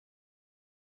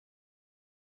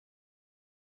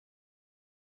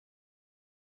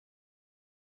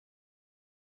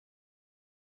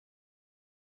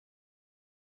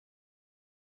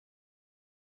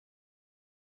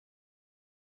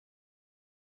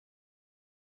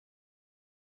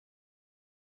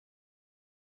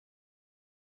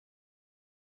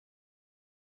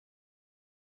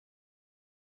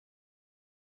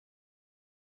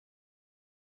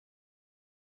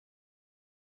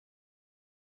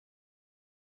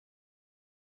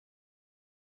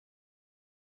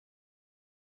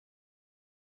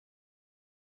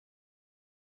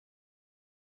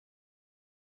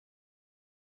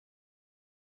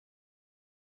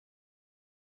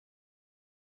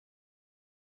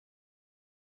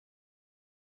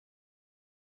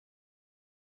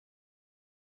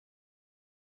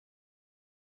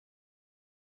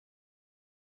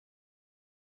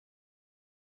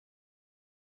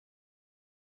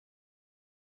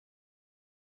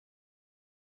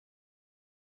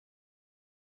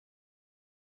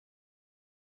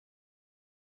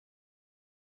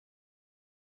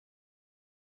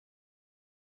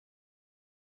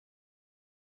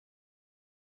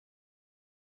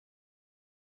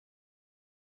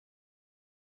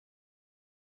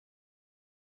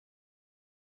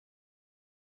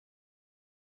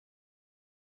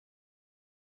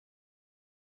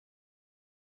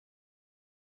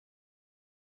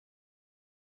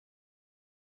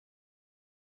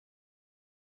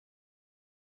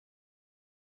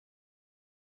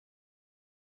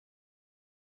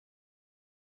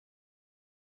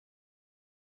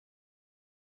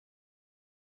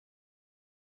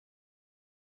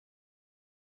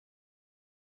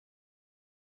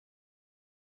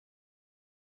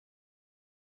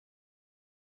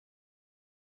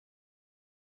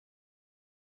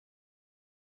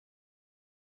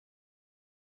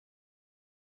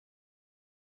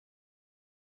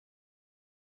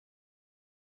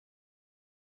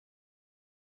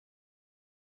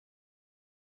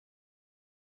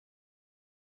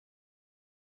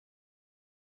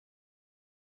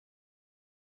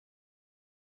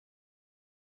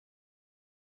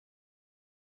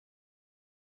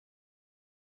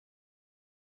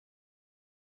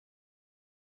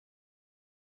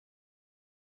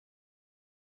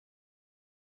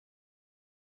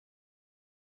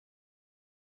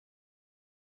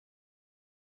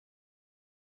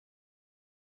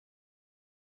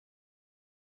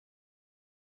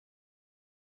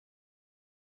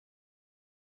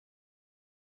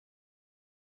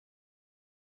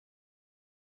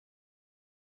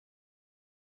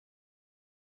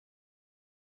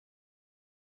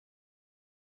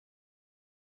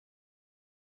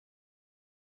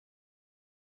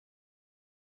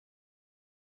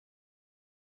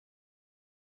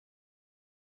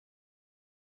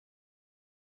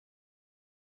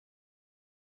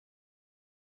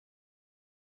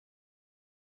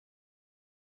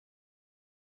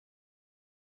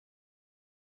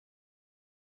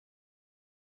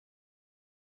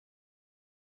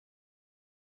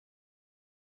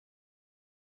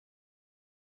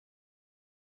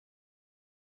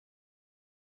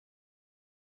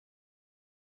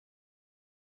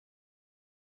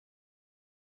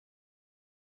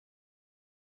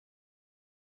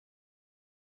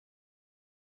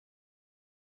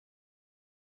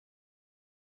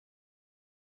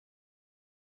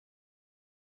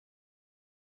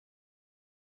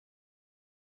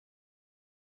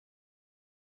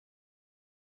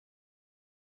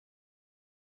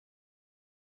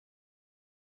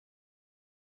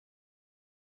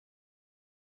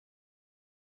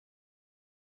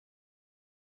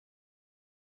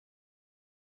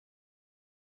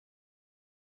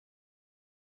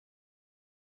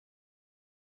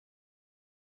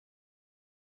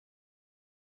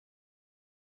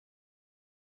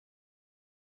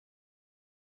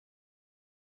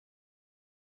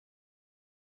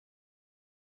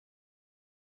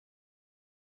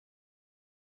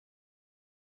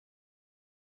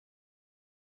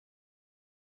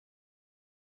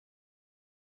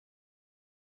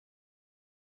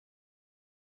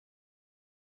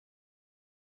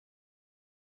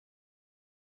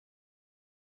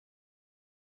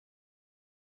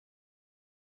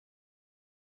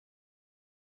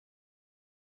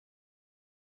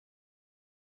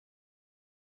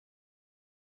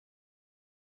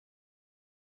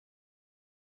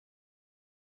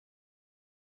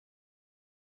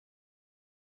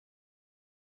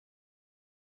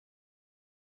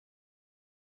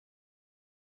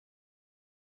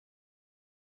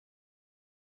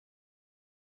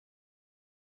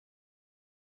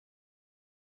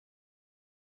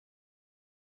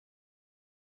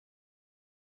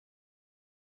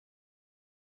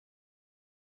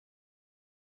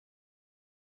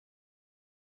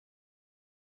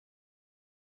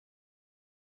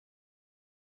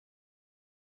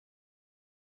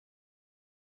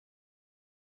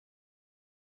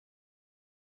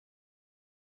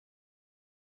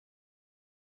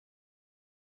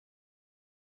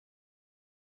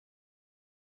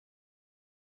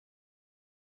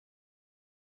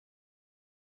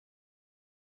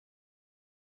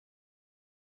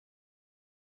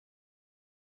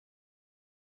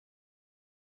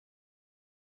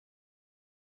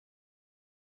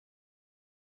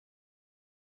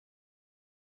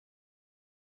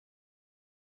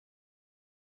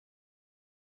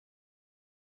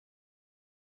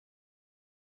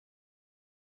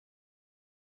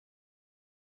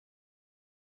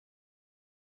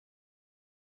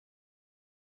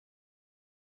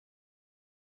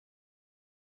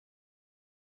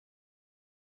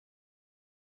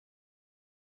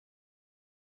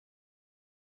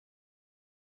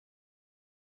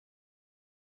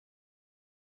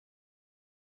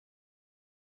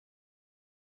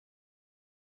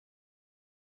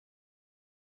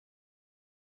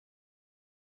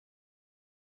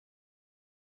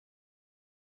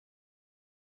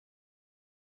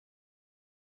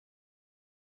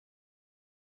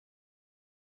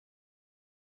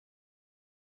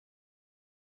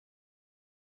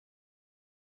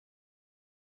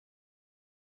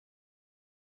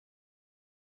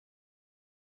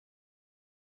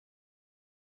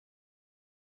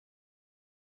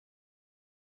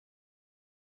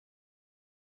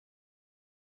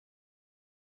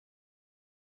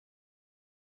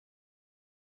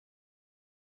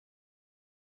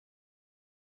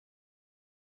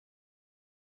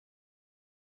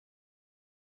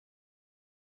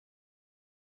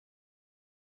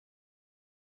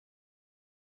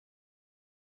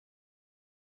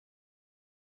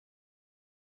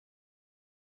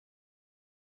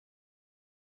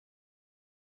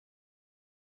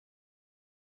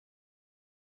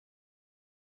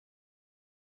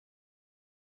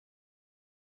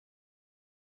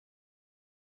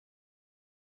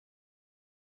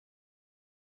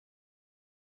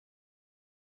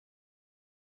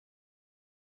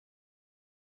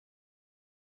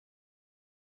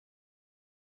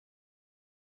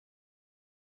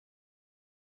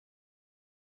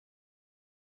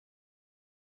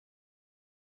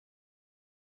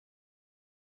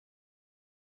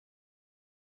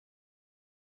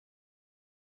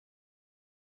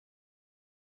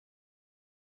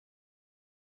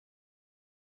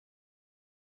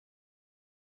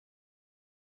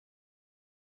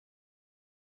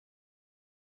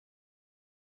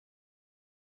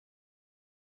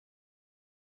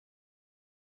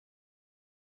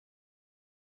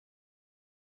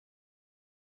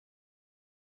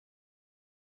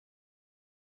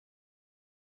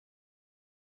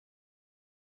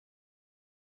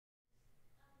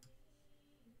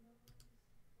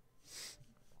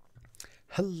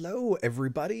Hello,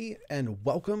 everybody, and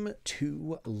welcome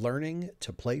to Learning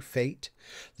to Play Fate,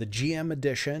 the GM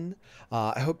edition.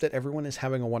 I hope that everyone is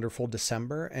having a wonderful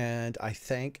December, and I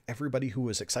thank everybody who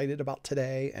was excited about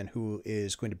today and who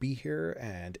is going to be here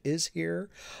and is here.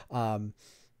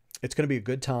 It's going to be a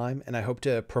good time, and I hope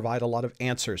to provide a lot of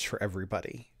answers for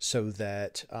everybody so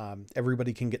that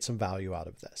everybody can get some value out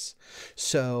of this.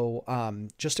 So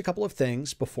just a couple of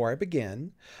things before I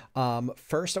begin.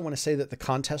 First, I want to say that the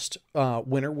contest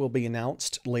winner will be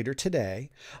announced later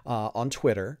today on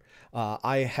Twitter.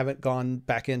 I haven't gone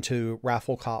back into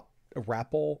Rafflecopter,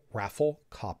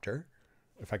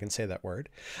 if I can say that word,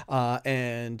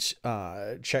 and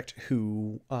checked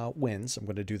who wins. I'm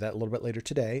going to do that a little bit later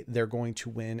today. They're going to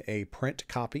win a print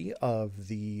copy of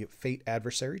the Fate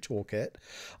Adversary Toolkit.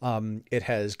 It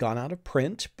has gone out of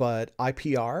print, but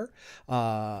IPR,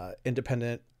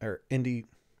 Independent or Indie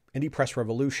Press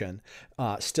Revolution,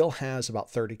 still has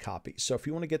about 30 copies. So if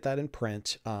you want to get that in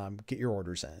print, get your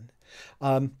orders in.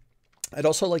 I'd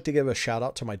also like to give a shout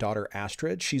out to my daughter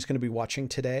Astrid. She's going to be watching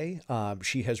today.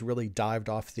 She has really dived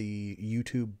off the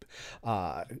YouTube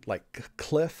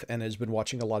cliff and has been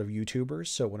watching a lot of YouTubers.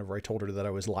 So whenever I told her that I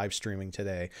was live streaming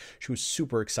today, she was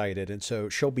super excited, and so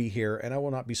she'll be here, and I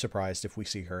will not be surprised if we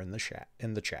see her in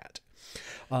the chat.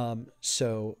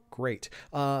 So great.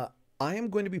 I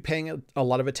am going to be paying a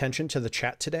lot of attention to the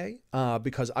chat today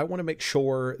because I want to make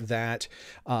sure that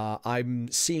I'm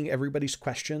seeing everybody's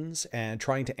questions and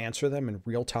trying to answer them in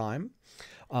real time.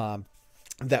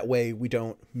 That way we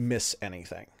don't miss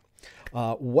anything.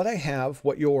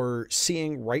 What you're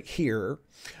seeing right here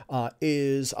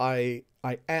is I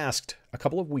asked a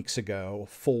couple of weeks ago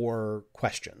for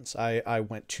questions. I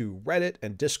went to Reddit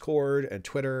and Discord and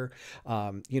Twitter,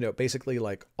 basically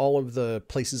like all of the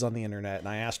places on the internet, and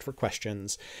I asked for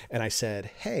questions, and I said,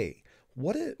 hey,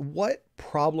 what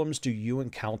problems do you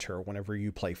encounter whenever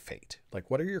you play Fate? Like,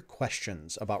 what are your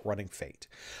questions about running Fate?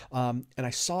 And I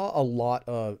saw a lot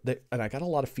of that, and I got a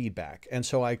lot of feedback, and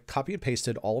so I copy and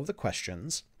pasted all of the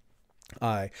questions.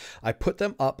 I put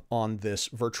them up on this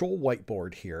virtual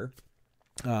whiteboard here.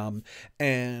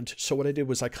 And so what I did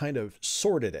was I kind of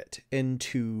sorted it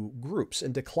into groups,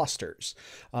 into clusters,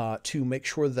 to make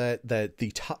sure that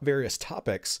the various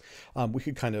topics we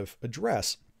could kind of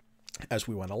address as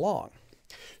we went along.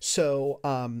 So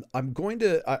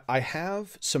I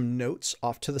have some notes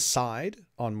off to the side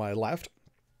on my left.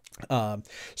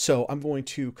 So I'm going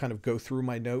to kind of go through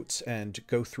my notes and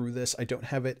go through this. I don't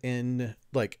have it in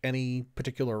like any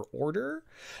particular order,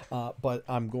 but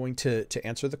I'm going to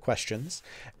answer the questions.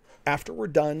 After we're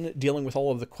done dealing with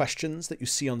all of the questions that you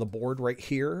see on the board right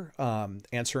here,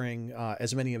 answering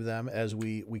as many of them as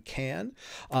we can,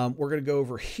 we're going to go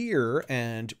over here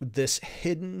and this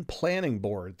hidden planning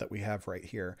board that we have right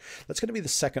here. That's going to be the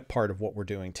second part of what we're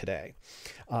doing today.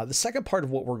 The second part of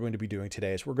what we're going to be doing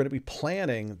today is we're going to be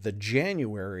planning the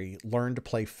January Learn to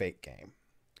Play Fate game.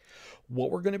 What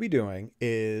we're going to be doing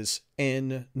is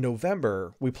in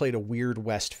November, we played a Weird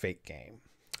West Fate game.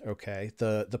 Okay,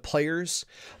 the players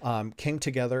came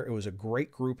together. It was a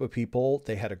great group of people.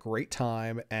 They had a great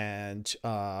time, and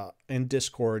in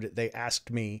Discord they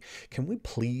asked me, can we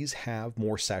please have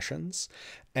more sessions?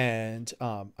 And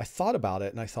I thought about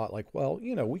it, and I thought, like, well,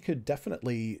 we could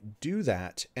definitely do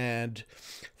that and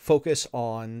focus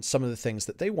on some of the things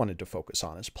that they wanted to focus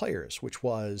on as players, which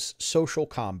was social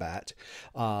combat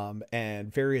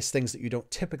and various things that you don't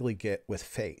typically get with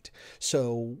Fate.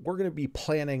 So we're going to be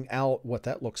planning out what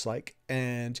that looks like,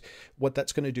 and what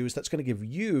that's going to do is that's going to give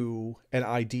you an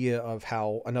idea of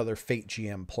how another Fate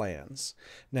GM plans.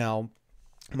 Now,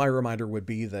 my reminder would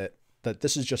be that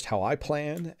this is just how I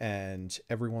plan, and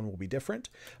everyone will be different,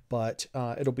 but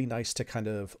it'll be nice to kind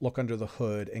of look under the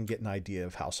hood and get an idea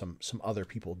of how some other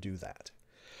people do that.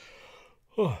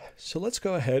 So let's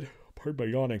go ahead. Pardon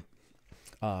my yawning.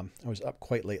 I was up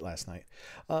quite late last night.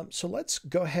 So let's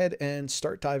go ahead and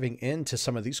start diving into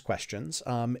some of these questions.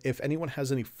 If anyone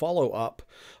has any follow-up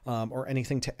or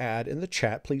anything to add in the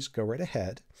chat, please go right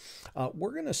ahead.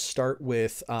 We're going to start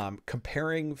with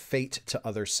comparing Fate to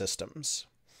other systems.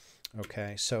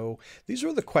 Okay, so these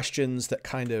are the questions that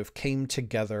kind of came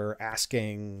together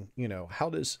asking, how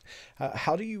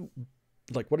do you,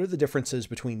 like, what are the differences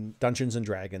between Dungeons and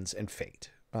Dragons and Fate?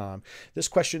 This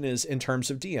question is in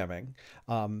terms of DMing.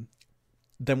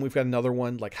 Then we've got another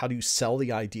one, like, how do you sell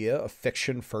the idea of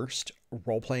fiction first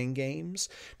role-playing games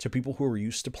to people who are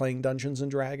used to playing Dungeons and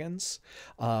Dragons?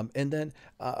 And then,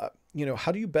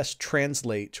 how do you best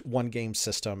translate one game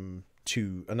system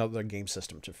to another game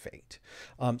system to Fate?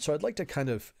 So I'd like to kind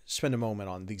of spend a moment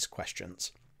on these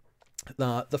questions.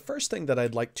 The first thing that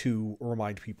I'd like to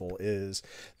remind people is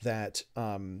that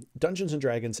Dungeons and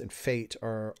Dragons and Fate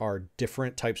are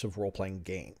different types of role playing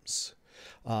games.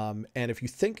 And if you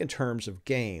think in terms of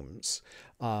games,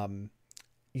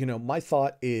 my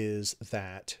thought is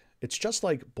that it's just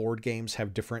like board games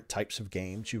have different types of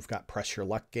games. You've got press your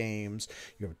luck games,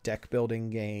 you have deck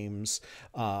building games,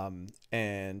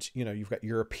 and you've got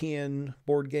European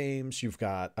board games, you've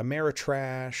got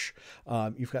Ameritrash,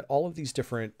 you've got all of these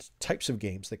different types of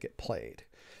games that get played.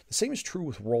 The same is true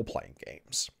with role playing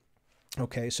games.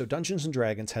 Okay, so Dungeons and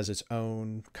Dragons has its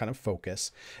own kind of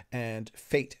focus, and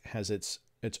Fate has its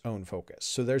own focus.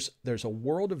 So there's a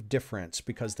world of difference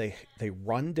because they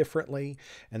run differently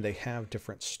and they have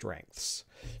different strengths.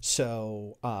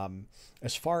 So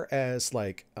as far as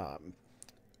like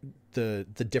the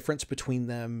difference between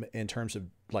them in terms of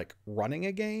like running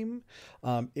a game,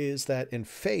 is that in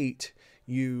Fate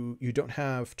you don't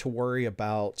have to worry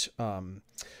about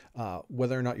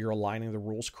whether or not you're aligning the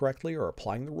rules correctly or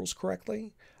applying the rules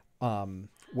correctly.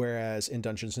 Whereas in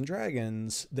Dungeons and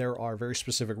Dragons, there are very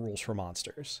specific rules for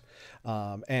monsters,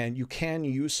 and you can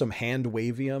use some hand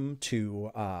wavium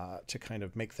to kind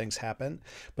of make things happen.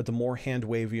 But the more hand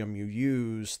wavium you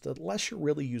use, the less you're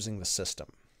really using the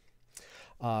system.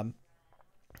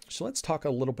 So let's talk a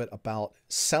little bit about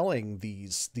selling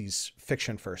these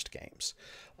fiction first games.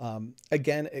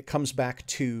 Again, it comes back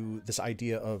to this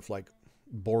idea of like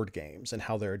board games and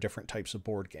how there are different types of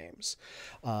board games.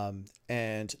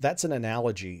 And that's an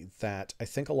analogy that I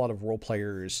think a lot of role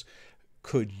players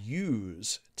could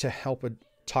use to help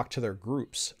talk to their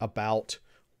groups about,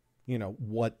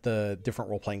 what the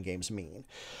different role-playing games mean.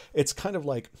 It's kind of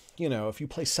like, if you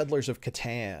play Settlers of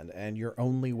Catan and you're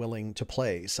only willing to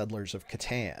play Settlers of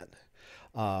Catan,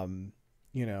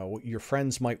 your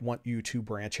friends might want you to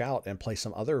branch out and play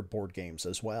some other board games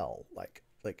as well. Like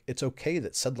it's okay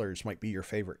that Settlers might be your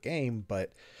favorite game,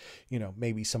 but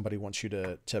maybe somebody wants you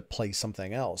to play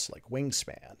something else like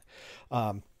Wingspan.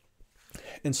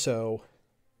 And so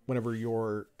whenever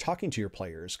you're talking to your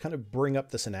players, kind of bring up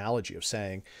this analogy of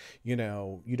saying, you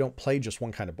don't play just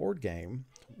one kind of board game.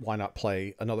 Why not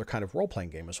play another kind of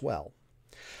role-playing game as well?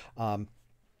 And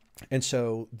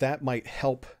so that might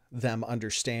help them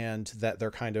understand that they're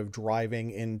kind of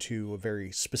driving into a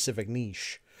very specific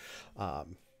niche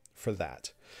for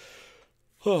that.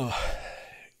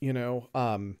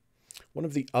 One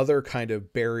of the other kind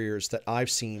of barriers that I've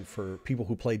seen for people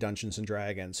who play Dungeons and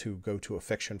Dragons who go to a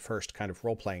fiction first kind of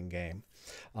role-playing game,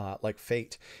 like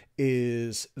Fate,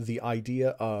 is the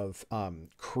idea of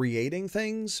creating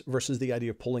things versus the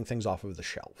idea of pulling things off of the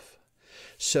shelf.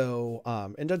 So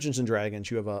in Dungeons and Dragons,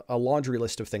 you have a laundry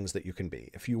list of things that you can be.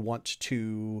 If you want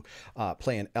to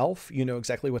play an elf, you know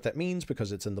exactly what that means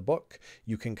because it's in the book.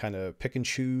 You can kind of pick and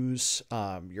choose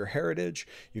your heritage.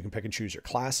 You can pick and choose your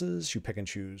classes. You pick and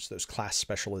choose those class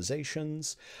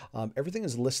specializations. Everything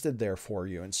is listed there for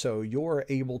you. And so you're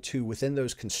able to, within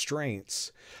those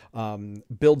constraints,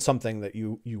 build something that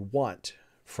you want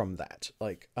from that.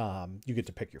 Like you get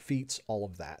to pick your feats, all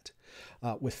of that.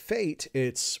 With Fate,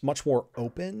 it's much more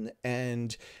open,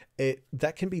 and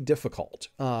that can be difficult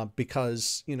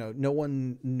because no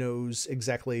one knows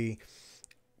exactly,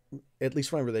 at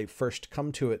least whenever they first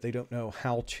come to it, they don't know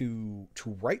how to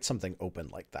write something open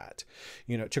like that.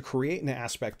 To create an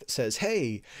aspect that says,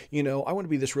 hey, I want to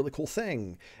be this really cool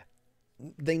thing.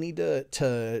 They need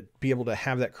to be able to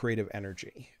have that creative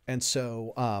energy. And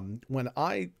so when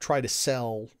I try to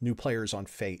sell new players on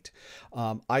Fate,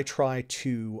 I try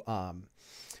to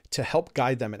help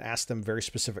guide them and ask them very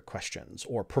specific questions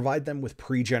or provide them with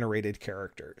pre-generated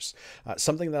characters,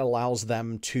 something that allows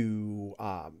them to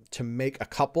make a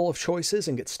couple of choices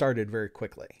and get started very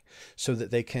quickly so that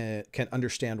they can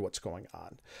understand what's going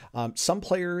on. Some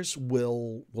players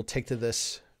will take to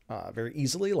this very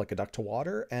easily, like a duck to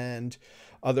water, and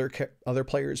other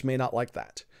players may not like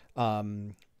that.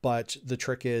 But the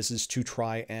trick is to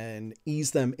try and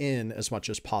ease them in as much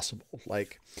as possible.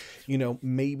 Like,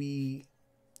 maybe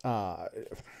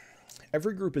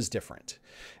every group is different.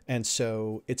 And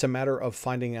so it's a matter of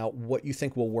finding out what you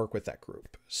think will work with that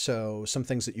group. So some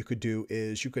things that you could do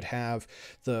is you could have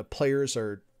the players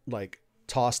are like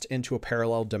tossed into a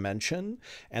parallel dimension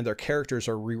and their characters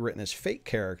are rewritten as Fate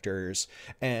characters,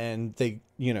 and they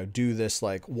do this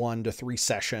like 1 to 3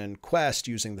 session quest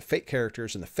using the Fate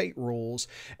characters and the Fate rules,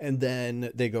 and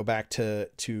then they go back to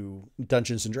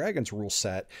Dungeons and Dragons rule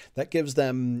set that gives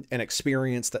them an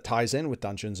experience that ties in with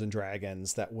Dungeons and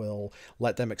Dragons that will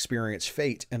let them experience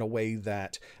Fate in a way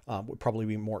that would probably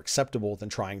be more acceptable than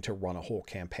trying to run a whole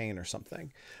campaign or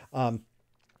something.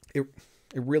 It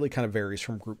really kind of varies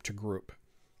from group to group.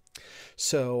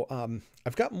 So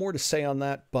I've got more to say on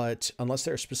that, but unless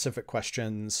there are specific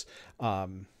questions,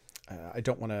 I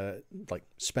don't want to like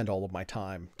spend all of my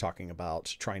time talking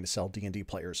about trying to sell D&D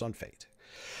players on Fate.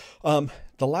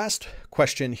 The last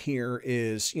question here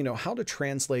is, how to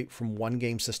translate from one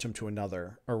game system to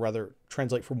another, or rather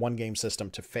translate from one game system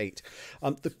to Fate.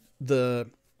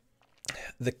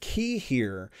 The key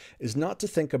here is not to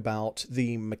think about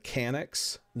the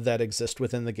mechanics that exist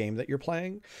within the game that you're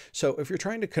playing. So if you're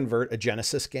trying to convert a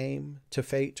Genesis game to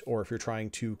Fate, or if you're trying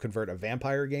to convert a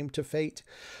vampire game to Fate,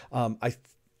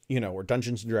 or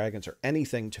Dungeons and Dragons or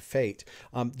anything to Fate,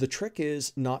 the trick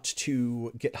is not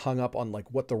to get hung up on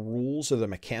like what the rules or the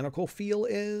mechanical feel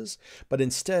is, but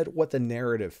instead what the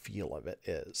narrative feel of it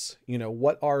is.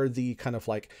 What are the kind of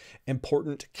like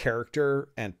important character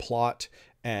and plot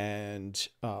and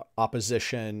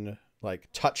opposition like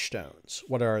touchstones?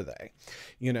 What are they?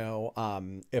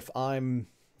 If I'm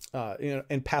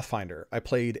in Pathfinder, I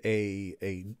played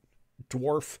a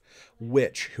dwarf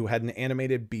witch who had an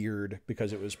animated beard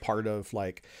because it was part of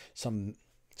like some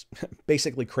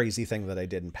basically crazy thing that I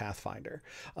did in Pathfinder.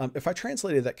 If I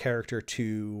translated that character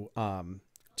to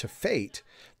Fate,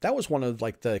 that was one of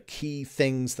like the key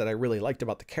things that I really liked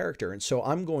about the character. And so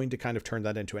I'm going to kind of turn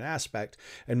that into an aspect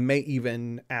and may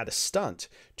even add a stunt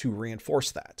to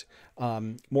reinforce that.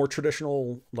 More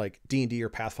traditional like D&D or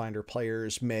Pathfinder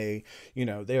players may,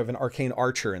 they have an arcane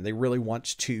archer and they really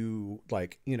want to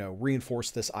like,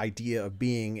 reinforce this idea of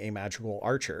being a magical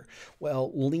archer.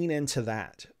 Well, lean into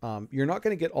that. You're not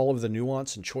going to get all of the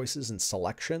nuance and choices and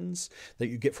selections that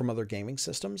you get from other gaming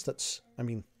systems. That's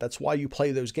why you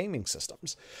play those gaming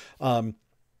systems.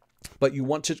 But you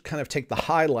want to kind of take the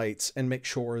highlights and make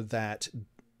sure that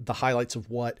the highlights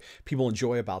of what people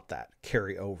enjoy about that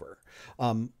carry over.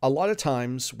 A lot of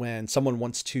times when someone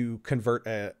wants to convert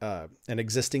an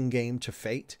existing game to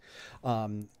Fate,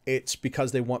 it's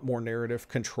because they want more narrative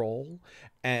control.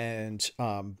 And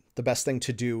the best thing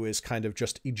to do is kind of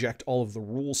just eject all of the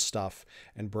rules stuff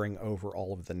and bring over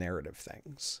all of the narrative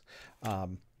things.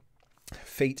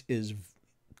 Fate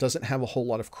doesn't have a whole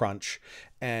lot of crunch.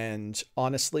 And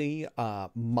honestly,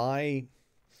 my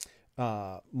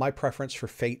preference for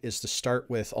Fate is to start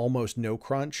with almost no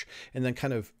crunch, and then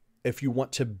kind of, if you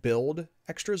want to build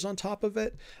extras on top of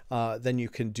it, then you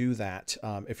can do that.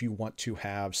 If you want to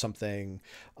have something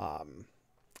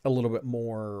a little bit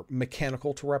more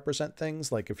mechanical to represent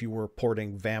things, like if you were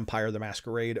porting Vampire the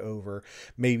Masquerade over,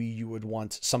 maybe you would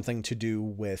want something to do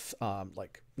with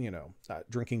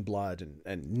drinking blood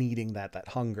and needing that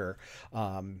hunger.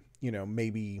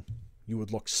 Maybe you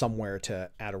would look somewhere to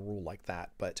add a rule like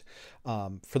that. But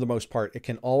for the most part, it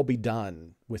can all be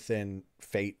done within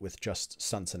Fate with just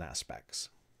stunts and aspects.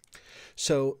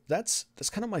 So that's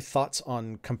kind of my thoughts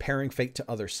on comparing Fate to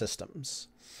other systems.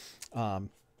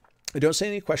 I don't see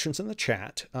any questions in the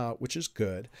chat, which is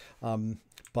good.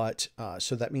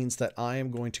 So that means that I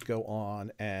am going to go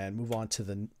on and move on to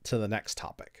the next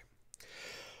topic.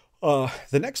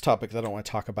 The next topic that I want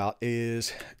to talk about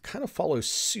is kind of follows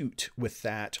suit with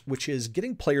that, which is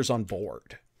getting players on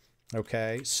board.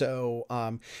 Okay, so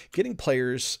getting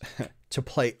players to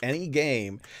play any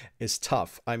game is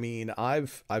tough. I mean,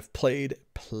 I've played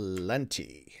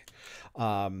plenty.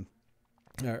 I've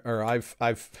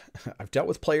dealt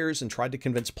with players and tried to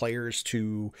convince players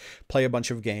to play a bunch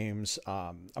of games.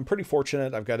 I'm pretty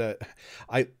fortunate. I've got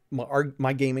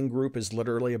my gaming group is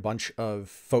literally a bunch of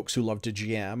folks who love to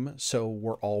GM, so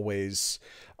we're always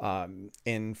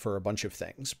in for a bunch of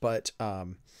things. But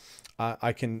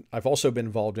I've also been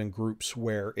involved in groups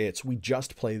where we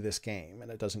just play this game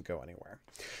and it doesn't go anywhere.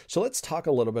 So let's talk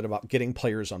a little bit about getting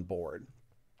players on board.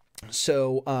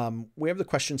 So we have the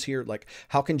questions here, like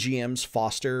how can GMs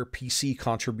foster PC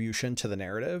contribution to the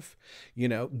narrative,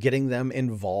 getting them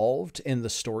involved in the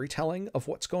storytelling of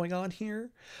what's going on here.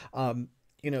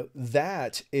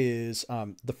 That is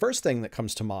the first thing that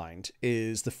comes to mind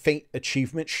is the Fate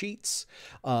achievement sheets,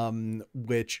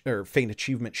 Fate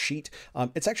achievement sheet.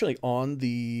 It's actually on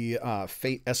the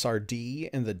Fate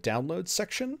SRD in the download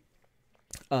section.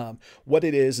 What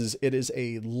it is it is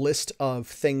a list of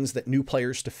things that new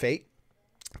players to Fate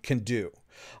can do.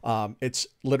 It's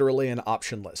literally an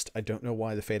option list. I don't know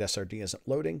why the Fate SRD isn't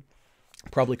loading.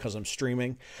 Probably because I'm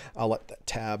streaming. I'll let that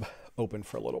tab open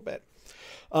for a little bit.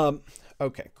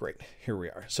 Okay, great. Here we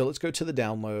are. So let's go to the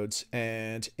downloads,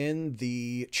 and in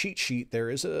the cheat sheet, there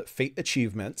is a Fate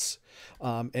Achievements.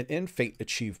 And in Fate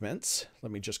Achievements,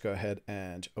 let me just go ahead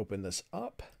and open this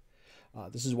up.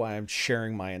 This is why I'm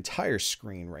sharing my entire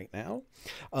screen right now.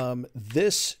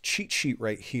 This cheat sheet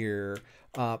right here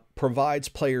provides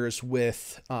players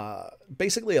with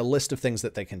basically a list of things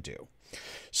that they can do.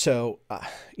 So,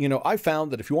 I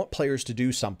found that if you want players to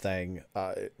do something,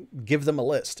 give them a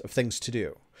list of things to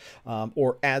do,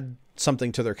 or add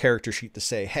something to their character sheet to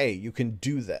say, hey, you can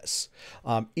do this.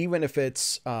 Even if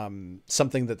it's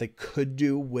something that they could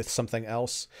do with something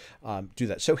else, do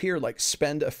that. So here, like,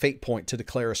 spend a fate point to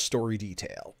declare a story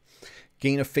detail.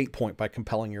 Gain a fate point by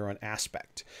compelling your own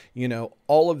aspect.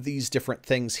 All of these different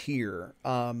things here.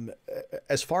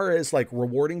 As far as like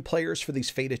rewarding players for these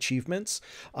fate achievements,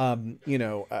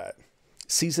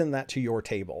 season that to your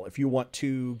table. If you want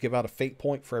to give out a fate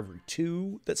point for every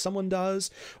 2 that someone does,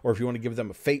 or if you want to give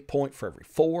them a fate point for every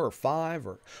 4 or 5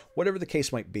 or whatever the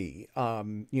case might be,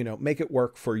 make it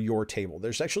work for your table.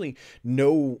 There's actually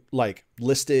no like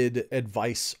listed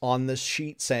advice on this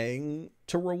sheet saying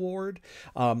to reward,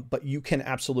 but you can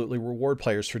absolutely reward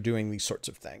players for doing these sorts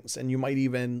of things. And you might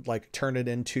even like turn it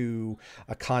into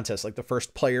a contest, like the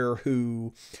first player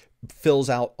who fills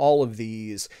out all of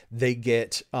these, they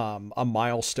get a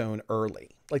milestone early.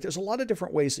 Like there's a lot of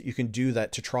different ways that you can do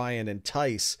that to try and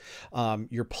entice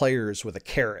your players with a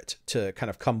carrot to kind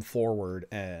of come forward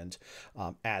and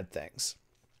add things.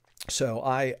 So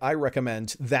I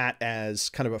recommend that as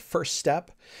kind of a first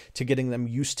step to getting them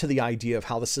used to the idea of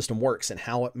how the system works and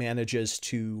how it manages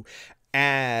to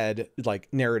add like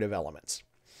narrative elements.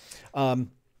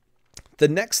 The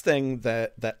next thing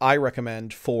that I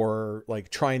recommend for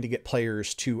like trying to get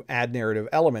players to add narrative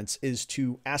elements is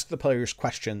to ask the players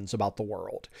questions about the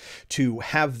world, to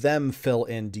have them fill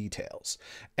in details.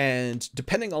 And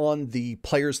depending on the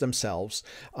players themselves,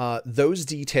 those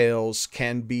details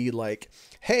can be like,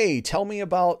 hey, tell me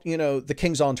about, the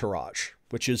king's entourage,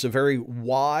 which is a very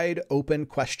wide open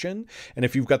question. And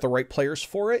if you've got the right players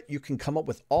for it, you can come up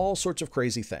with all sorts of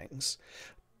crazy things.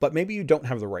 But maybe you don't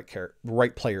have the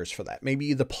right players for that.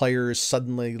 Maybe the players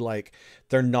suddenly, like,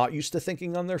 they're not used to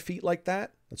thinking on their feet like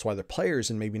that. That's why they're players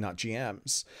and maybe not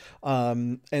GMs.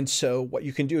 And so what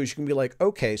you can do is you can be like,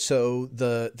 okay, so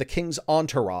the king's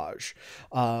entourage,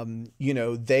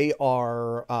 they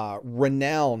are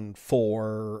renowned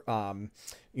for,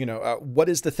 what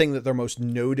is the thing that they're most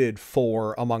noted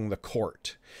for among the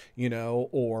court,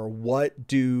 or what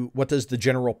does the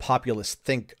general populace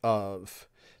think of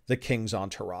the king's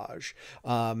entourage?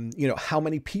 How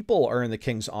many people are in the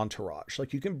king's entourage?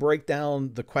 Like you can break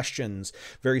down the questions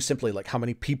very simply, like how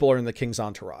many people are in the king's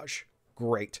entourage?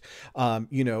 Great.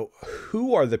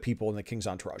 Who are the people in the king's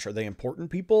entourage? Are they important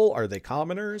people? Are they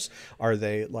commoners? Are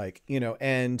they like,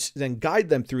 and then guide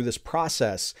them through this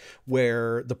process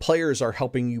where the players are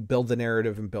helping you build the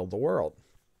narrative and build the world.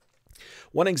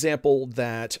 One example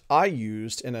that I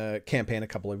used in a campaign a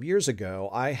couple of years ago,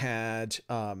 I had,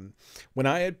 when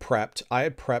I had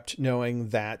prepped knowing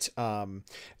that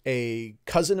a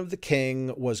cousin of the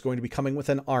king was going to be coming with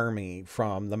an army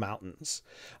from the mountains.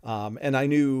 And I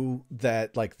knew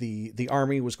that like the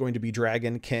army was going to be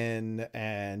dragonkin,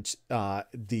 and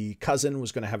the cousin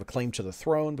was going to have a claim to the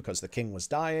throne because the king was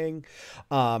dying.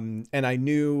 And I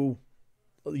knew,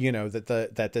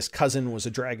 that this cousin was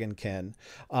a dragonkin.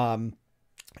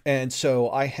 And so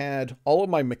I had all of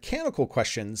my mechanical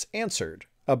questions answered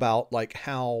about like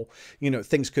how,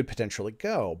 things could potentially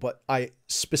go, but I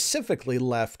specifically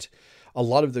left a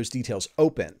lot of those details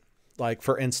open. Like,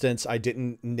 for instance, I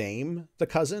didn't name the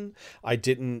cousin. I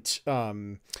didn't,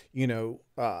 I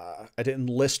didn't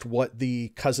list what the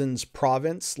cousin's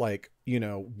province, like,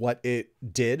 what it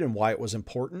did and why it was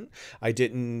important. I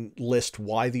didn't list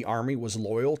why the army was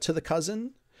loyal to the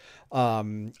cousin.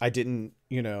 I didn't,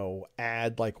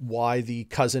 add like why the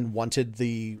cousin wanted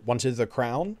the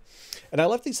crown. And I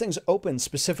left these things open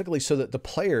specifically so that the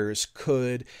players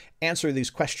could answer these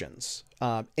questions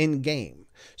in game,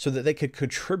 so that they could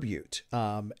contribute.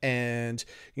 And,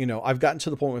 I've gotten to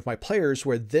the point with my players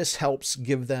where this helps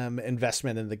give them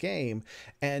investment in the game.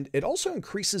 And it also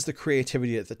increases the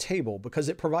creativity at the table because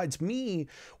it provides me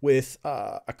with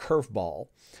a curveball,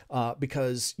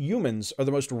 because humans are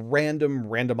the most random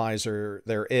randomizer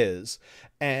there is.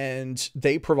 And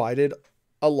they provided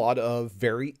a lot of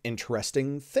very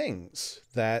interesting things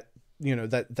that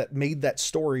that made that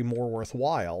story more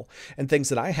worthwhile, and things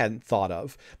that I hadn't thought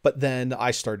of, but then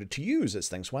I started to use as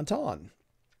things went on.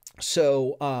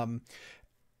 So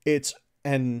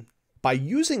and by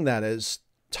using that as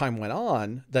time went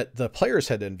on, that the players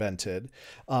had invented,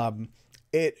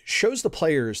 it shows the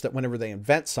players that whenever they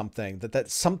invent something,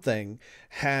 that something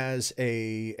has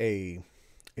a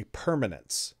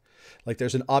permanence. Like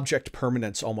there's an object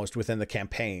permanence almost within the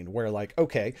campaign where like,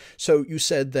 okay, so you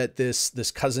said that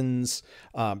this cousin's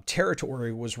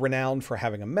territory was renowned for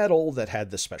having a metal that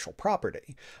had this special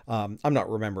property. I'm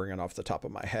not remembering it off the top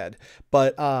of my head,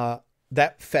 but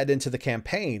that fed into the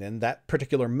campaign, and that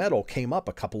particular metal came up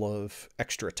a couple of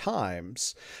extra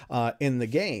times in the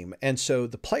game. And so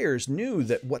the players knew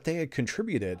that what they had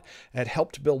contributed had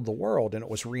helped build the world, and it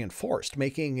was reinforced,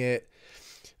 making it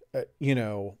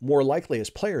more likely as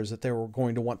players that they were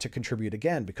going to want to contribute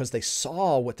again because they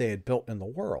saw what they had built in the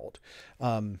world.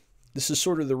 This is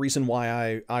sort of the reason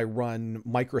why I run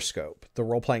Microscope, the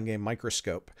role-playing game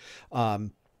Microscope,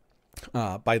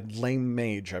 by Lame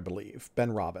Mage, I believe,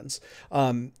 Ben Robbins.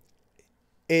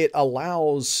 It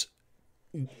allows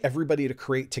everybody to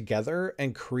create together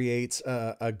and creates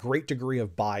a great degree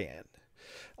of buy-in.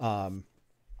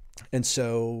 And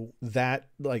so that,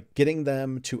 like, getting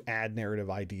them to add narrative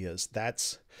ideas,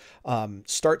 that's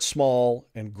start small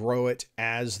and grow it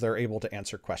as they're able to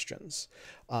answer questions.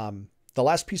 The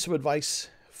last piece of advice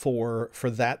for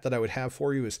that I would have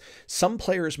for you is some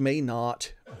players may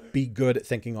not be good at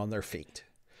thinking on their feet.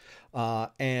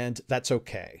 And that's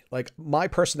okay. Like my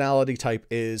personality type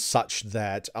is such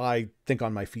that I think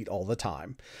on my feet all the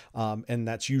time. And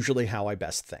that's usually how I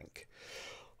best think.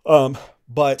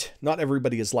 But not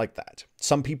everybody is like that.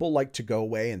 Some people like to go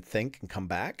away and think and come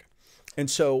back. And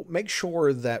so make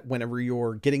sure that whenever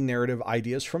you're getting narrative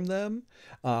ideas from them,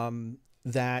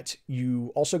 that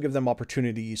you also give them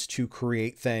opportunities to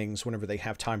create things whenever they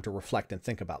have time to reflect and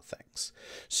think about things.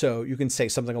 So you can say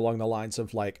something along the lines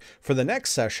of like, for the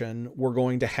next session, we're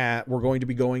going to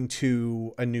be going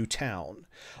to a new town.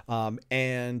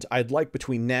 And I'd like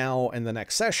between now and the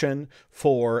next session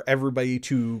for everybody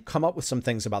to come up with some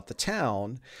things about the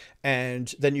town.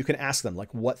 And then you can ask them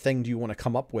like, what thing do you want to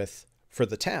come up with for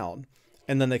the town?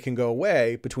 And then they can go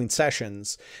away between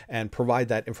sessions and provide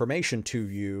that information to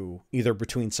you either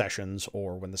between sessions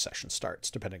or when the session starts,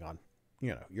 depending on,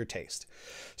 your taste.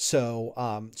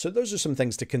 So, so those are some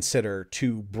things to consider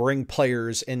to bring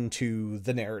players into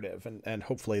the narrative, and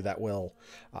hopefully that will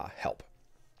help.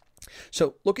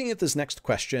 So looking at this next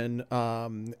question,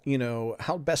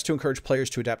 how best to encourage players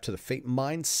to adapt to the Fate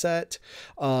mindset.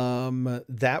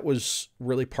 That was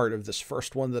really part of this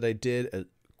first one that I did,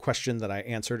 question that I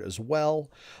answered as well.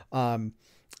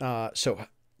 So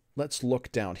let's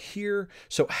look down here.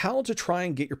 So how to try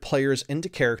and get your players into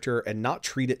character and not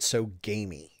treat it so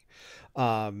gamey.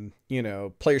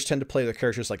 Players tend to play their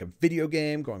characters like a video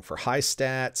game, going for high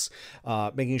stats,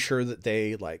 making sure that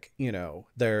they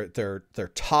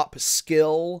their top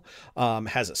skill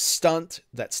has a stunt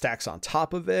that stacks on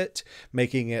top of it,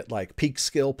 making it like peak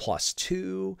skill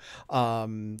 +2,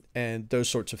 and those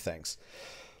sorts of things.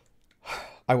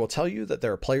 I will tell you that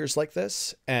there are players like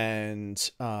this, and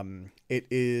it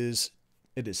is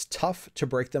tough to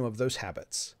break them of those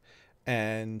habits.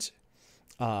 And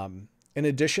in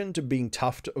addition to being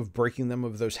tough of breaking them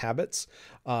of those habits,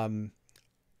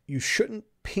 you shouldn't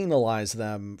penalize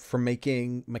them for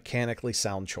making mechanically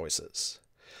sound choices.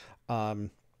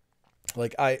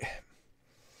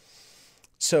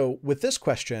 So with this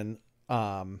question,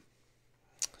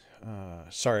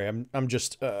 sorry, I'm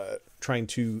just trying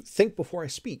to think before I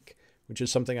speak, which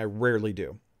is something I rarely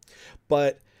do.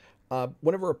 But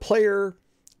whenever a player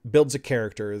builds a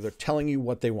character, they're telling you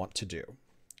what they want to do.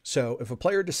 So if a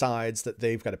player decides that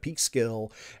they've got a peak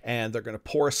skill and they're going to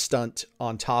pour a stunt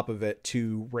on top of it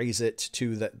to raise it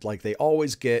to that, like they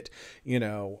always get,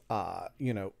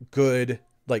 good.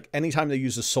 Like anytime they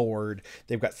use a sword,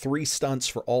 they've got 3 stunts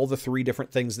for all the 3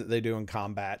 different things that they do in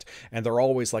combat, and they're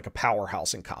always like a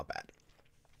powerhouse in combat.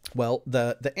 Well,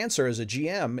 the answer as a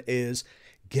GM is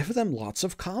give them lots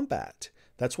of combat.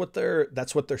 That's what they're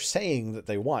saying that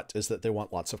they want, is that they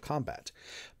want lots of combat.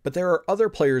 But there are other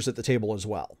players at the table as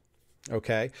well.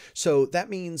 Okay, so that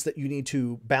means that you need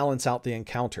to balance out the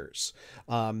encounters.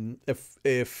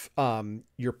 If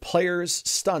your players'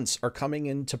 stunts are coming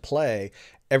into play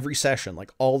every session,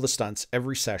 like all the stunts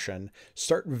every session,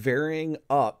 start varying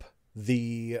up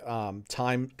the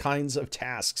kinds of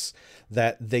tasks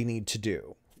that they need to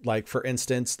do. Like for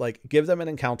instance, like give them an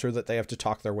encounter that they have to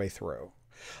talk their way through.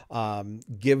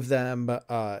 Give them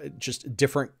just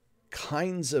different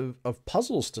kinds of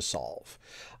puzzles to solve.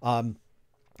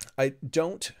 I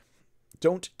don't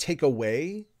take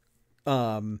away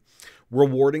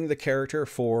rewarding the character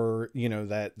for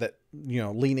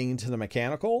leaning into the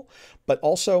mechanical, but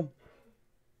also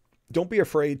don't be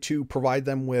afraid to provide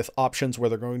them with options where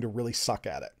they're going to really suck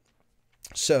at it.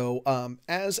 So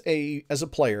as a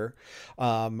player,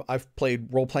 I've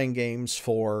played role-playing games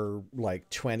for like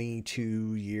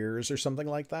 22 years or something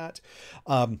like that.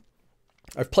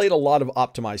 I've played a lot of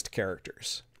optimized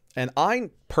characters. And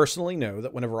I personally know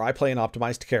that whenever I play an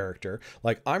optimized character,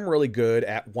 like I'm really good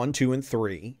at 1, 2, and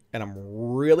 3, and I'm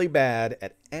really bad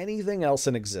at anything else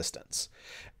in existence.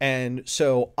 And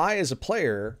so I, as a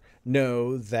player,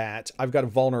 know that I've got a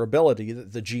vulnerability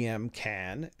that the GM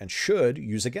can and should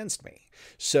use against me.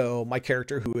 So my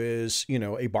character, who is, you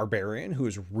know, a barbarian who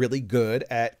is really good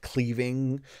at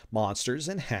cleaving monsters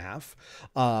in half,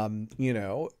 you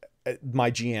know, my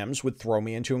GMs would throw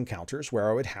me into encounters where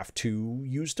I would have to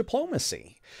use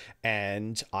diplomacy.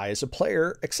 And I, as a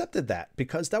player, accepted that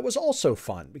because that was also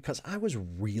fun because I was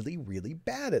really, really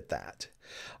bad at that.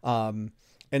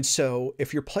 And so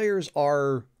if your players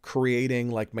are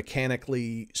creating like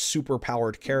mechanically super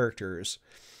powered characters,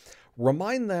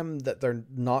 remind them that they're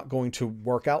not going to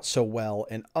work out so well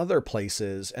in other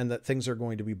places and that things are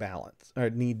going to be balanced, or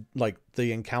need, like,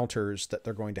 the encounters that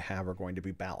they're going to have are going to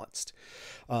be balanced.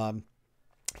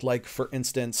 Like, for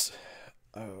instance,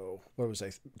 oh, what was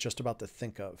I just about to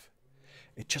think of?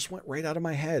 It just went right out of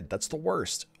my head. That's the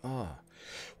worst.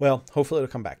 Well, hopefully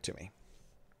it'll come back to me.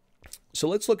 So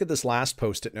let's look at this last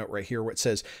post-it note right here where it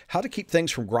says how to keep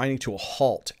things from grinding to a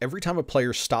halt every time a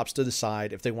player stops to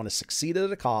decide if they want to succeed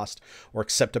at a cost or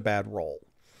accept a bad roll.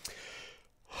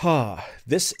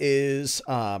 This is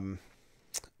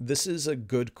a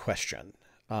good question.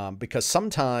 Because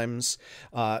sometimes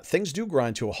things do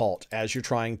grind to a halt as you're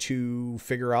trying to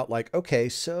figure out, like, okay,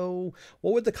 so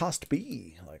what would the cost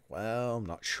be? Like, well, I'm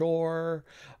not sure.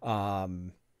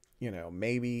 You know,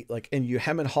 maybe, like, and you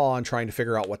hem and haw on trying to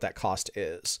figure out what that cost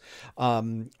is.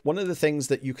 One of the things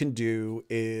that you can do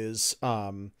is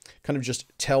kind of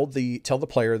just tell the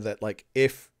player that, like,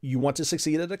 if you want to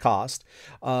succeed at a cost,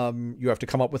 you have to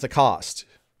come up with a cost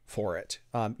for it.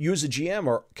 You as a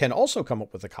GM can also come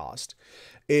up with a cost.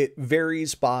 It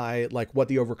varies by, like, what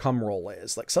the overcome roll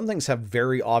is. Like, some things have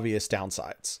very obvious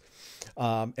downsides,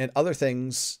 and other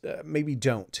things maybe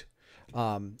don't.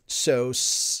 So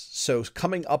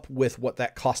coming up with what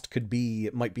that cost could be,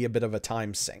 it might be a bit of a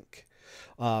time sink.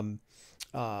 That's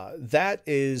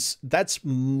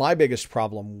my biggest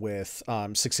problem with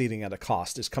succeeding at a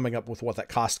cost, is coming up with what that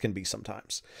cost can be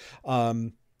sometimes.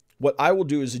 What I will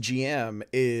do as a GM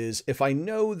is, if I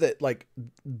know that, like,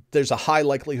 there's a high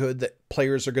likelihood that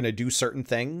players are going to do certain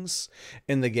things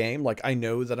in the game, like I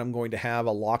know that I'm going to have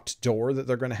a locked door that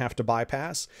they're going to have to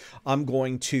bypass, I'm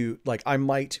going to, like, I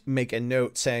might make a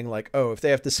note saying, like, oh, if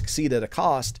they have to succeed at a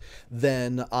cost,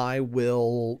 then I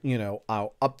will, you know,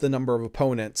 I'll up the number of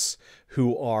opponents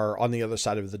who are on the other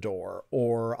side of the door,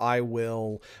 or I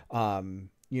will,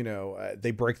 you know,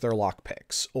 they break their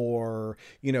lockpicks, or,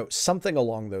 you know, something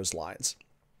along those lines.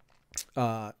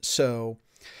 So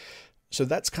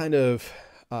that's kind of,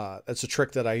 that's a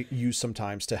trick that I use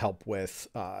sometimes to help with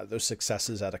those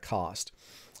successes at a cost.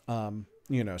 You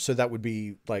know, so that would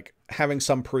be like having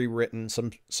some pre-written,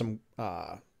 some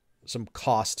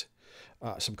costs,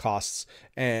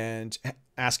 and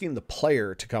asking the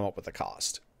player to come up with a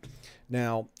cost.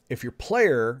 Now, if your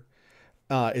player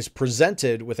is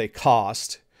presented with a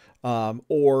cost,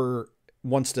 or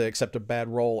wants to accept a bad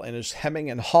roll and is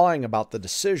hemming and hawing about the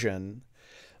decision,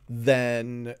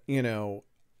 then, you know,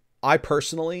 I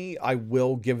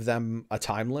will give them a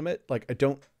time limit. Like, I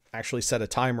don't actually set a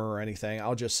timer or anything.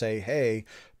 I'll just say, hey,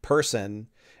 person,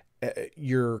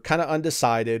 you're kind of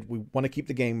undecided. We want to keep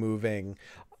the game moving.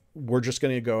 We're just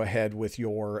going to go ahead with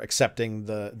your accepting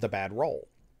the bad roll.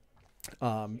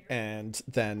 And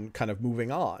then kind of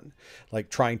moving on, like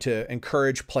trying to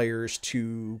encourage players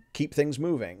to keep things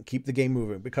moving, keep the game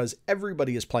moving, because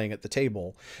everybody is playing at the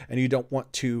table and you don't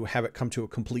want to have it come to a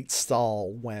complete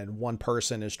stall when one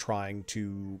person is trying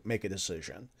to make a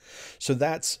decision. So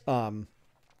that's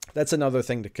another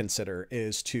thing to consider,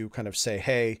 is to kind of say,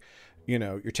 hey, you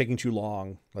know, you're taking too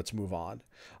long. Let's move on.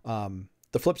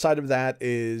 The flip side of that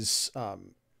is,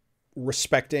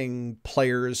 respecting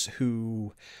players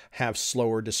who have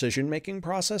slower decision-making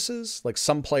processes. Like,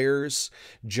 some players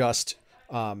just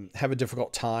have a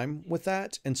difficult time with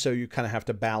that. And so you kind of have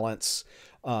to balance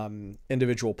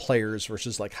individual players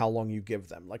versus, like, how long you give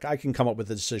them. Like, I can come up with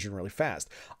a decision really fast.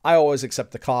 I always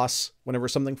accept the costs whenever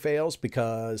something fails,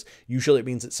 because usually it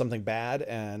means it's something bad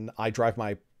and I drive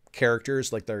my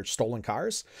characters like they're stolen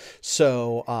cars.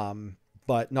 So,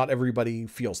 but not everybody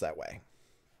feels that way.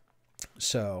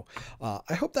 So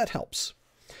I hope that helps.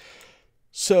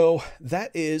 So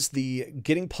that is the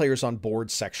getting players on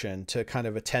board section to kind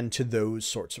of attend to those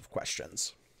sorts of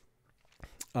questions.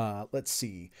 Let's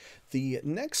see. The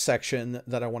next section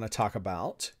that I want to talk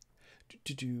about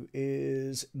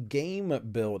is game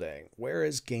building. Where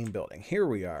is game building? Here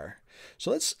we are.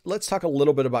 So let's talk a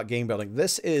little bit about game building.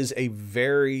 This is a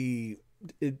very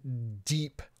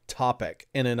deep topic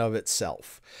in and of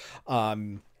itself.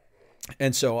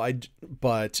 And so I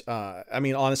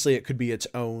mean, honestly, it could be its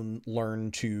own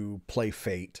learn to play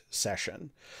Fate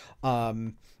session.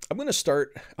 I'm going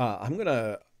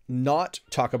to not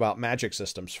talk about magic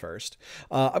systems first.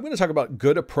 I'm going to talk about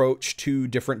good approach to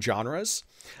different genres.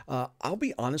 I'll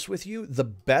be honest with you, the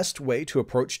best way to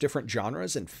approach different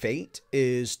genres in Fate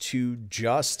is to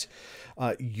just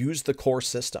use the core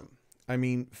system. I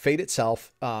mean, Fate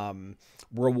itself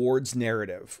rewards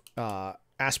narrative.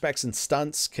 Aspects and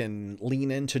stunts can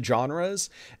lean into genres,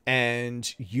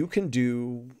 and you can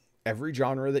do every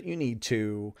genre that you need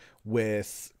to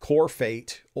with core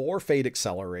Fate or Fate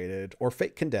Accelerated or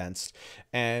Fate Condensed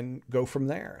and go from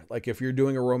there. Like if you're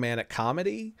doing a romantic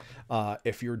comedy,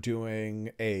 if you're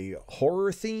doing a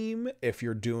horror theme, if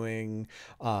you're doing,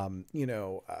 the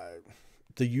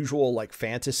usual like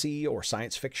fantasy or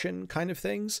science fiction kind of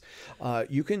things,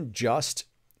 you can just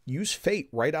use Fate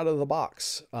right out of the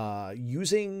box.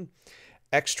 Using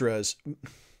extras.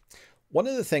 One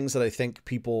of the things that I think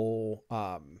people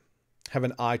have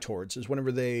an eye towards is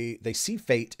whenever they see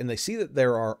Fate and they see that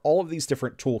there are all of these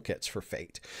different toolkits for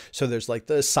Fate. So there's like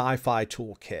the sci-fi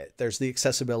toolkit, there's the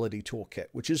accessibility toolkit,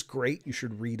 which is great. You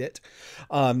should read it.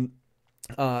 There's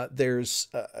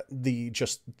the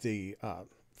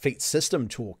Fate system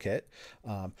toolkit.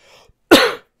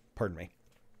 Pardon me.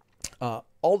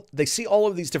 They see all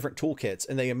of these different toolkits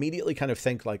and they immediately kind of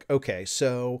think like, okay,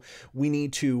 so we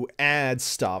need to add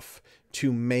stuff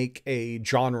to make a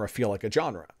genre feel like a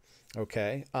genre.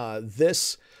 Okay.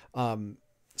 From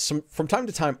time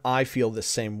to time, I feel the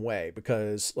same way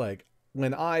because like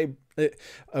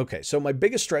so my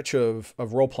biggest stretch of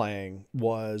role playing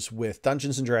was with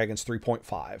Dungeons and Dragons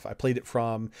 3.5. I played it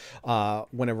from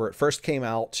whenever it first came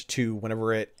out to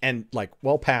whenever it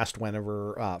past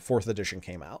whenever 4th edition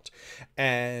came out.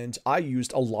 And I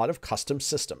used a lot of custom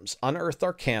systems. Unearthed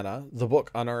Arcana, the book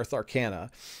Unearthed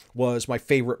Arcana, was my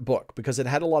favorite book because it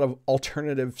had a lot of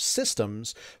alternative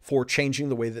systems for changing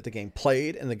the way that the game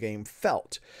played and the game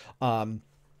felt.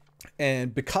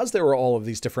 And because there were all of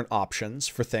these different options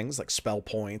for things like spell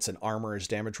points and armor as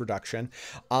damage reduction,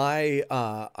 I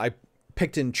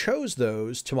picked and chose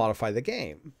those to modify the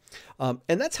game. And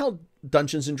that's how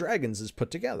Dungeons and Dragons is put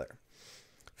together.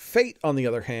 Fate, on the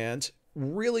other hand,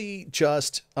 really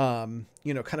just, kind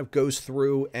of goes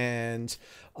through and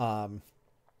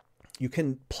you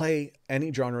can play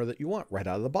any genre that you want right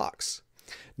out of the box.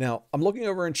 Now, I'm looking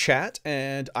over in chat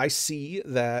and I see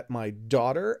that my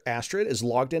daughter, Astrid, is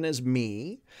logged in as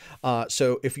me.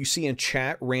 So if you see in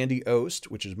chat, Randy Oast,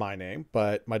 which is my name,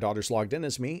 but my daughter's logged in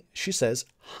as me, she says,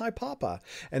 "Hi, Papa."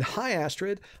 And hi,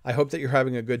 Astrid. I hope that you're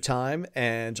having a good time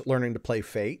and learning to play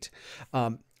Fate.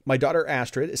 My daughter,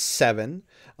 Astrid, is 7.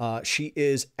 She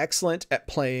is excellent at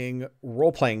playing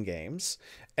role-playing games.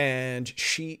 And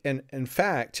in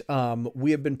fact,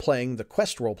 we have been playing the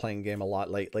Quest role-playing game a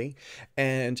lot lately.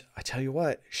 And I tell you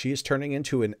what, she is turning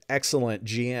into an excellent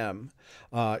GM.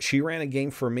 She ran a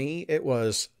game for me. It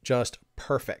was just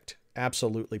perfect.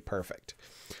 Absolutely perfect.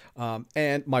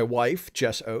 And my wife,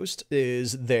 Jess Oast,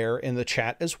 is there in the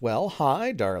chat as well.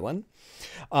 Hi, darling.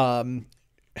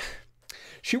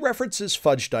 She references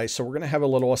fudge dice, so we're going to have a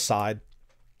little aside.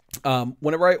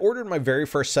 Whenever I ordered my very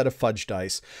first set of fudge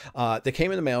dice, they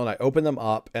came in the mail and I opened them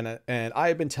up and I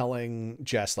had been telling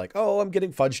Jess like, oh, I'm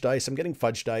getting fudge dice.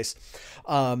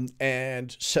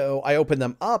 And so I opened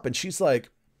them up and she's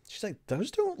like, those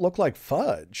don't look like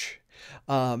fudge.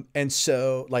 And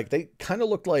so like they kind of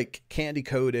looked like candy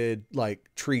coated like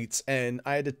treats, and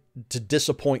I had to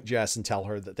disappoint Jess and tell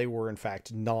her that they were in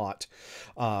fact not,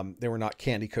 they were not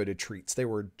candy coated treats. They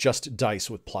were just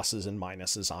dice with pluses and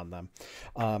minuses on them.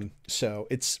 So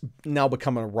it's now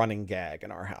become a running gag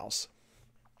in our house.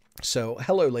 So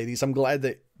hello ladies, I'm glad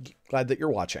that you're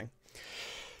watching.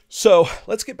 So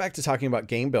let's get back to talking about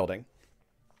game building.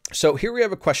 So here we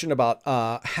have a question about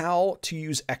how to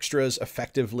use extras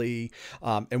effectively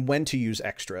and when to use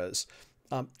extras.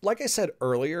 Like I said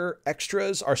earlier,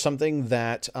 extras are something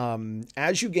that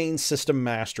as you gain system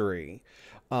mastery,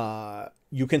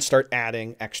 you can start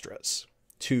adding extras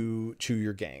to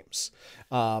your games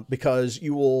because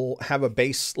you will have a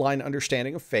baseline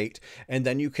understanding of Fate, and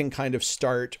then you can kind of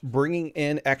start bringing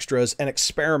in extras and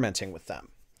experimenting with them.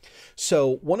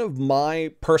 So one of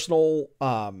my personal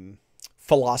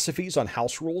philosophies on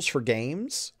house rules for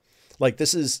games, like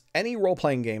this is any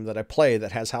role-playing game that I play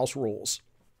that has house rules.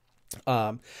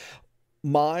 My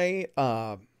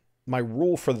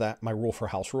rule for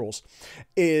house rules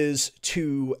is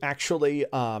to actually,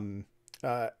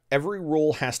 every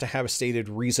rule has to have a stated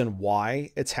reason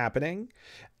why it's happening.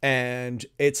 and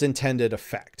its intended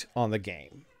effect on the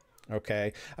game.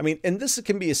 Okay. I mean, and this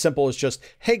can be as simple as just,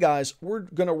 hey guys, we're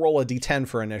going to roll a D10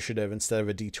 for initiative instead of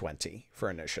a D20 for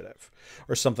initiative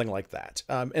or something like that.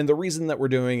 And the reason that we're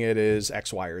doing it is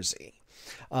X, Y, or Z.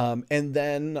 And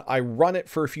then I run it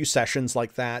for a few sessions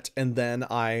like that. And then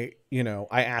I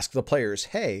ask the players,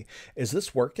 hey, is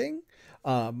this working?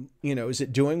 Is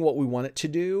it doing what we want it to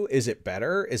do? Is it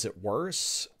better? Is it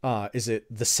worse? Is it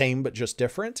the same, but just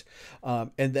different?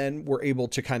 And then we're able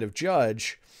to kind of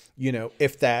judge,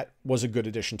 if that was a good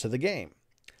addition to the game.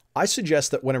 I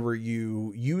suggest that whenever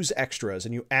you use extras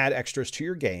and you add extras to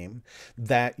your game,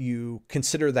 that you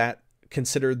consider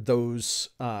those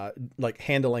like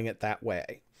handling it that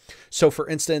way. So for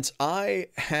instance, I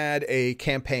had a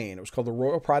campaign, it was called the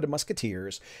Royal Pride of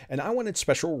Musketeers, and I wanted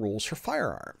special rules for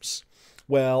firearms.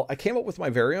 Well, I came up with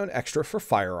my very own extra for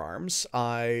firearms.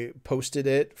 I posted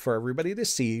it for everybody to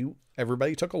see.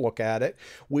 Everybody took a look at it.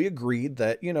 We agreed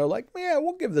that,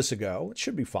 we'll give this a go. It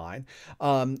should be fine.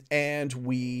 And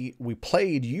we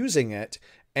played using it.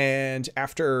 And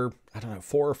after,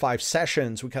 4 or 5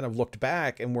 sessions, we kind of looked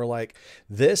back and we're like,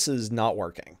 this is not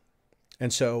working.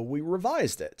 And so we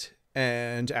revised it.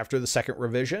 And after the second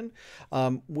revision,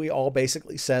 we all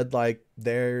basically said, like,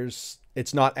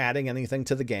 it's not adding anything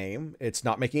to the game. It's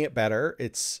not making it better.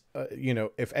 It's,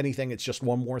 if anything, it's just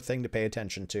one more thing to pay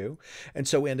attention to. And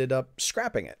so we ended up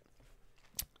scrapping it.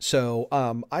 So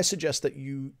I suggest that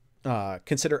you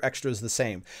consider extras the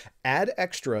same. Add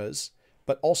extras,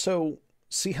 but also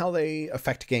see how they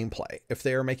affect gameplay. If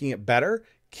they are making it better,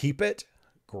 keep it.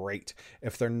 Great.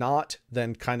 If they're not,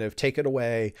 then kind of take it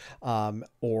away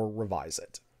or revise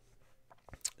it.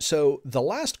 So the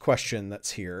last question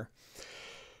that's here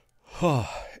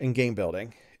in game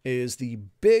building is the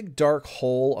big dark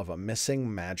hole of a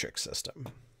missing magic system.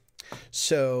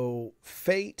 So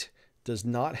Fate does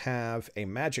not have a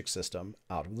magic system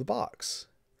out of the box.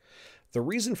 The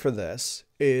reason for this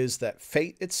is that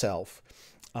Fate itself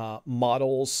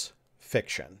models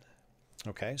fiction.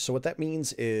 Okay, so what that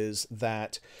means is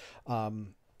that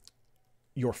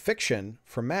your fiction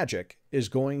for magic is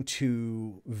going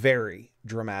to vary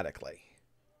dramatically.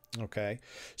 Okay,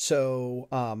 so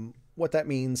what that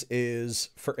means is,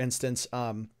 for instance,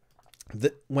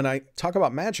 that when I talk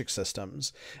about magic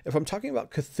systems, if I'm talking about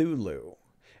Cthulhu,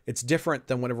 it's different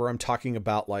than whenever I'm talking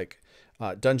about like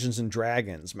Dungeons and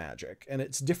Dragons magic. And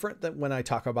it's different than when I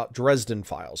talk about Dresden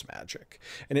Files magic.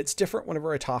 And it's different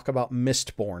whenever I talk about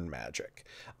Mistborn magic.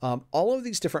 All of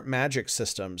these different magic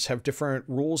systems have different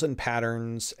rules and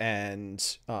patterns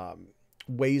and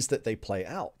ways that they play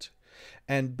out.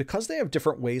 And because they have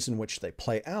different ways in which they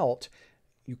play out,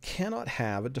 you cannot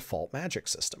have a default magic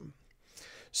system.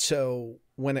 So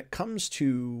when it comes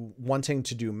to wanting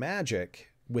to do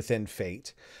magic within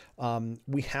Fate,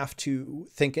 we have to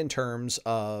think in terms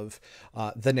of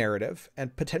the narrative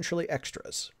and potentially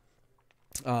extras.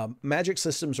 Magic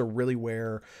systems are really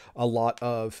where a lot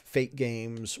of Fate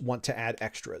games want to add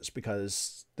extras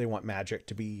because they want magic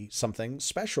to be something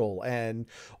special,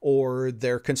 or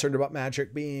they're concerned about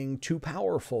magic being too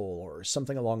powerful or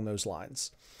something along those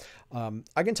lines.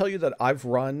 I can tell you that I've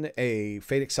run a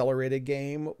Fate Accelerated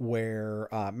game where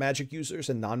magic users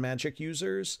and non-magic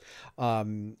users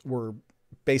were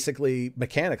basically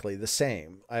mechanically the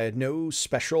same. I had no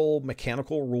special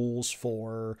mechanical rules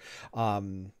for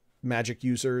magic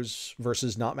users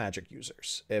versus not magic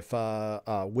users. If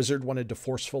a wizard wanted to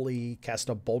forcefully cast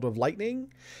a bolt of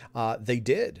lightning, they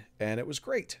did, and it was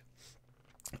great.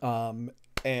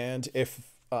 And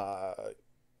if,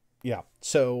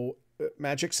 so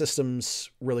magic systems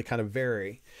really kind of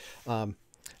vary.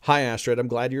 Hi, Astrid. I'm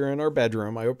glad you're in our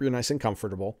bedroom. I hope you're nice and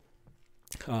comfortable.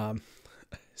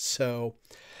 So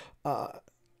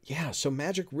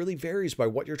magic really varies by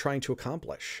what you're trying to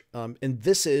accomplish. And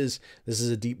this is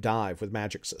a deep dive with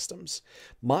magic systems.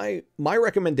 My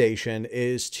recommendation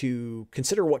is to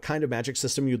consider what kind of magic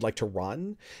system you'd like to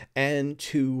run and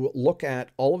to look at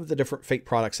all of the different Fate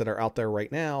products that are out there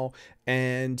right now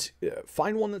and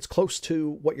find one that's close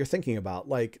to what you're thinking about.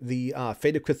 Like the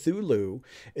Fate of Cthulhu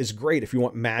is great if you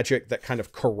want magic that kind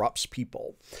of corrupts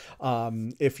people.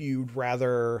 If you'd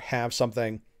rather have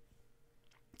something,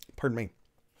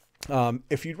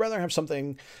 if you'd rather have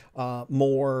something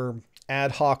more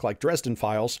ad hoc like Dresden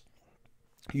Files,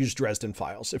 use Dresden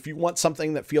Files. If you want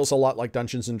something that feels a lot like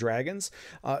Dungeons and Dragons,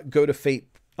 go to Fate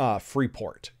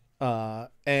Freeport.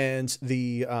 and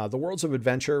the Worlds of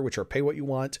Adventure, which are pay what you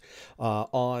want,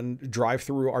 on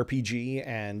Drive-Thru RPG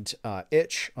and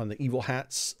Itch on the Evil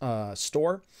Hats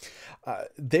store.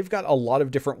 They've got a lot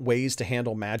of different ways to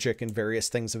handle magic and various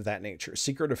things of that nature.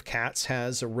 Secret of Cats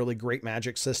has a really great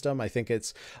magic system. I think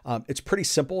it's pretty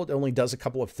simple. It only does a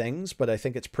couple of things, but I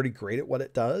think it's pretty great at what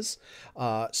it does.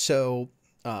 Also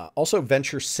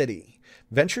Venture City.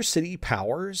 Venture City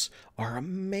powers are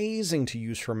amazing to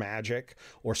use for magic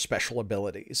or special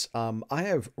abilities. I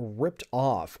have ripped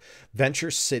off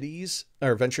Venture City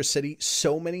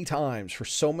so many times for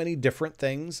so many different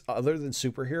things other than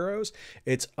superheroes.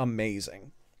 It's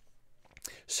amazing.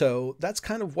 So that's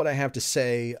kind of what I have to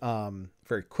say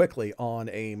very quickly on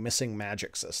a missing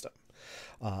magic system.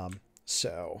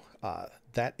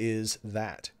 That is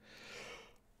that.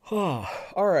 All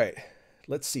right,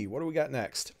 let's see. What do we got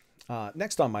next?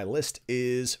 Next on my list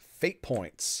is fate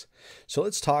points. So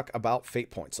let's talk about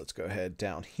fate points. Let's go ahead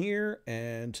down here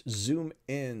and zoom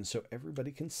in so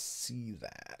everybody can see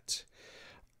that.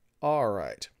 All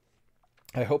right.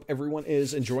 I hope everyone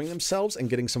is enjoying themselves and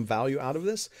getting some value out of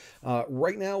this.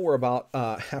 Right now, we're about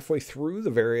halfway through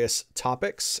the various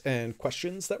topics and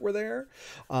questions that were there.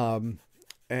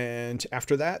 And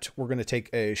after that, we're going to take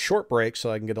a short break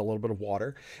so I can get a little bit of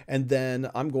water. And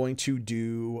then I'm going to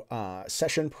do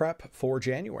session prep for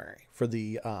January for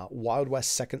the Wild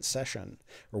West second session,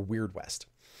 or Weird West.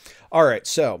 All right,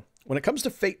 so when it comes to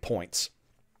fate points,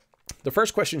 the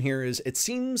first question here is, it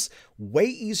seems way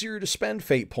easier to spend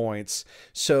fate points.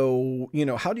 So,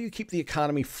 how do you keep the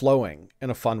economy flowing in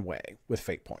a fun way with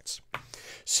fate points?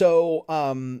 So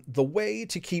the way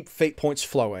to keep fate points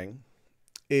flowing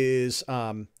is,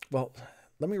 well,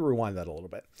 let me rewind that a little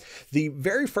bit. The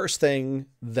very first thing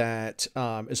that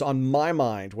is on my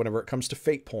mind whenever it comes to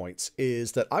fate points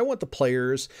is that I want the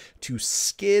players to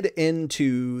skid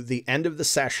into the end of the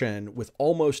session with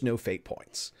almost no fate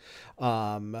points.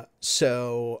 There's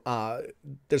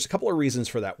a couple of reasons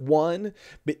for that. One,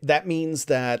 that means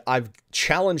that I've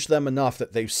challenged them enough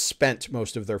that they've spent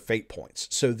most of their fate points.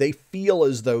 So they feel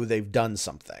as though they've done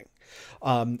something.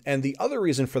 And the other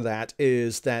reason for that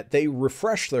is that they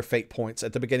refresh their fate points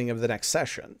at the beginning of the next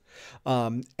session.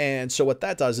 And so what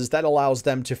that does is that allows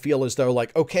them to feel as though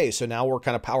like, okay, so now we're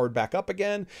kind of powered back up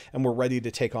again and we're ready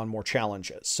to take on more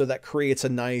challenges. So that creates a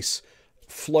nice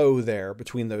flow there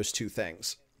between those two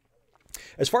things.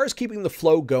 As far as keeping the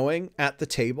flow going at the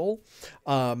table,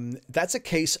 that's a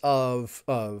case of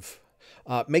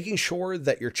making sure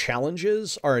that your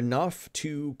challenges are enough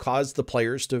to cause the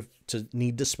players to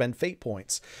need to spend fate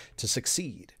points to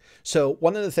succeed. So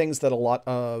one of the things that a lot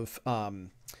of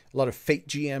fate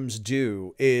GMs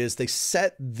do is they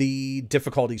set the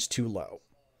difficulties too low.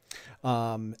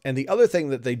 And the other thing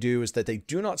that they do is that they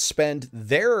do not spend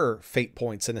their fate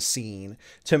points in a scene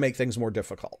to make things more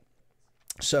difficult.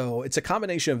 So it's a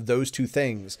combination of those two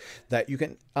things that you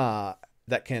can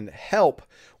that can help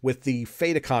with the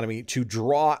fate economy to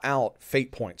draw out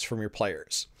fate points from your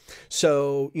players.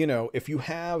 So, if you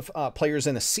have players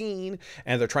in a scene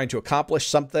and they're trying to accomplish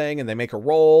something and they make a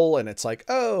roll and it's like,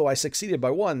 oh, I succeeded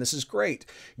by 1. This is great.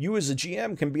 You as a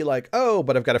GM can be like, oh,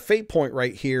 but I've got a fate point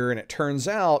right here. And it turns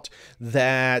out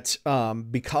that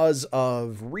because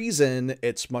of reason,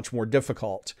 it's much more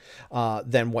difficult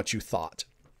than what you thought.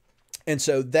 And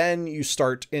so then you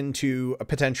start into a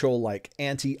potential like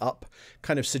ante-up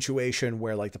kind of situation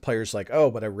where like the player's like,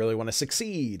 oh, but I really want to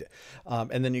succeed.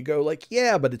 And then you go like,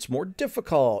 yeah, but it's more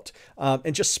difficult.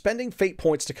 And just spending fate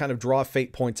points to kind of draw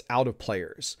fate points out of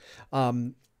players.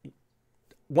 One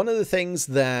of the things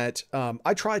that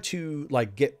I try to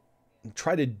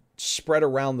spread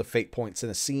around the fate points in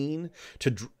a scene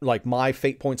to like my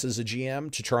fate points as a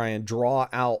GM to try and draw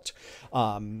out,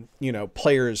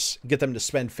 players, get them to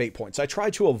spend fate points. I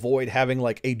try to avoid having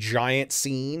like a giant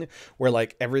scene where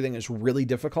like everything is really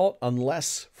difficult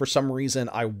unless for some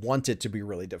reason I want it to be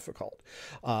really difficult.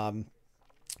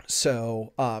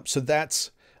 So that's,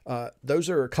 those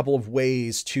are a couple of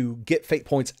ways to get fate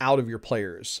points out of your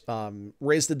players.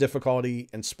 Raise the difficulty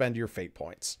and spend your fate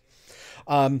points.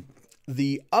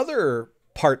 The other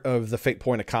part of the fate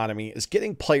point economy is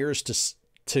getting players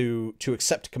to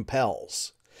accept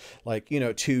compels, like,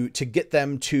 to get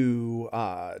them to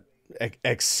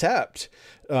accept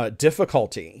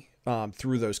difficulty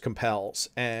through those compels.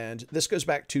 And this goes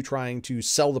back to trying to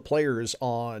sell the players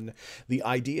on the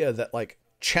idea that like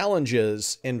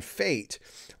challenges in fate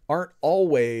aren't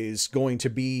always going to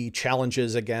be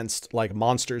challenges against like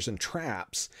monsters and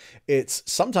traps. It's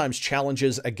sometimes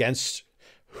challenges against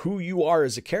who you are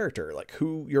as a character, like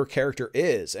who your character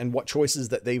is and what choices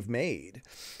that they've made,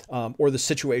 or the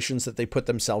situations that they put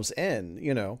themselves in,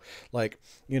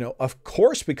 of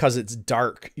course, because it's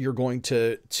dark, you're going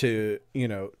to,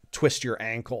 twist your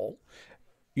ankle,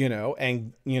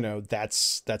 and,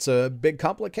 that's a big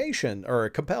complication, or a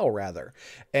compel rather.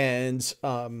 And,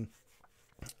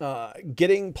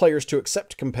 getting players to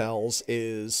accept compels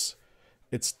it's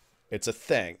a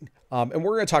thing. And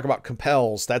we're going to talk about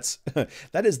compels. That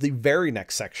is the very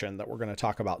next section that we're going to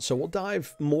talk about. So we'll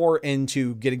dive more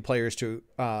into getting players to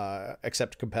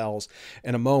accept compels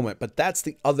in a moment. But that's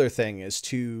the other thing, is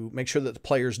to make sure that the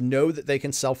players know that they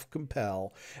can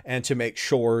self-compel, and to make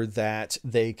sure that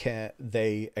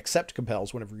they accept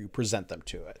compels whenever you present them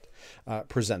to it.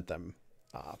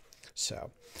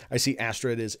 So I see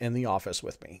Astrid is in the office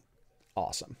with me.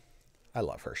 Awesome. I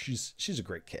love her. She's a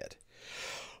great kid.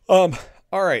 All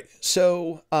right.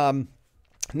 So,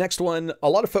 next one, a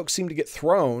lot of folks seem to get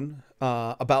thrown,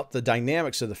 about the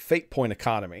dynamics of the fate point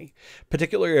economy,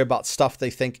 particularly about stuff they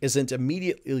think isn't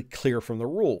immediately clear from the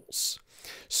rules.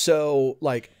 So,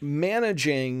 like,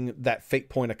 managing that fate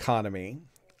point economy,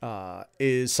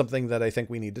 is something that I think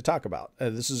we need to talk about.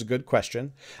 This is a good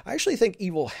question. I actually think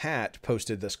Evil Hat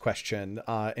posted this question,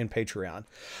 in Patreon.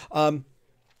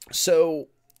 So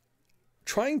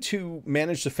trying to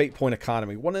manage the fate point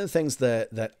economy, one of the things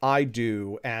that I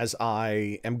do as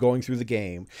I am going through the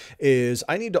game is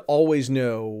I need to always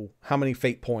know how many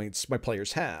fate points my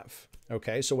players have.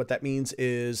 Okay, so what that means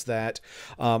is that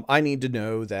I need to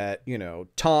know that,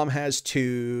 Tom has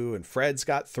 2 and Fred's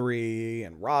got 3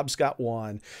 and Rob's got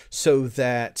 1, so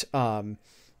that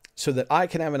I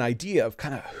can have an idea of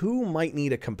kind of who might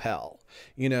need a compel.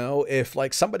 If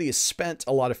like somebody has spent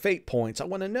a lot of fate points, I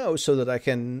want to know so that I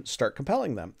can start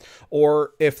compelling them.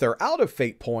 Or if they're out of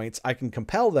fate points, I can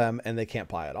compel them and they can't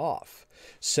buy it off.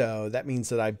 So that means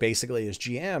that I basically, as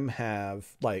GM, have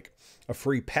like a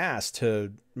free pass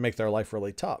to make their life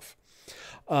really tough.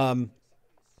 And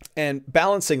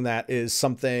balancing that is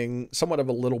something somewhat of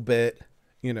a little bit,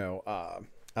 I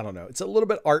don't know. It's a little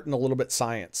bit art and a little bit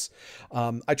science.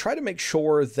 I try to make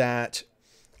sure that,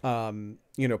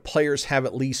 players have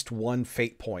at least 1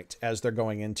 fate point as they're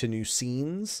going into new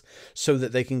scenes, so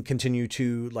that they can continue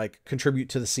to contribute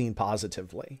to the scene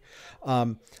positively.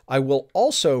 I will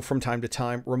also from time to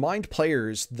time remind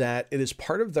players that it is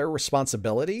part of their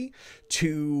responsibility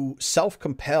to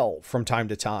self-compel from time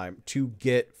to time to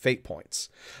get fate points.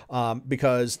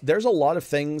 Because there's a lot of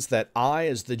things that I,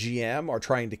 as the GM, are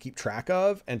trying to keep track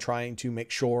of and trying to make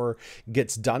sure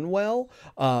gets done well.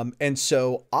 And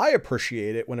so I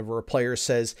appreciate it whenever a player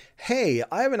says, hey,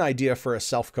 I have an idea for a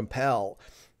self-compel.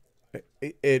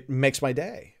 It makes my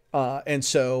day. And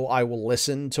so I will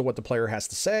listen to what the player has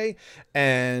to say,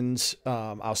 and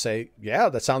I'll say, yeah,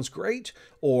 that sounds great.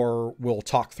 Or we'll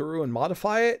talk through and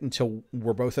modify it until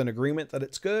we're both in agreement that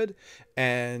it's good,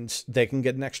 and they can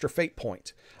get an extra fate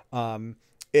point.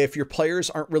 If your players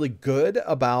aren't really good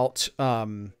about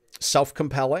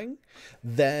self-compelling,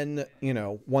 then,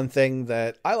 one thing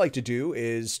that I like to do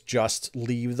is just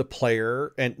leave the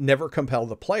player and never compel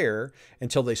the player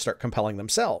until they start compelling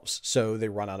themselves. So they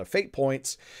run out of fate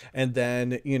points, and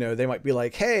then, they might be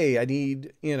like, hey, I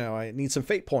need some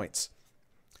fate points.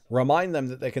 Remind them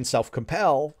that they can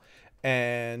self-compel,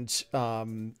 and,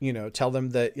 tell them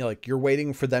that, you're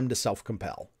waiting for them to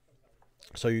self-compel.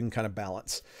 So you can kind of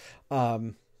balance,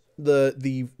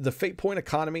 the fate point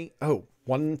economy. Oh,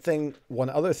 one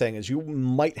other thing is you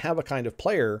might have a kind of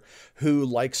player who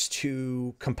likes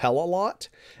to compel a lot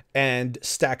and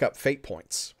stack up fate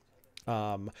points.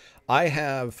 I've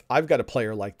got a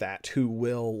player like that who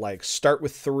will start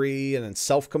with 3 and then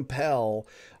self-compel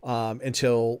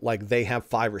until they have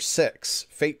 5 or 6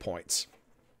 fate points.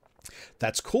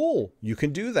 That's cool. You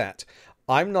can do that.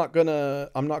 I'm not gonna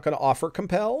offer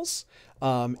compels.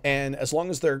 And as long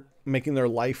as they're making their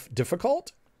life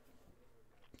difficult,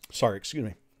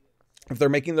 if they're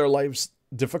making their lives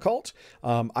difficult,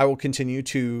 I will continue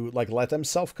to let them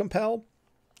self-compel.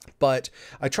 But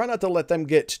I try not to let them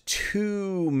get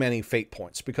too many fate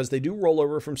points, because they do roll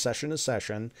over from session to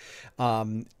session.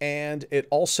 And it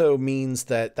also means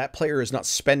that player is not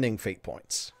spending fate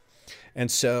points. And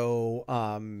so,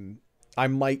 I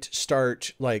might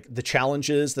start the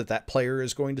challenges that player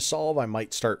is going to solve. I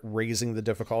might start raising the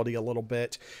difficulty a little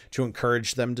bit to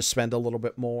encourage them to spend a little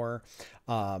bit more.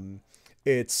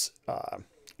 It's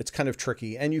kind of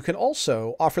tricky. And you can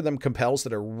also offer them compels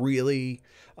that are really,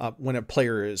 when a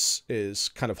player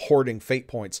is kind of hoarding fate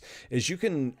points, is you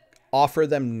can offer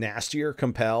them nastier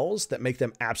compels that make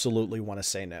them absolutely want to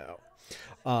say no.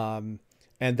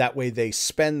 and that way they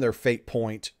spend their fate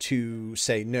point to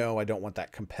say, no, I don't want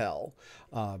that compel.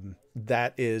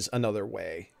 That is another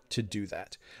way to do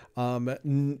that.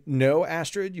 No,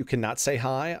 Astrid, you cannot say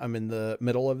hi. I'm in the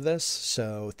middle of this.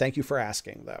 So thank you for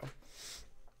asking, though.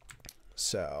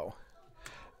 So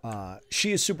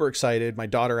she is super excited. My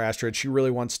daughter, Astrid, she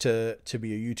really wants to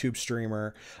be a YouTube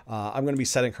streamer. I'm going to be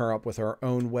setting her up with our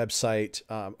own website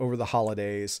over the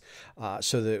holidays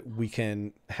so that we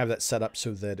can have that set up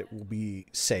so that it will be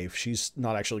safe. She's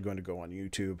not actually going to go on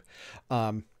YouTube.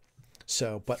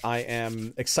 But I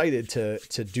am excited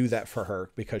to do that for her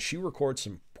because she records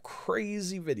some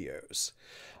crazy videos.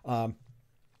 All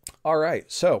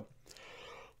right. So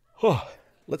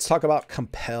let's talk about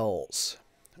compels.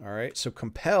 All right. So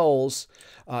compels,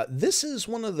 this is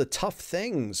one of the tough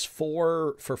things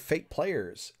for Fate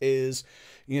players is,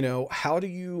 you know, how do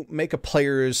you make a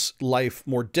player's life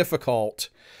more difficult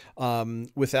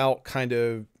without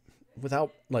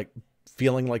like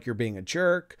feeling like you're being a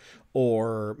jerk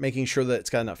or making sure that it's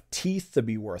got enough teeth to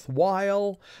be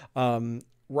worthwhile.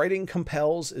 Writing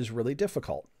compels is really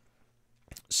difficult.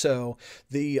 So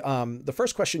the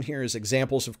first question here is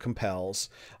examples of compels.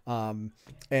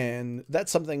 And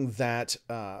that's something that,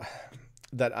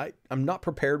 I'm not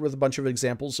prepared with a bunch of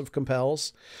examples of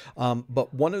compels.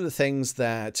 But one of the things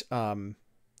that,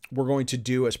 we're going to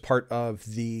do as part of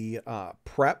the,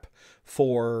 prep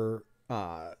for,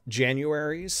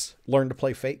 January's Learn to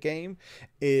Play Fate game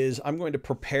is I'm going to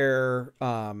prepare,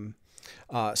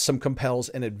 some compels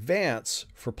in advance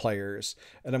for players.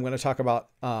 And I'm going to talk about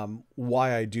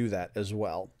why I do that as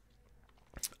well.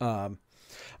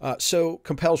 So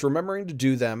compels, remembering to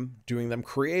do them, doing them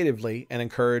creatively, and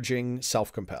encouraging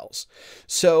self-compels.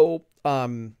 So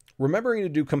remembering to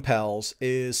do compels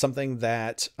is something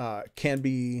that can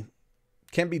be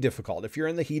difficult. If you're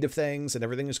in the heat of things and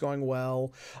everything is going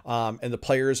well, and the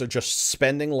players are just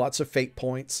spending lots of fate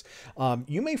points,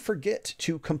 you may forget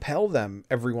to compel them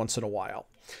every once in a while.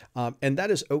 And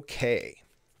that is okay.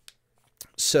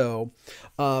 So,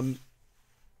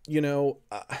 you know,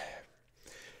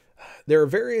 there are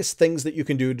various things that you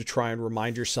can do to try and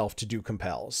remind yourself to do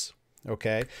compels.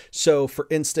 Okay. So for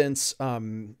instance,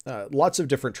 lots of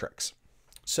different tricks.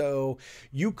 So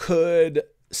you could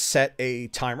set a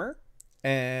timer.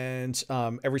 And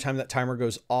every time that timer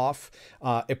goes off,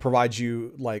 it provides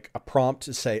you like a prompt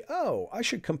to say, oh, I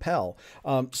should compel.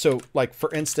 So like,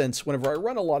 for instance, whenever I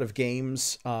run a lot of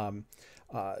games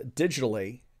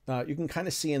digitally, you can kind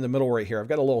of see in the middle right here, I've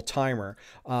got a little timer.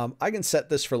 I can set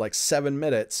this for like 7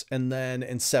 minutes, and then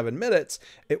in 7 minutes,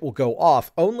 it will go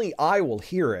off. Only I will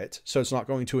hear it, so it's not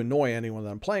going to annoy anyone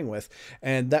that I'm playing with.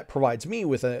 And that provides me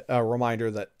with a reminder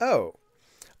that, oh,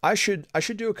 I should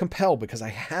do a compel because I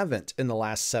haven't in the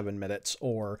last 7 minutes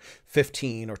or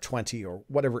 15 or 20 or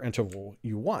whatever interval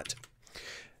you want.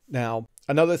 Now,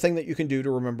 another thing that you can do to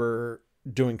remember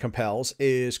doing compels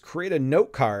is create a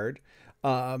note card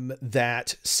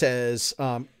that says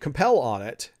compel on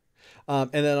it.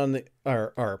 And then on the,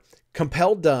 or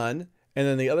compel done. And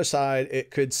then the other side, it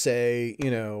could say,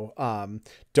 you know,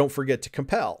 don't forget to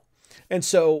compel. And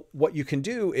so what you can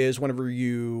do is whenever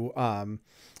you,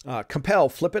 compel,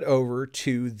 flip it over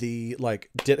to the,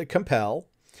 like, did a compel.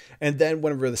 And then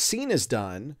whenever the scene is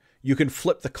done, you can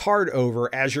flip the card over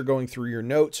as you're going through your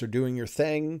notes or doing your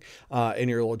thing in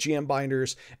your little GM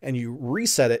binders, and you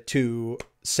reset it to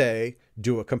say,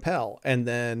 do a compel. And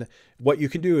then what you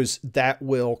can do is that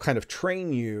will kind of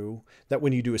train you that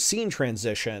when you do a scene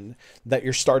transition, that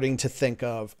you're starting to think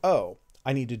of, oh,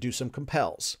 I need to do some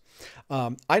compels.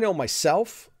 I know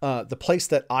myself, the place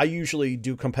that I usually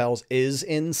do compels is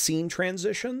in scene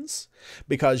transitions,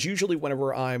 because usually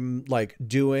whenever I'm like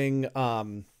doing,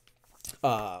 whenever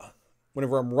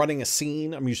I'm running a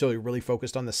scene, I'm usually really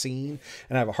focused on the scene,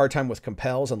 and I have a hard time with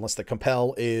compels unless the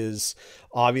compel is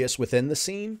obvious within the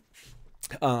scene.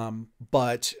 You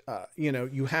know,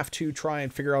 you have to try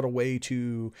and figure out a way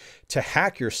to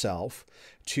hack yourself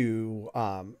to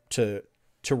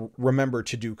remember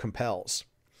to do compels.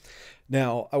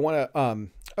 Now I want to,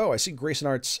 oh, I see Grayson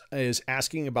Arts is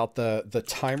asking about the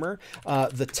timer.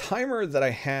 The timer that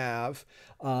I have,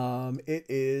 it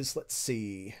is, let's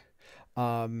see,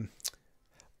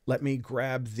 let me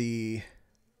grab the,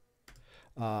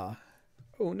 oh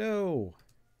no,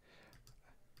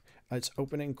 it's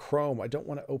opening Chrome. I don't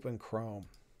want to open Chrome.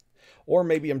 Or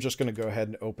maybe I'm just going to go ahead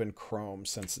and open Chrome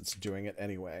since it's doing it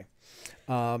anyway.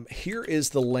 Here is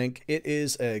the link. It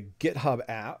is a GitHub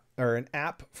app, or an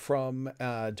app from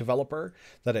a developer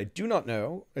that I do not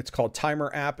know. It's called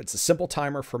Timer App. It's a simple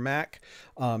timer for Mac.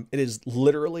 It is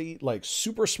literally like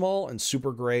super small and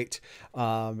super great.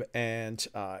 And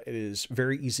it is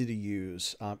very easy to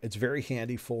use. It's very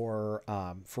handy for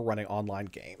running online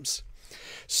games.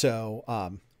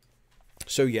 So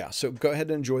yeah, so go ahead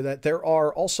and enjoy that. There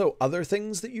are also other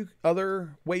things that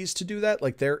other ways to do that.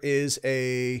 Like there is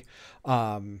a,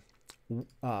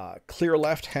 Clear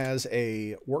Left has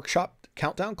a workshop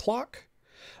countdown clock.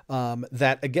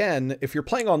 That again, if you're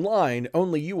playing online,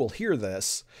 only you will hear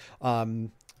this.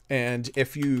 And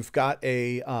if you've got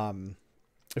if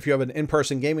you have an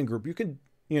in-person gaming group, you can,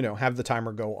 have the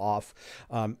timer go off,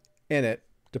 in it.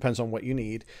 Depends on what you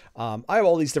need. I have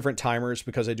all these different timers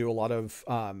because I do a lot of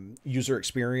user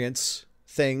experience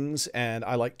things, and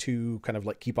I like to kind of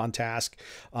like keep on task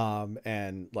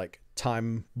and like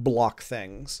time block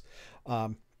things.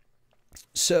 Let's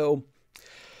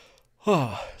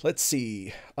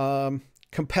see.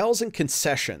 Compels and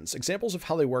concessions, examples of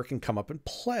how they work and come up in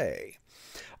play.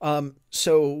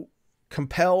 So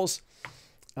compels,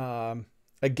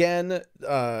 again,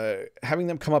 having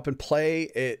them come up and play,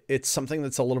 it's something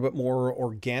that's a little bit more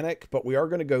organic, but we are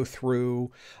going to go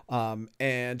through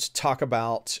and talk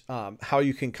about how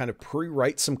you can kind of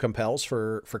pre-write some compels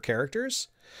for characters.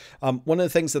 One of the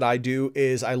things that I do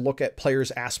is I look at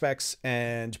players' aspects,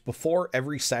 and before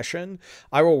every session,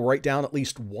 I will write down at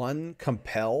least one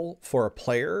compel for a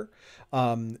player.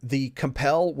 The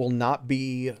compel will not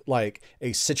be like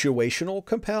a situational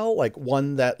compel, like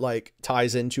one that like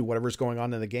ties into whatever's going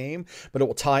on in the game, but it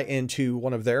will tie into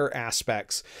one of their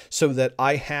aspects so that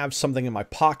I have something in my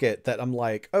pocket that I'm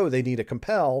like, oh, they need a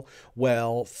compel.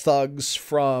 Well, thugs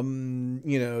from,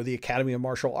 the Academy of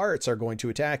Martial Arts are going to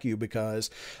attack you because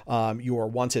you are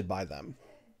wanted by them.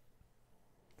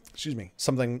 Excuse me,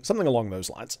 something along those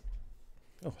lines.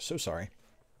 Oh, so sorry.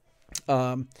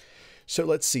 So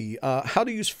let's see, how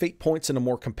to use fate points in a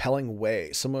more compelling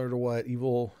way, similar to what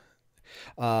Evil,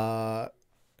 how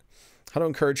to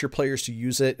encourage your players to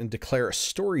use it and declare a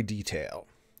story detail.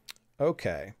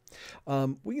 Okay.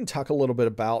 We can talk a little bit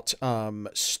about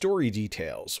story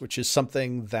details, which is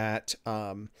something that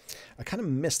I kind of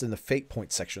missed in the fate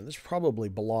point section. This probably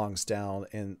belongs down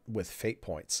in with fate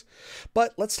points.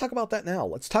 But let's talk about that now.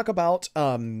 Let's talk about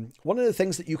one of the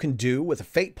things that you can do with a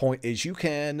fate point is you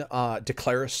can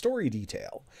declare a story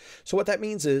detail. So what that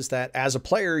means is that as a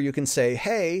player, you can say,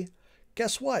 hey,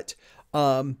 guess what?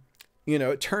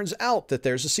 It turns out that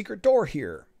there's a secret door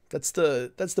here. That's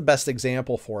the best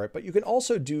example for it. But you can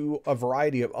also do a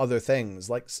variety of other things,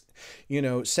 like,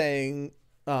 saying,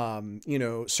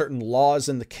 certain laws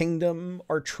in the kingdom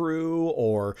are true,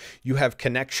 or you have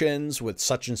connections with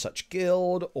such and such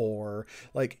guild, or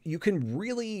like you can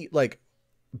really like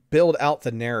build out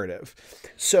the narrative.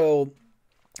 So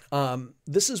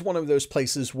this is one of those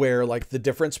places where like the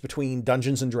difference between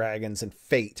Dungeons and Dragons and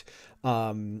Fate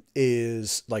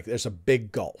is like there's a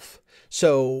big gulf.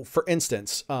 So for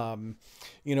instance, I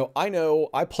know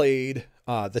I played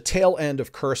the tail end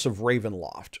of Curse of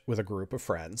Ravenloft with a group of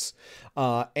friends.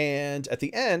 And at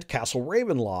the end, Castle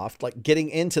Ravenloft, like getting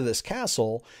into this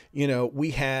castle,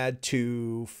 we had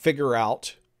to figure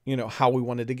out how we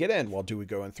wanted to get in. Well, do we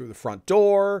go in through the front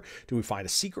door? Do we find a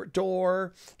secret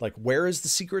door? Like, where is the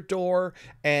secret door?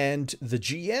 And the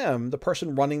GM, the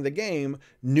person running the game,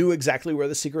 knew exactly where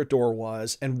the secret door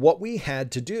was and what we had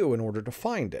to do in order to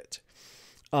find it.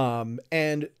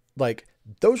 And like,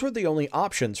 those were the only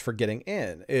options for getting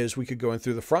in, is we could go in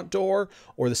through the front door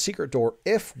or the secret door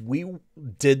if we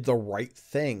did the right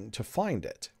thing to find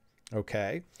it.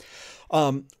 Okay.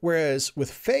 Whereas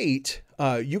with Fate,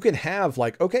 you can have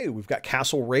like, okay, we've got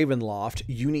Castle Ravenloft.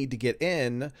 You need to get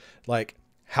in. Like,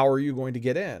 how are you going to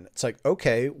get in? It's like,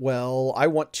 okay, well, I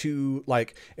want to,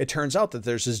 like, it turns out that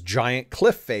there's this giant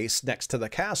cliff face next to the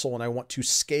castle, and I want to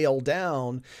scale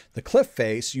down the cliff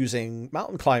face using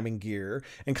mountain climbing gear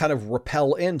and kind of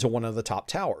rappel into one of the top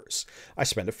towers. I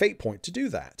spend a fate point to do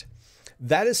that.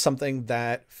 That is something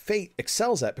that Fate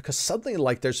excels at, because suddenly,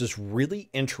 like, there's this really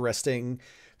interesting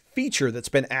feature that's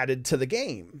been added to the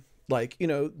game. Like,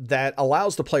 that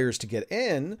allows the players to get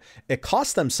in. It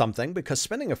costs them something, because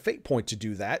spending a fate point to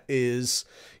do that is,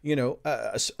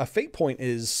 a fate point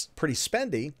is pretty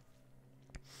spendy.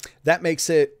 That makes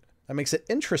it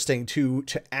interesting to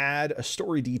add a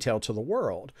story detail to the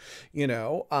world,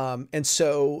 and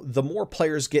so the more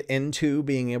players get into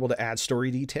being able to add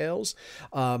story details,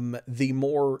 the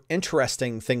more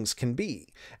interesting things can be.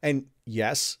 And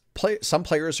yes, some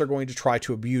players are going to try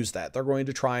to abuse that. They're going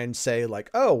to try and say like,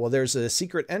 oh, well, there's a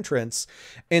secret entrance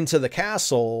into the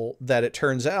castle that it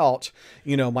turns out,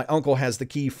 you know, my uncle has the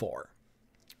key for.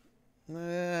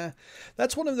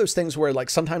 That's one of those things where like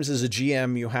sometimes as a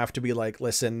GM, you have to be like,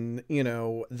 listen, you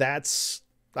know,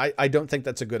 I don't think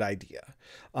that's a good idea.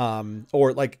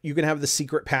 Or like you can have the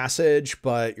secret passage,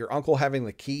 but your uncle having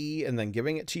the key and then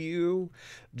giving it to you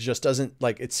just doesn't,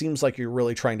 like, it seems like you're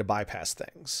really trying to bypass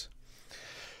things.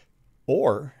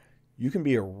 Or you can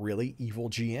be a really evil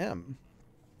GM.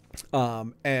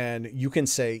 And you can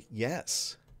say,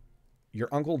 yes, your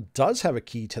uncle does have a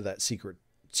key to that secret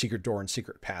door and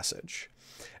secret passage.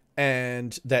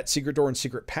 And that secret door and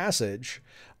secret passage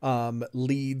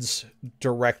leads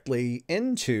directly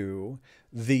into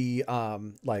the oh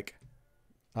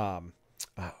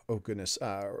goodness,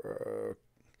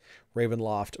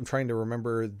 Ravenloft. I'm trying to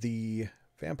remember the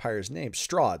vampire's name.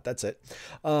 Strahd, that's it.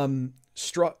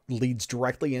 Strahd leads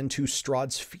directly into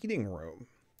Strahd's feeding room,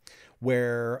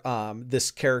 where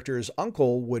this character's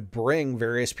uncle would bring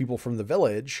various people from the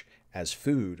village as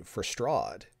food for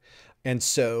Strahd. And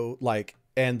so like,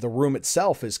 and the room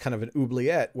itself is kind of an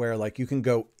oubliette where like you can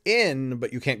go in,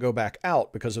 but you can't go back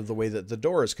out because of the way that the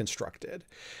door is constructed.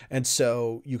 And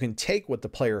so you can take what the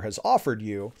player has offered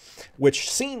you, which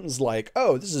seems like,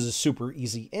 oh, this is a super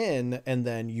easy in. And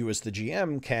then you as the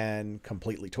GM can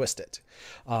completely twist it.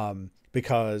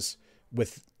 Because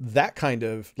with that kind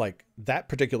of like that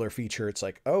particular feature, it's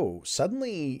like, oh,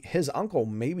 suddenly his uncle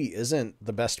maybe isn't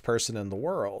the best person in the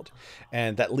world.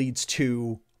 And that leads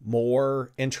to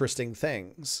more interesting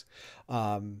things.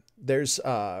 There's,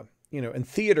 you know, in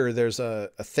theater, there's a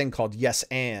thing called yes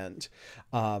and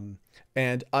I'm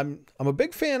a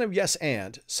big fan of yes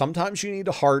and. Sometimes you need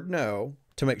a hard no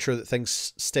to make sure that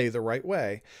things stay the right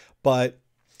way. But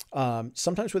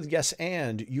sometimes with yes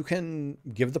and, you can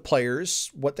give the players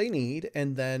what they need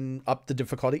and then up the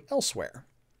difficulty elsewhere.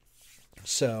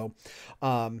 So,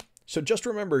 so just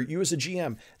remember, you as a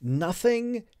GM,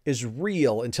 nothing is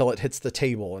real until it hits the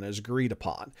table and is agreed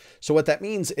upon. So what that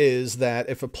means is that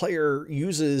if a player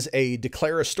uses a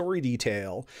declare a story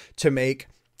detail to make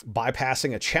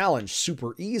bypassing a challenge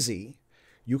super easy,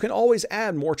 you can always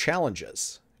add more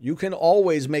challenges. You can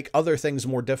always make other things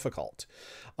more difficult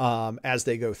as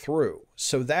they go through.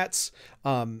 So that's,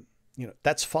 you know,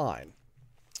 that's fine.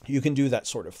 You can do that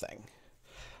sort of thing.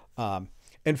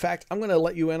 In fact, I'm going to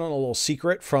let you in on a little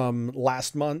secret from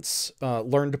last month's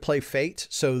Learn to Play Fate.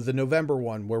 So the November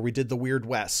one where we did the Weird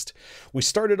West, we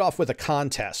started off with a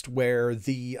contest where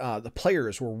the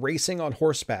players were racing on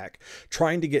horseback,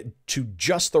 trying to get to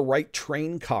just the right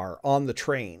train car on the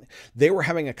train. They were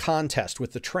having a contest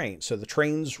with the train. So the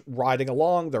train's riding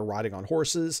along, they're riding on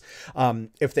horses.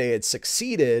 If they had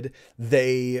succeeded,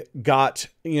 they got,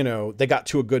 you know, they got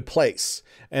to a good place.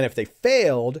 And if they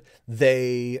failed,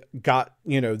 they got,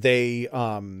 they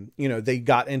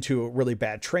got into a really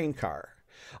bad train car.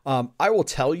 I will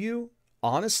tell you,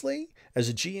 honestly, as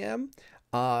a GM,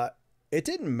 it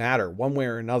didn't matter one way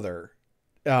or another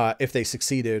if they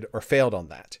succeeded or failed on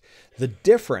that. The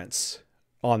difference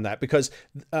on that, because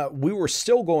we were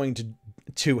still going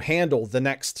to handle the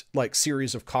next like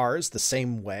series of cars the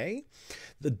same way.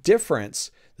 The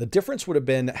difference would have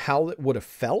been how it would have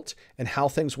felt and how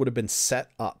things would have been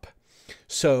set up.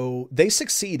 So they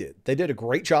succeeded. They did a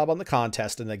great job on the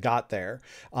contest and they got there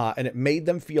and it made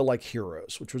them feel like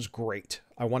heroes, which was great.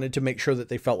 I wanted to make sure that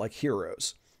they felt like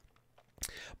heroes.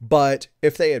 But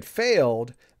if they had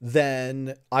failed,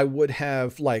 then I would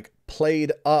have like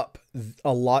played up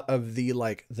a lot of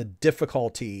the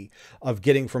difficulty of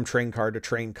getting from train car to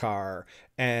train car,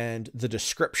 and the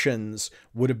descriptions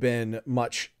would have been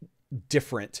much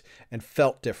different and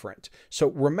felt different. So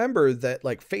remember that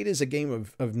like Fate is a game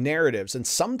of narratives, and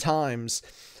sometimes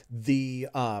the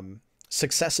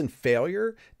success and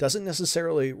failure doesn't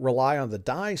necessarily rely on the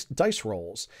dice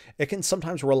rolls. It can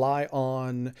sometimes rely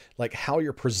on like how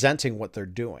you're presenting what they're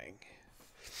doing.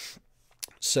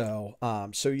 So,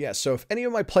 yeah, so if any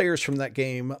of my players from that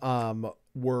game are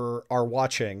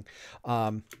watching,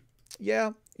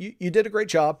 yeah, you did a great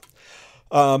job.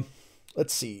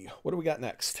 Let's see, what do we got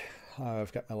next?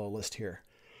 I've got my little list here.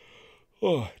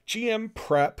 Oh, GM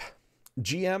prep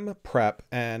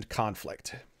and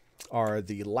conflict are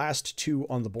the last two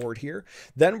on the board here.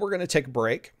 Then we're going to take a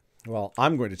break. Well,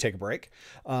 I'm going to take a break,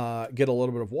 get a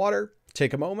little bit of water,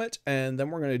 take a moment, and then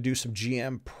we're going to do some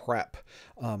GM prep.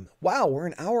 Wow, we're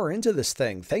an hour into this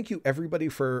thing. Thank you everybody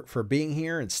for being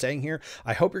here and staying here.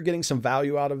 I hope you're getting some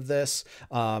value out of this.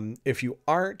 If you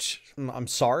aren't, I'm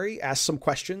sorry. Ask some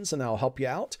questions and I'll help you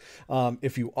out.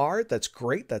 If you are, that's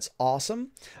great. That's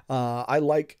awesome. I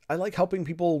like helping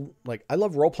people. Like, I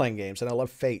love role-playing games, and I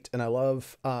love Fate, and I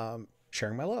love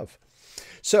sharing my love.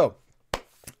 So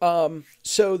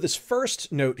this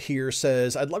first note here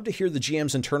says, I'd love to hear the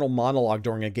GM's internal monologue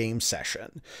during a game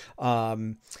session.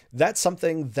 That's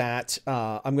something that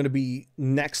I'm going to be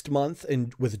next month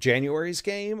with January's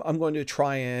game. I'm going to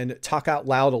try and talk out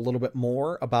loud a little bit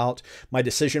more about my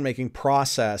decision-making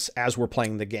process as we're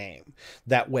playing the game.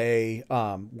 That way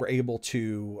we're able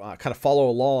to kind of follow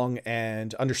along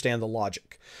and understand the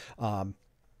logic.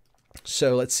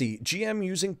 So let's see, GM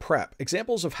using prep.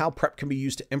 Examples of how prep can be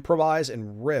used to improvise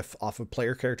and riff off of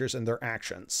player characters and their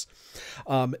actions.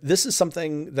 This is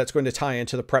something that's going to tie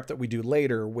into the prep that we do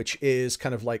later, which is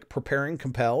kind of like preparing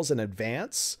compels in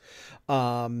advance,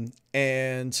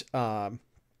 and how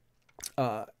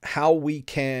we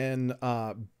can,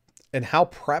 and how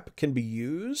prep can be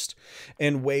used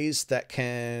in ways that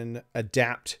can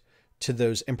adapt to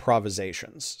those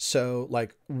improvisations. So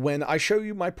like when I show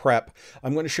you my prep,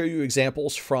 I'm going to show you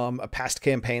examples from a past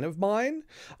campaign of mine.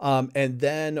 And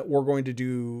then we're going to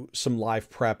do some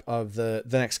live prep of the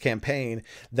next campaign.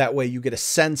 That way you get a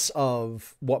sense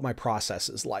of what my process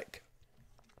is like.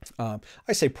 I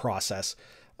say process.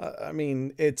 I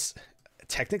mean,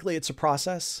 technically it's a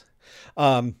process.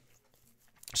 So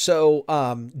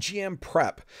GM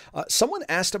prep. Someone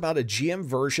asked about a GM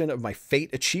version of my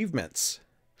Fate achievements.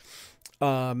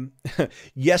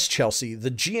 Yes, Chelsea, the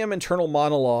GM internal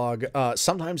monologue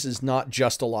sometimes is not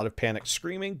just a lot of panic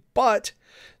screaming, but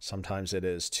sometimes it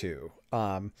is too.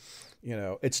 You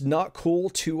know, it's not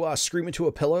cool to scream into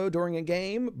a pillow during a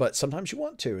game, but sometimes you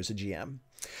want to as a GM.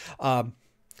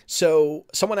 So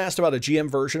someone asked about a GM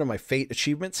version of my Fate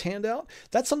achievements handout.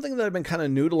 That's something that I've been kind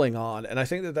of noodling on, and I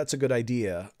think that that's a good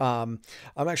idea. I'm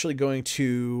actually going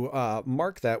to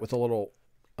mark that with a little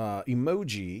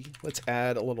emoji. Let's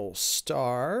add a little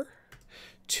star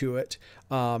to it,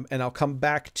 and I'll come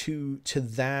back to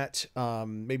that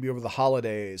maybe over the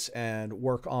holidays and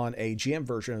work on a GM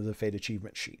version of the Fate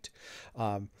achievement sheet.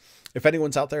 If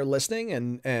anyone's out there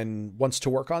listening and wants to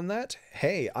work on that,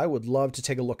 hey, I would love to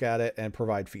take a look at it and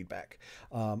provide feedback,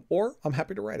 or I'm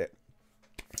happy to write it.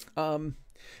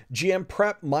 GM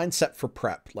prep, mindset for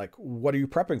prep. Like, what are you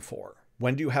prepping for?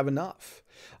 When do you have enough?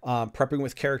 Prepping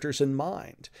with characters in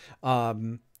mind.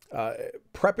 Prepping,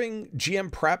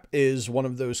 GM prep is one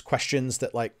of those questions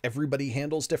that like everybody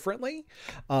handles differently.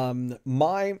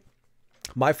 My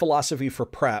philosophy for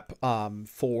prep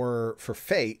for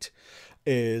Fate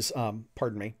is,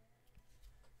 pardon me.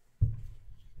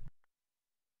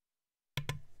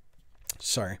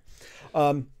 Sorry.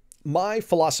 My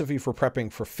philosophy for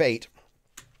prepping for Fate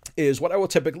is what I will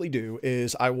typically do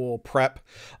is I will prep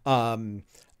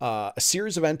a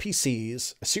series of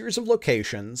NPCs, a series of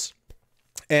locations,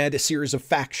 and a series of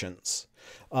factions.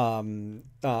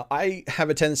 I have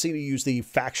a tendency to use the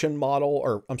faction model,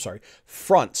 or I'm sorry,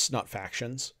 fronts, not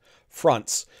factions.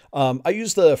 Fronts. I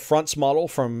use the fronts model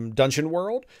from Dungeon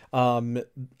World.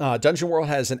 Dungeon World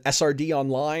has an SRD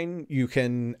online. You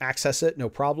can access it, no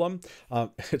problem.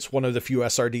 It's one of the few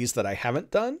SRDs that I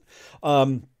haven't done.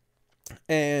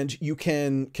 And you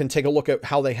can take a look at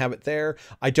how they have it there.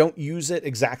 I don't use it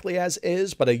exactly as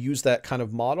is, but I use that kind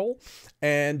of model.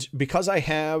 And because I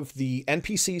have the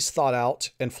NPCs thought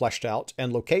out and fleshed out,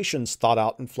 and locations thought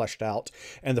out and fleshed out,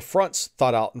 and the fronts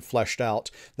thought out and fleshed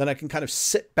out, then I can kind of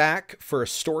sit back for a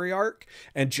story arc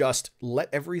and just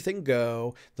let everything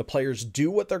go. The players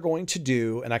do what they're going to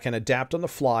do, and I can adapt on the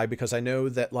fly because I know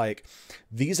that like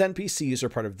these NPCs are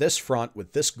part of this front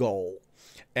with this goal.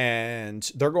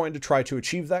 And they're going to try to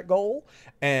achieve that goal.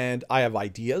 And I have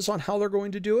ideas on how they're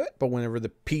going to do it. But whenever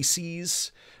the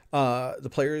PCs, the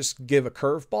players give a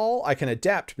curveball, I can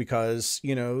adapt because,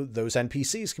 you know, those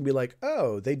NPCs can be like,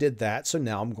 oh, they did that. So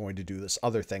now I'm going to do this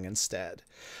other thing instead.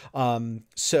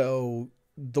 So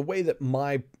the way that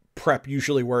my prep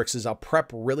usually works is I'll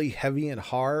prep really heavy and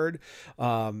hard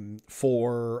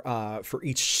for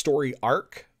each story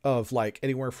arc of like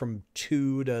anywhere from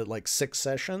 2 to like 6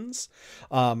 sessions,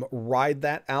 ride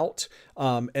that out,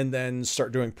 and then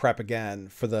start doing prep again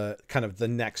for the kind of the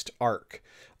next arc.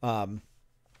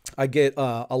 I get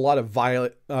a lot of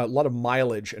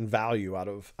mileage and value out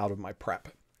of my prep.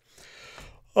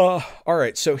 All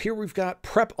right, so here we've got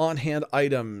prep on hand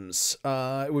items.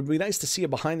 It would be nice to see a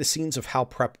behind the scenes of how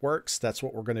prep works. That's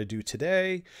what we're going to do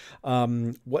today.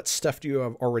 What stuff do you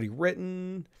have already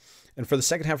written? And for the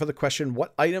second half of the question,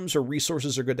 what items or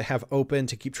resources are good to have open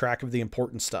to keep track of the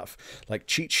important stuff, like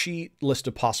cheat sheet, list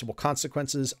of possible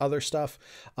consequences, other stuff?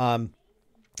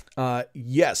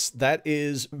 Yes, that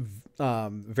is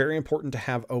very important to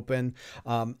have open.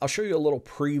 I'll show you a little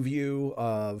preview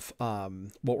of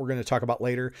what we're going to talk about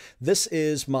later. This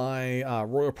is my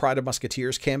Royal Pride of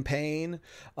Musketeers campaign,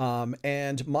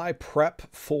 and my prep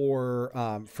for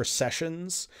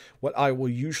sessions. What I will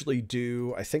usually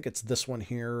do, I think it's this one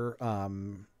here,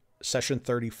 session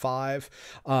 35.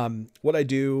 What I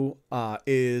do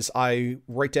is I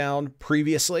write down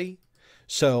previously.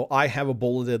 So I have a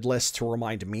bulleted list to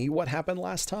remind me what happened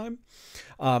last time.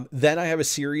 Then I have a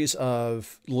series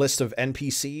of list of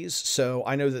NPCs. So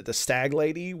I know that the Stag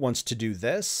Lady wants to do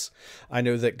this. I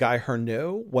know that Guy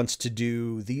Hernot wants to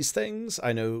do these things.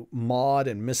 I know Maud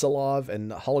and Misalov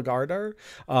and Hulgardar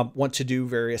want to do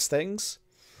various things.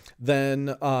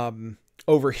 Then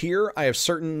over here, I have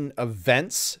certain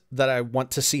events that I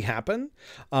want to see happen.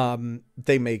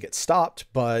 They may get stopped,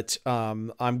 but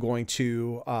I'm going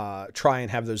to try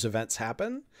and have those events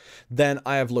happen. Then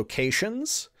I have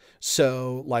locations.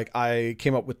 So like I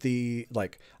came up with the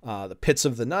Pits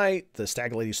of the Night, the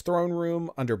Stag Lady's Throne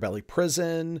Room, Underbelly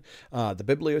Prison, the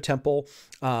Bibliotemple.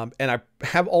 And I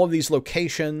have all of these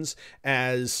locations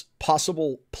as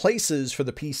possible places for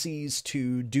the PCs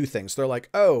to do things. They're like,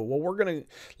 oh, well, we're going to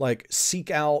like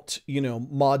seek out,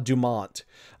 Maud Dumont.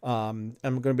 I'm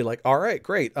going to be like, all right,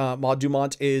 great. Maud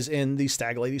Dumont is in the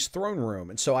Stag Lady's Throne Room.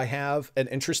 And so I have an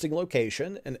interesting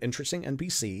location, an interesting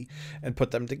NPC, and put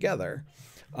them together.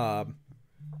 Let's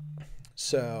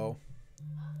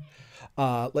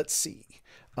see.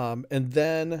 And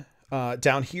then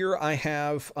down here I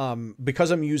have,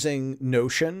 because I'm using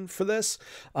Notion for this,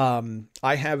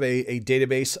 I have a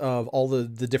database of all the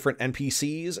different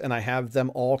NPCs, and I have them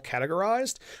all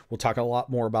categorized. We'll talk a lot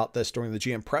more about this during the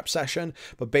GM prep session,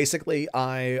 but basically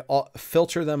I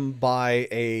filter them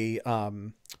by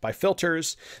by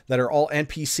filters that are all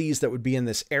NPCs that would be in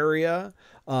this area,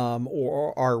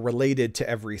 or are related to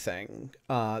everything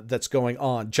that's going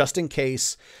on, just in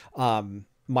case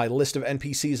my list of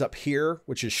NPCs up here,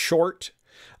 which is short,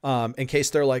 in case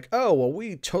they're like, oh, well,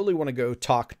 we totally want to go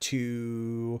talk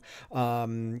to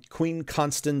Queen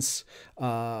Constance.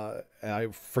 I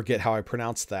forget how I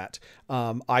pronounce that.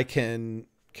 I can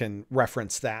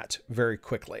reference that very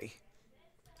quickly.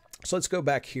 So let's go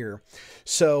back here.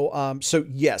 So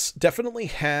yes, definitely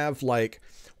have like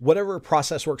whatever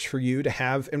process works for you to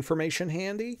have information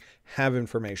handy,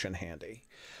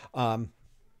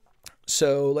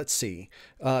 So let's see.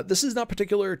 This is not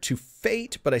particular to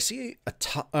Fate, but I see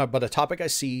a topic I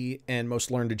see and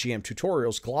most Learn to GM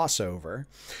tutorials gloss over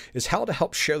is how to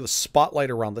help share the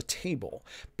spotlight around the table,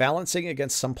 balancing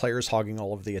against some players hogging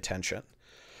all of the attention.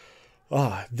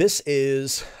 This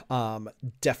is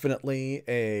definitely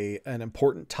an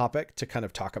important topic to kind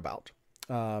of talk about.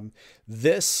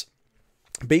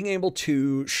 Being able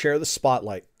to share the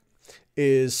spotlight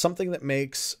is something that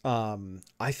makes,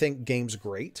 I think, games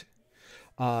great.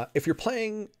 If you're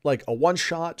playing like a one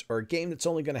shot or a game that's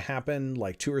only going to happen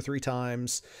like 2 or 3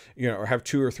 times, or have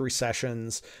 2 or 3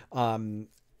 sessions,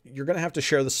 you're going to have to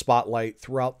share the spotlight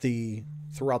throughout the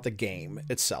game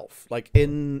itself. Like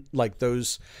in like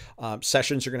those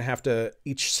sessions,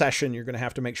 each session, you're going to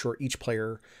have to make sure each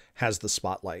player has the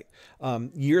spotlight.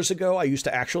 Years ago, I used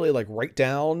to actually like write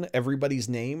down everybody's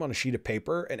name on a sheet of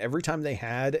paper, and every time they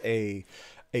had a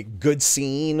good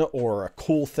scene or a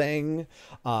cool thing,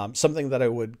 something that I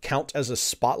would count as a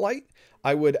spotlight,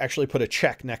 I would actually put a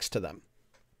check next to them.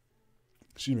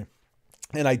 Excuse me.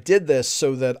 And I did this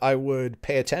so that I would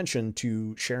pay attention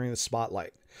to sharing the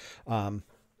spotlight.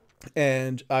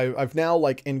 And I've now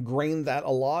like ingrained that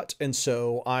a lot. And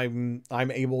so I'm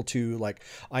able to like,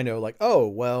 I know like, oh,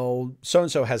 well,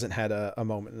 so-and-so hasn't had a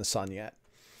moment in the sun yet.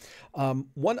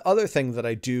 One other thing that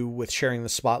I do with sharing the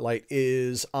spotlight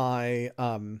is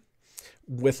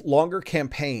with longer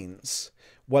campaigns,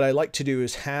 what I like to do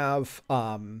is have,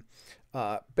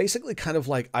 basically kind of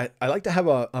like, I like to have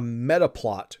a meta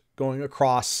plot going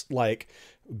across like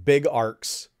big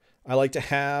arcs. I like to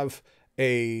have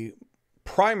a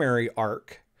primary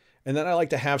arc, and then I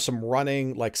like to have some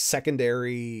running like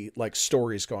secondary like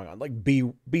stories going on, like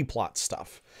B plot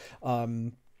stuff.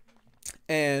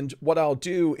 And what I'll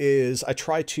do is I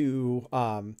try to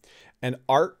an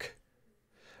arc.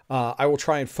 I will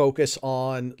try and focus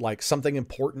on like something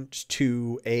important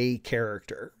to a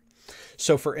character.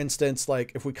 So for instance,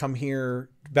 like if we come here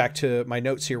back to my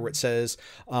notes here where it says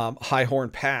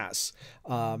Highhorn Pass,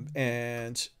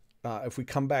 and if we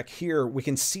come back here, we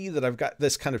can see that I've got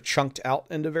this kind of chunked out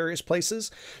into various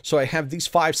places. So I have these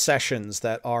 5 sessions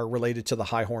that are related to the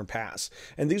Highhorn Pass,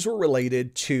 and these were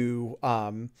related to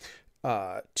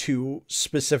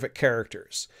specific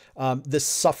characters. This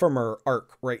Suffermer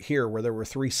arc right here, where there were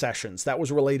 3 sessions, that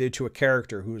was related to a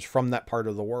character who was from that part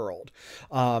of the world.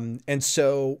 And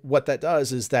so what that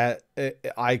does is that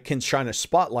I can shine a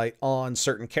spotlight on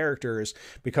certain characters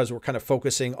because we're kind of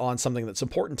focusing on something that's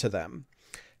important to them.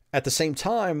 At the same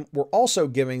time, we're also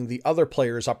giving the other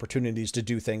players opportunities to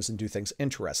do things and do things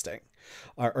interesting,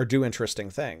 or do interesting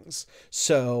things.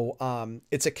 So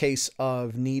it's a case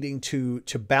of needing to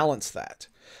balance that.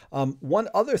 One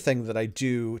other thing that I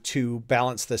do to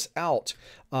balance this out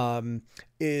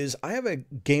is I have a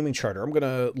gaming charter. I'm going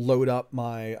to load up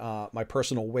my my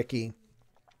personal wiki.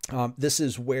 This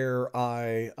is where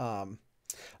I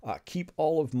keep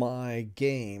all of my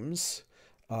games.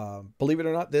 Believe it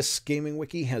or not, this gaming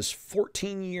wiki has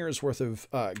 14 years worth of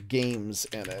games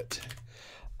in it.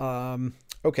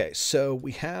 Okay, so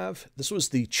we have, this was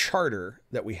the charter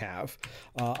that we have.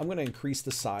 I'm going to increase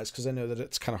the size because I know that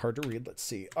it's kind of hard to read. Let's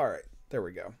see. All right, there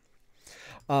we go.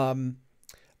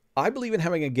 I believe in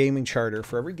having a gaming charter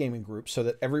for every gaming group so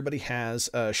that everybody has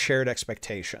a shared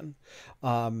expectation.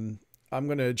 I'm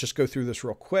going to just go through this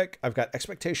real quick. I've got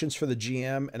expectations for the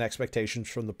GM and expectations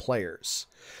from the players.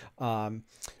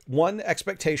 One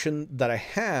expectation that I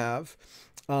have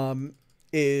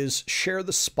is share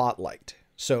the spotlight.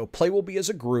 So play will be as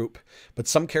a group, but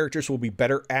some characters will be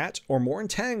better at or more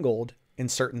entangled in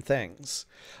certain things.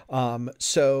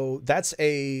 So that's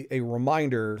a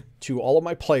reminder to all of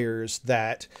my players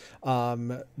that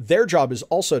their job is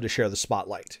also to share the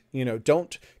spotlight. You know,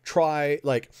 don't try,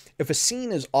 like, if a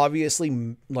scene is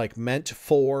obviously like meant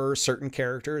for certain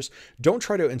characters, don't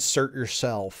try to insert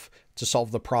yourself to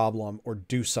solve the problem or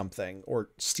do something or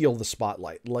steal the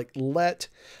spotlight. Like, let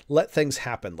things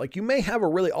happen. Like, you may have a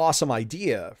really awesome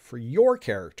idea for your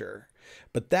character,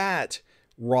 but that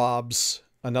robs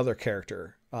another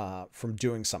character from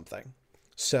doing something.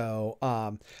 So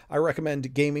I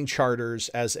recommend gaming charters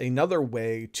as another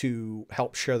way to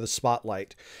help share the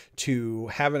spotlight, to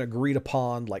have an agreed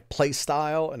upon like play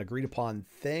style, an agreed upon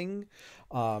thing.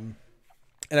 And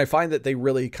I find that they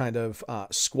really kind of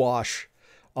squash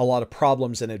a lot of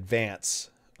problems in advance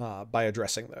by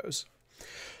addressing those.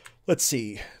 Let's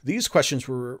see. These questions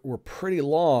were pretty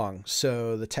long,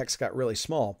 so the text got really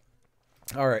small.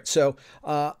 All right, so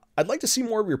I'd like to see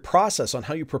more of your process on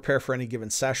how you prepare for any given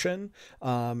session.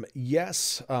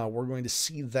 Yes, we're going to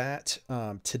see that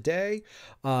today.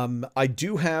 I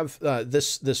do have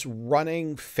this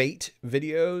running Fate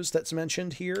videos that's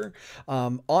mentioned here.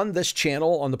 On this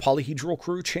channel, on the Polyhedral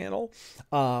Crew channel,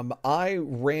 I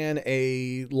ran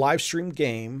a live stream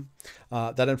game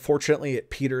that unfortunately it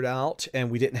petered out and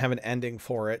we didn't have an ending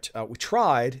for it. We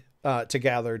tried to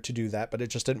gather to do that, but it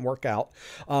just didn't work out.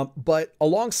 But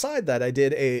alongside that, I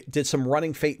did some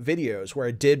running Fate videos where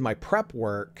I did my prep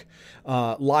work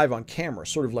live on camera,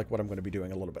 sort of like what I'm going to be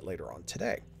doing a little bit later on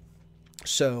today.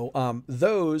 So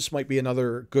those might be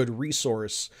another good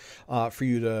resource for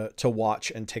you to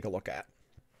watch and take a look at.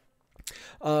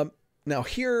 Now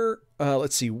here,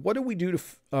 let's see, what do we do to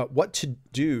what to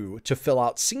do to fill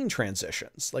out scene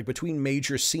transitions, like between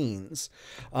major scenes?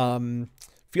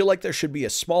 Feel like there should be a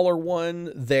smaller one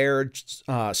there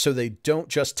so they don't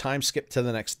just time skip to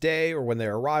the next day or when they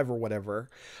arrive or whatever.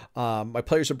 My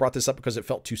players have brought this up because it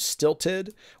felt too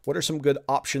stilted. What are some good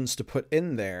options to put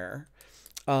in there?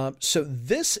 So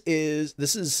this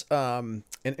is an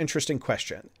interesting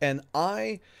question. And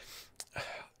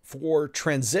for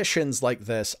transitions like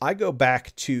this, I go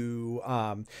back to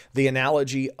the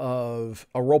analogy of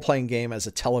a role-playing game as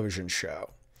a television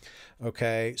show.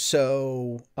 Okay,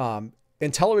 so in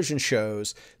television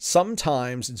shows,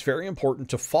 sometimes it's very important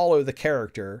to follow the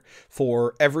character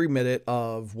for every minute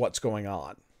of what's going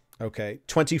on. Okay,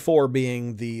 24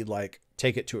 being the like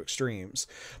take it to extremes,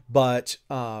 but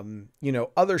you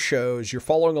know, other shows you're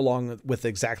following along with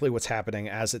exactly what's happening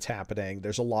as it's happening.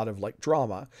 There's a lot of like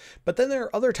drama, but then there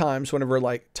are other times whenever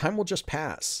like time will just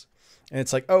pass and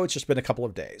it's like, oh, it's just been a couple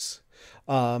of days.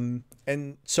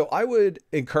 And so I would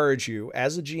encourage you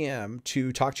as a GM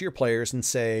to talk to your players and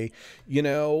say, you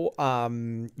know,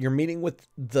 you're meeting with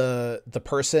the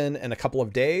person in a couple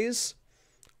of days.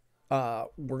 We're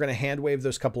going to hand wave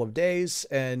those couple of days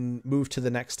and move to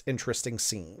the next interesting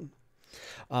scene.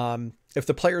 If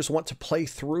the players want to play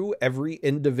through every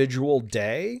individual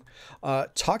day,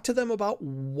 talk to them about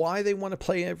why they want to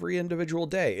play every individual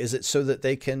day. Is it so that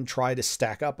they can try to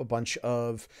stack up a bunch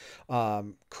of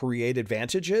create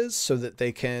advantages so that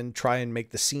they can try and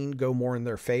make the scene go more in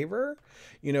their favor?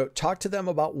 You know, talk to them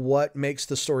about what makes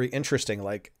the story interesting.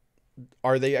 Like,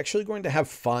 are they actually going to have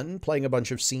fun playing a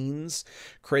bunch of scenes,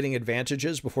 creating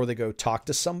advantages before they go talk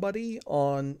to somebody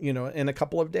on, you know, in a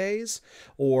couple of days?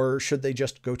 Or should they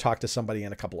just go talk to somebody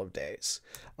in a couple of days?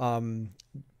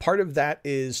 Part of that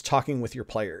is talking with your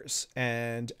players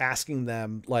and asking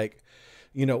them, like,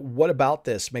 you know, what about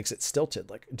this makes it stilted?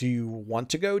 Like, do you want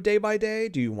to go day by day?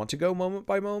 Do you want to go moment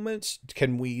by moment?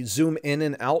 Can we zoom in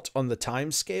and out on the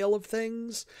time scale of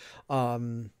things?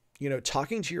 You know,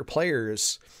 talking to your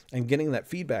players and getting that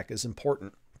feedback is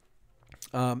important.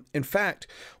 In fact,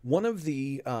 one of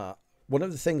the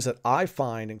things that I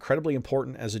find incredibly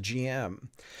important as a GM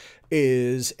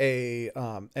is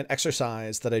an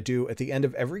exercise that I do at the end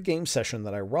of every game session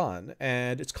that I run.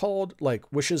 And it's called like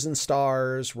Wishes and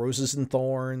Stars, Roses and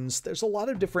Thorns. There's a lot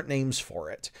of different names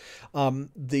for it.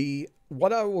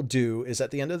 What I will do is at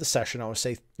the end of the session, I will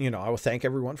say, you know, I will thank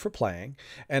everyone for playing.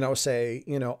 And I will say,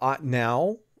 you know,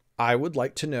 now I would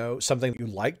like to know something you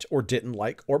liked or didn't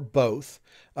like, or both,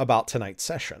 about tonight's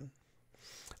session.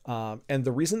 And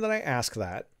the reason that I ask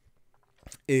that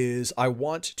is I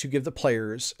want to give the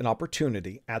players an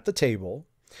opportunity at the table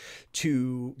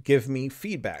to give me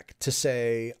feedback, to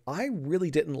say, I really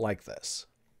didn't like this.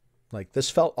 Like, this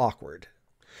felt awkward.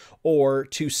 Or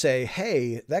to say,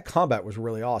 hey, that combat was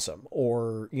really awesome.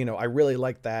 Or, you know, I really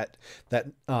like that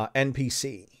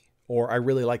NPC. Or I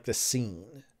really like this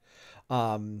scene.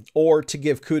 Or to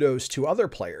give kudos to other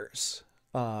players.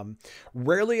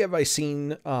 Rarely have I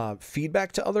seen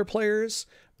feedback to other players,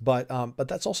 but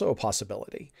that's also a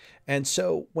possibility. And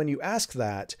so when you ask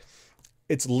that,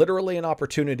 it's literally an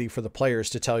opportunity for the players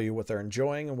to tell you what they're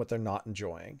enjoying and what they're not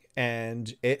enjoying.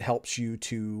 And it helps you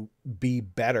to be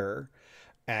better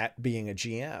at being a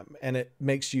GM, and it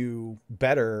makes you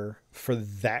better for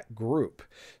that group.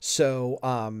 So,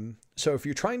 so if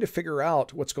you're trying to figure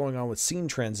out what's going on with scene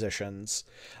transitions,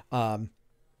 you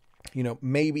know,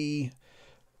 maybe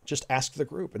just ask the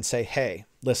group and say, hey,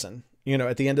 listen, you know,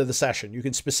 at the end of the session, you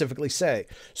can specifically say,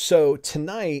 so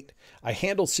tonight I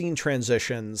handle scene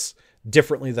transitions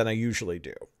differently than I usually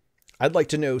do. I'd like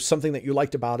to know something that you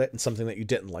liked about it and something that you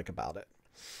didn't like about it.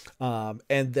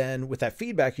 And then with that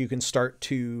feedback, you can start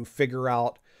to figure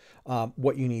out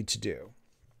what you need to do.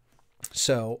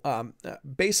 So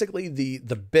basically,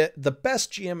 the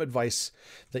best GM advice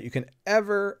that you can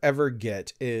ever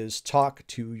get is talk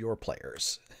to your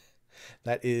players.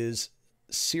 That is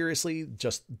seriously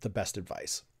just the best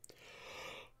advice.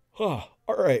 All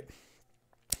right.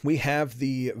 We have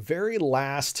the very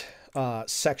last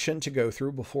section to go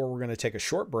through before we're going to take a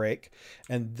short break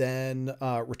and then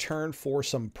return for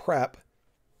some prep.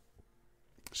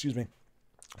 Excuse me.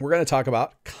 We're going to talk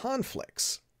about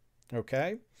conflicts.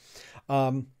 Okay.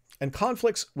 And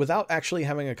conflicts, without actually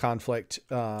having a conflict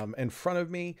in front of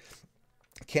me,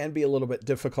 can be a little bit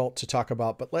difficult to talk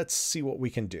about, but let's see what we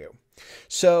can do.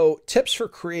 So, tips for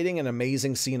creating an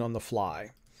amazing scene on the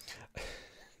fly.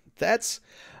 That's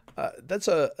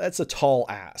a tall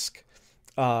ask.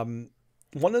 One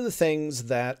of the things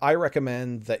that I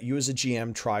recommend that you as a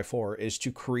GM try for is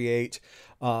to create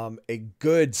a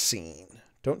good scene.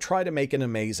 Don't try to make an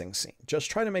amazing scene.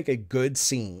 Just try to make a good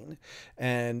scene,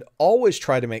 and always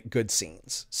try to make good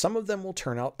scenes. Some of them will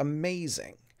turn out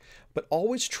amazing, but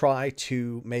always try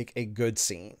to make a good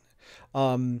scene.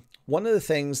 One of the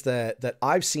things that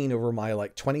I've seen over my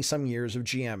like 20 some years of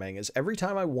GMing is every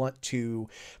time I want to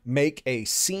make a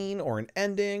scene or an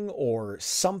ending or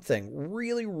something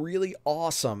really, really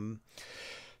awesome,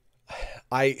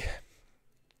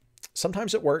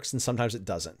 sometimes it works and sometimes it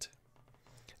doesn't.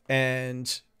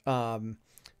 And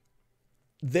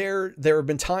there have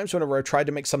been times whenever I tried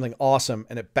to make something awesome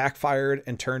and it backfired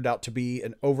and turned out to be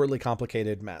an overly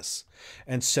complicated mess.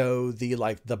 And so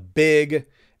the big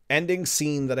ending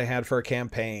scene that I had for a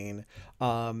campaign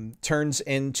turns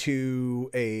into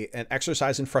an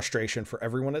exercise in frustration for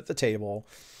everyone at the table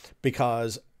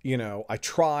because, you know, I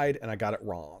tried and I got it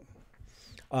wrong.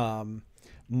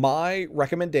 My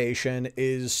recommendation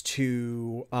is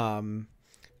to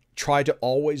try to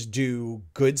always do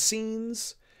good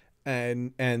scenes,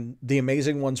 and the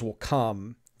amazing ones will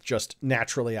come just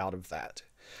naturally out of that.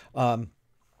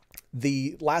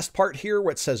 The last part here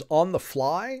where it says on the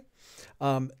fly,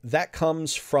 that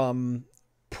comes from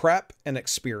prep and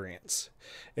experience.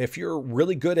 If you're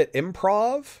really good at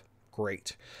improv,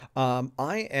 great.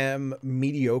 I am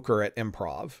mediocre at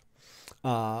improv.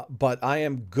 But I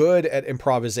am good at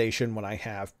improvisation when I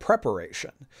have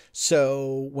preparation.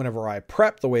 So whenever I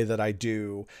prep the way that I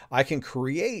do, I can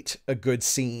create a good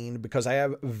scene because I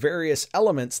have various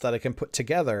elements that I can put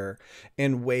together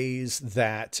in ways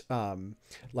that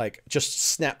like just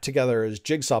snap together as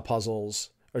jigsaw puzzles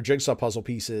or jigsaw puzzle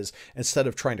pieces instead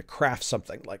of trying to craft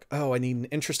something like, oh, I need an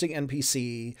interesting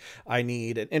NPC. I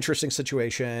need an interesting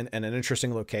situation and an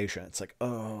interesting location. It's like,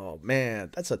 oh man,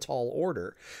 that's a tall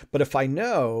order. But if I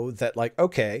know that like,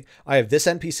 okay, I have this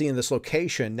NPC in this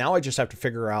location, now I just have to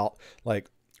figure out like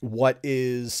what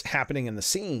is happening in the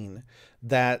scene,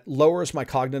 that lowers my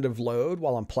cognitive load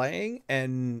while I'm playing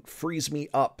and frees me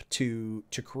up to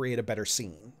create a better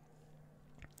scene.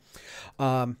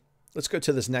 Let's go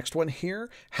to this next one here.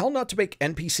 How not to make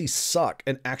NPCs suck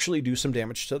and actually do some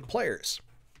damage to the players.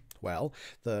 Well,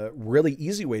 the really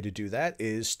easy way to do that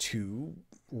is to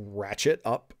ratchet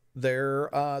up their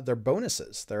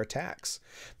bonuses, their attacks.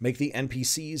 Make the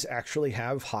NPCs actually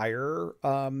have higher,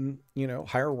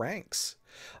 higher ranks.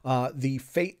 The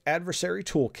Fate Adversary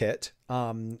Toolkit,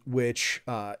 which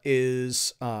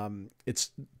is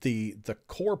it's the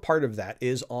core part of that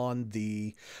is on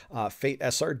the Fate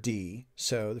SRD.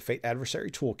 So the Fate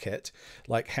Adversary Toolkit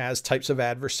like has types of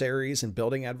adversaries and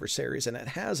building adversaries, and it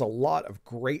has a lot of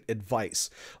great advice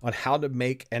on how to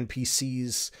make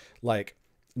NPCs like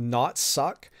not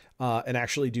suck and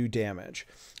actually do damage.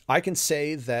 I can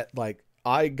say that like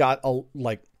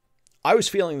I was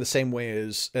feeling the same way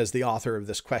as the author of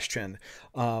this question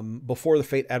before the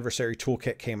Fate Adversary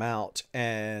Toolkit came out.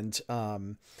 And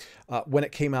when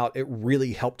it came out, it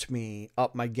really helped me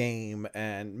up my game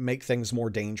and make things more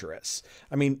dangerous.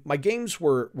 I mean, my games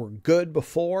were good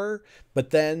before,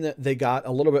 but then they got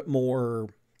a little bit more,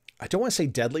 I don't want to say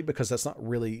deadly because that's not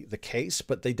really the case,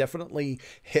 but they definitely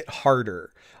hit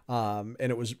harder. And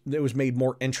it was made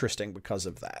more interesting because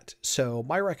of that. So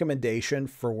my recommendation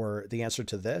for the answer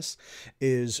to this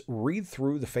is read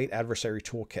through the Fate Adversary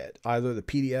Toolkit, either the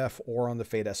PDF or on the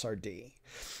Fate SRD.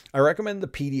 I recommend the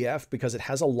PDF because it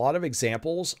has a lot of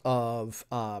examples of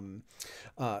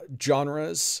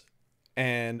genres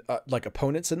and like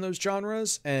opponents in those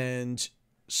genres, and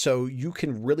so you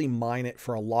can really mine it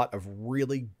for a lot of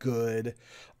really good,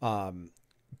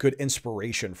 good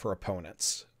inspiration for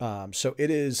opponents. So it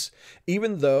is,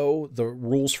 even though the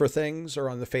rules for things are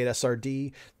on the Fate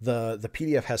SRD, the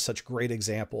PDF has such great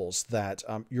examples that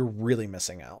you're really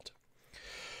missing out.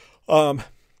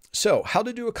 So how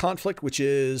to do a conflict which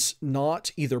is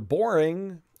not either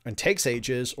boring and takes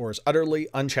ages or is utterly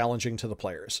unchallenging to the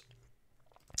players.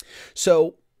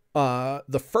 So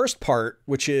the first part,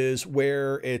 which is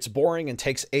where it's boring and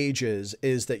takes ages,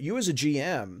 is that you as a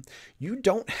GM, you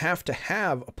don't have to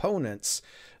have opponents,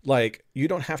 like you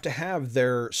don't have to have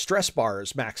their stress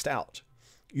bars maxed out.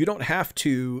 You don't have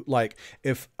to, like,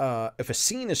 if a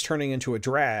scene is turning into a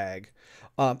drag,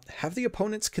 have the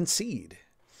opponents concede.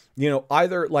 You know,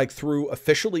 either like through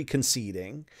officially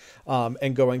conceding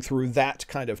and going through that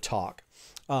kind of talk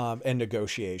and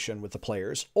negotiation with the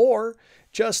players, or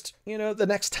just, you know, the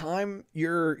next time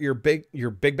your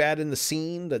big bad in the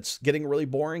scene that's getting really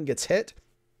boring gets hit,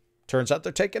 turns out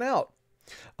they're taken out.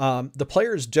 The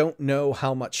players don't know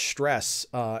how much stress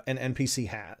an NPC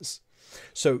has.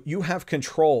 So you have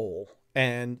control,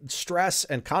 and stress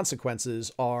and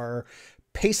consequences are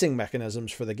pacing mechanisms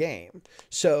for the game.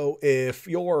 So if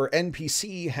your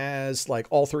NPC has like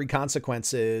all 3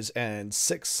 consequences and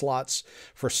 6 slots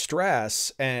for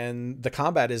stress and the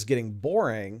combat is getting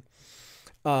boring,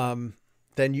 then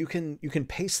you can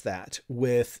pace that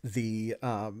with the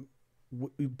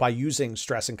by using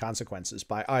stress and consequences,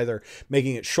 by either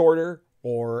making it shorter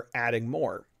or adding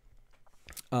more.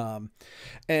 And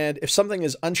if something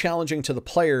is unchallenging to the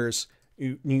players,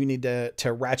 you need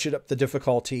to ratchet up the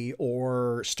difficulty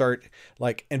or start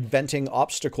like inventing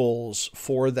obstacles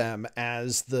for them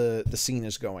as the scene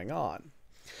is going on.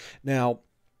 Now,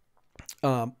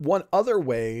 one other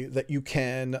way that you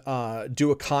can do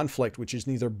a conflict which is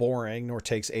neither boring nor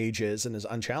takes ages and is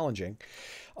unchallenging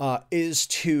is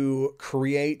to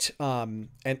create an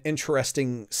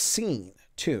interesting scene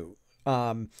too.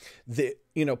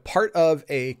 Part of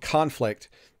a conflict,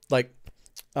 like,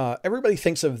 everybody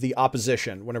thinks of the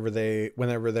opposition whenever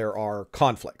there are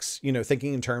conflicts, you know,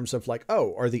 thinking in terms of like,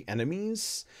 oh, are the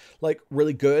enemies like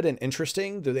really good and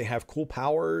interesting? Do they have cool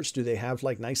powers? Do they have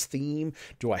like nice theme?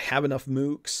 Do I have enough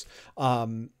mooks?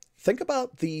 Think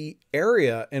about the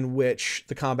area in which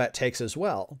the combat takes as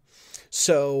well.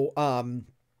 So,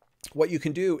 what you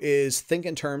can do is think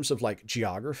in terms of like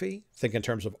geography, think in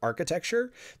terms of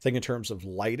architecture, think in terms of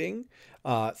lighting,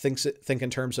 think in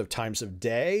terms of times of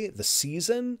day, the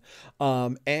season,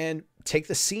 and take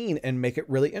the scene and make it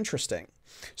really interesting.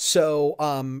 So,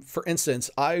 for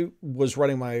instance, I was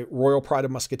running my Royal Pride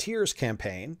of Musketeers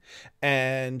campaign,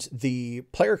 and the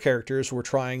player characters were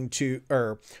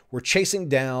were chasing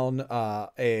down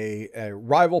a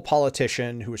rival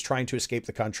politician who was trying to escape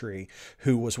the country,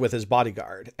 who was with his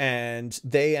bodyguard, and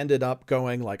they ended up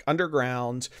going like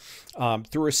underground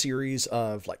through a series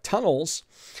of like tunnels,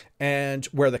 and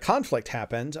where the conflict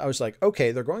happened, I was like,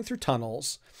 okay, they're going through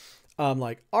tunnels. I'm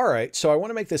like, all right, so I want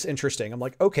to make this interesting. I'm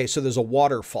like, okay, so there's a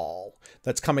waterfall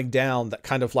that's coming down that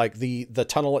kind of like the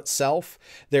tunnel itself.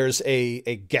 There's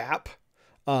a gap,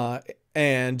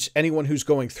 and anyone who's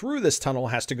going through this tunnel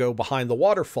has to go behind the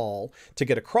waterfall to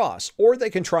get across, or they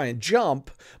can try and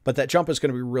jump, but that jump is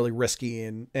going to be really risky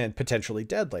and potentially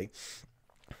deadly.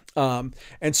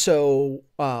 And so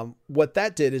what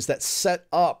that did is that set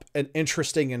up an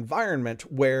interesting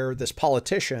environment where this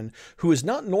politician, who is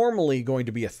not normally going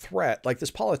to be a threat, like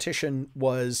this politician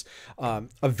was a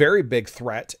very big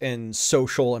threat in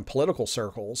social and political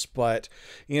circles, but,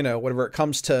 you know, whenever it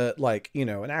comes to like, you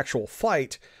know, an actual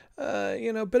fight,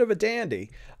 you know, a bit of a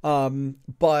dandy.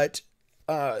 But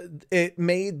it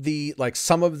made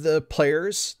some of the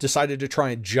players decided to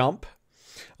try and jump.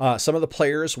 Some of the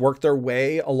players worked their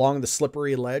way along the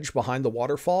slippery ledge behind the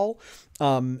waterfall.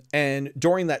 And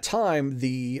during that time,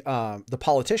 the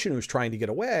politician who was trying to get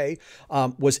away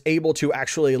was able to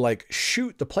actually like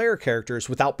shoot the player characters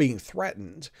without being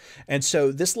threatened. And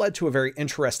so this led to a very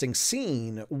interesting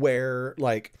scene where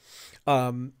like,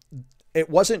 it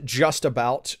wasn't just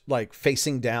about like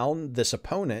facing down this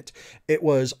opponent. It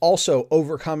was also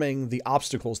overcoming the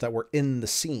obstacles that were in the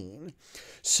scene.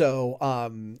 So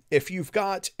if you've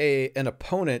got an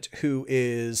opponent who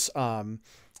is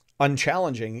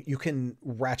unchallenging, you can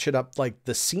ratchet up like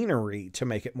the scenery to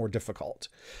make it more difficult.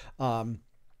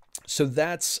 So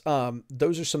that's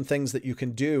those are some things that you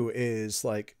can do, is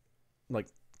like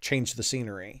change the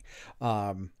scenery,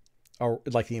 or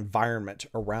like the environment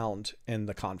around in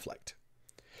the conflict.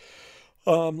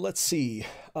 Let's see,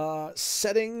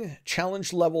 setting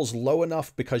challenge levels low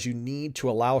enough because you need to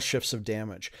allow shifts of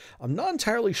damage. I'm not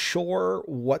entirely sure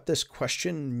what this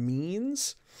question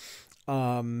means. So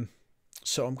I'm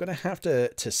going to have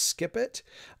to skip it.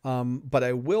 But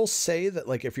I will say that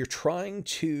like, if you're trying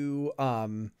to,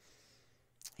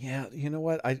 yeah, you know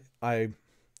what?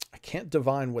 I can't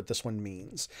divine what this one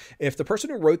means. If the person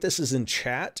who wrote this is in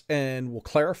chat and will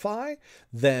clarify,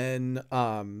 then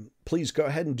please go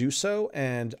ahead and do so,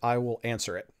 and I will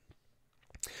answer it.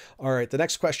 All right, the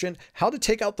next question: how to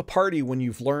take out the party when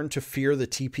you've learned to fear the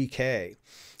TPK?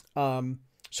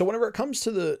 So whenever it comes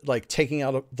to the like taking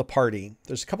out the party,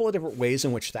 there's a couple of different ways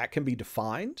in which that can be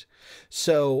defined.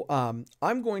 So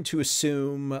I'm going to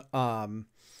assume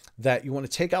that you want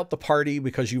to take out the party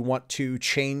because you want to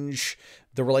change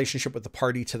the relationship with the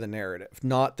party to the narrative,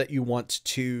 not that you want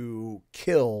to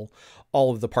kill all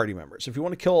of the party members. If you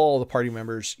want to kill all the party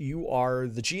members, you are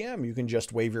the GM. You can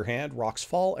just wave your hand, rocks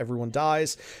fall, everyone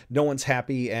dies, no one's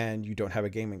happy, and you don't have a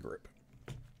gaming group.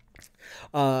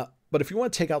 But if you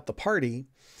want to take out the party,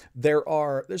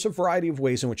 there's a variety of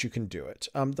ways in which you can do it.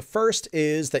 The first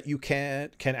is that you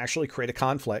can actually create a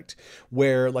conflict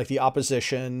where like the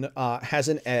opposition has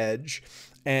an edge,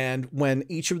 and when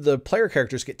each of the player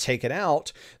characters get taken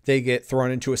out, they get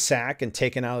thrown into a sack and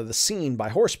taken out of the scene by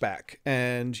horseback.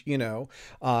 And, you know,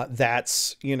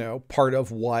 that's, you know, part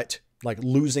of what like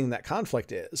losing that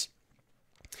conflict is.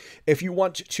 If you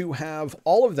want to have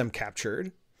all of them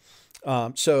captured,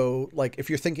 so like if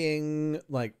you're thinking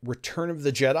like Return of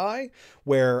the Jedi,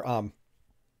 where,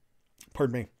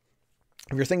 pardon me,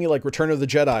 if you're thinking like Return of the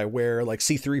Jedi, where like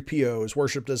C-3PO is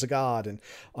worshipped as a god, and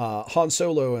Han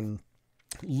Solo and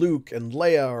Luke and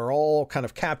Leia are all kind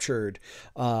of captured,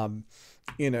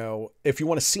 you know, if you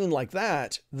want a scene like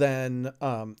that, then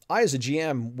I as a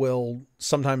GM will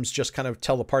sometimes just kind of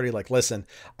tell the party like, listen,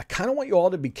 I kind of want you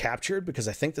all to be captured because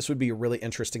I think this would be a really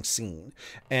interesting scene,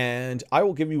 and I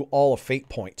will give you all a fate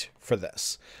point for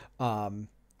this.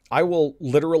 I will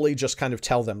literally just kind of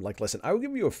tell them like, listen, I will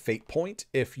give you a fate point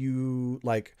if you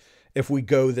like, if we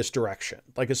go this direction.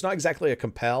 Like, it's not exactly a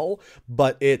compel,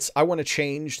 but it's, I want to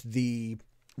change the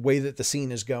way that the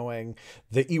scene is going.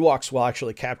 The Ewoks will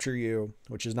actually capture you,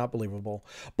 which is not believable,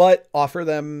 but offer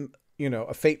them, you know,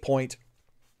 a fate point,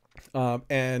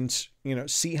 and, you know,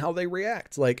 see how they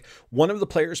react. Like, one of the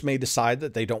players may decide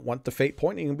that they don't want the fate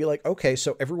point, and you can be like, okay,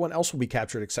 so everyone else will be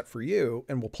captured except for you,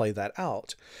 and we'll play that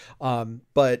out.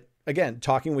 But again,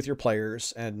 talking with your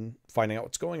players and finding out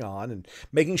what's going on and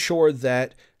making sure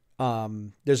that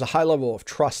there's a high level of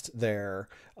trust there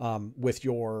with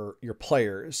your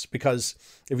players, because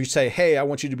if you say, hey, I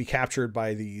want you to be captured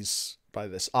by these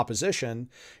this opposition,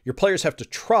 your players have to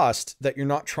trust that you're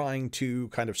not trying to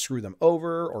kind of screw them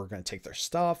over or going to take their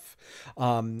stuff,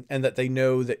 and that they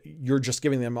know that you're just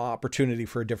giving them an opportunity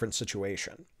for a different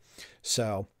situation.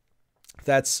 So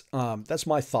that's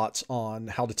my thoughts on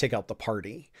how to take out the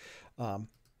party.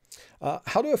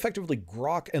 How to effectively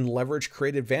grok and leverage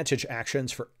create advantage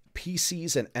actions for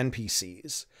PCs and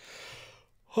NPCs.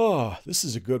 Oh, this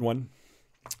is a good one.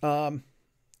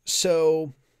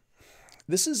 So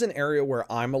this is an area where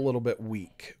I'm a little bit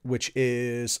weak, which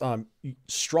is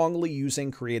strongly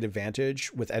using create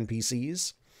advantage with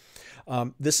NPCs.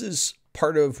 This is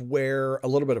part of where a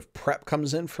little bit of prep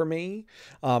comes in for me,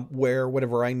 where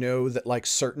whenever I know that like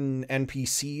certain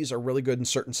NPCs are really good in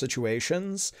certain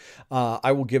situations,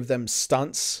 I will give them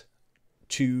stunts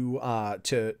to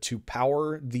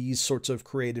power these sorts of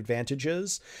create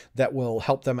advantages that will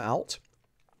help them out.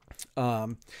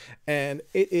 And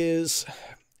it is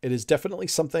definitely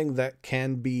something that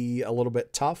can be a little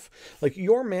bit tough. Like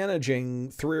you're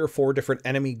managing 3 or 4 different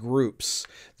enemy groups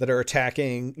that are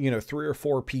attacking, 3 or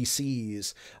 4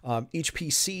 PCs. Each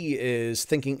PC is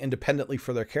thinking independently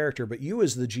for their character, but you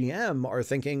as the GM are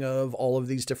thinking of all of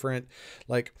these different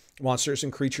like monsters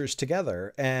and creatures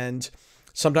together. And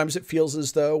sometimes it feels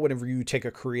as though whenever you take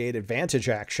a create advantage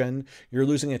action, you're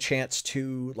losing a chance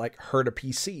to like hurt a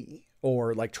PC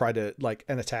or like try to like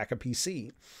and attack a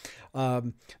PC.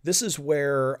 This is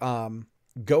where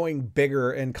going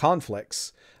bigger in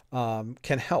conflicts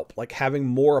can help, like having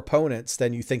more opponents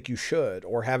than you think you should,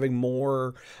 or having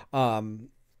more having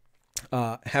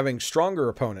stronger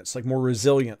opponents, like more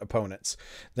resilient opponents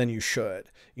than you should.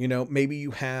 Maybe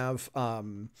you have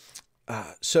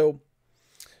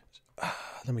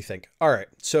let me think. All right.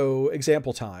 So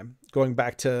example time, going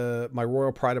back to my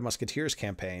Royal Pride of Musketeers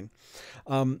campaign.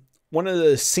 One of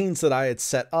the scenes that I had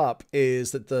set up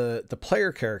is that the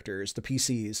player characters, the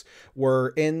PCs,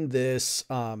 were in this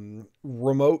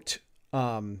remote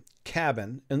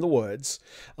cabin in the woods,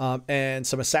 and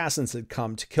some assassins had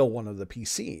come to kill one of the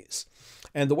PCs.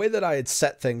 And the way that I had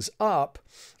set things up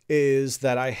is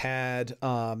that I had,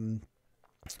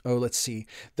 let's see,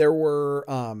 there were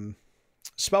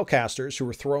spellcasters who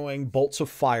were throwing bolts of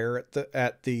fire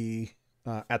at the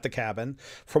cabin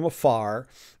from afar.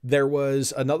 There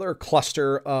was another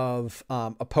cluster of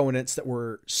opponents that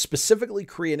were specifically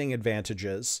creating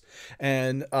advantages,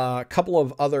 and a couple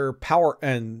of other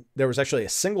and there was actually a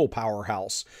single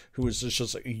powerhouse who was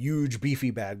just a huge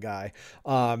beefy bad guy,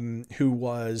 who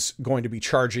was going to be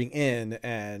charging in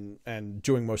and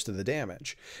doing most of the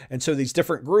damage. And so these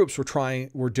different groups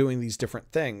were doing these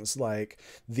different things. Like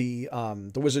the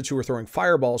wizards who were throwing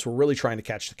fireballs were really trying to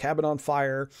catch the cabin on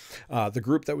fire. The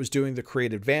group that was doing the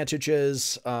create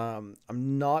advantages, I'm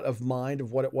not of mind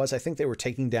of what it was. I think they were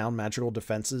taking down magical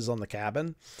defenses on the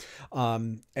cabin.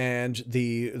 And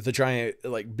the giant,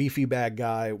 like beefy bad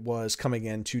guy was coming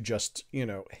in to just,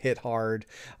 hit hard.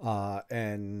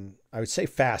 And I would say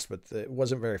fast, but it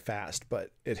wasn't very fast,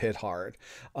 but it hit hard.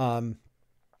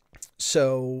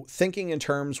 So thinking in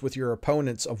terms with your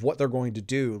opponents of what they're going to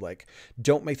do, like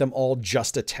don't make them all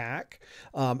just attack,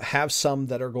 have some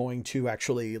that are going to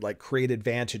actually like create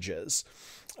advantages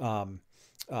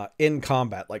in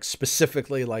combat, like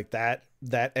specifically like that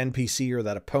NPC or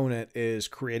that opponent is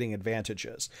creating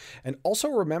advantages. And also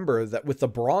remember that with the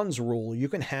bronze rule, you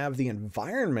can have the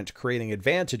environment creating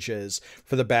advantages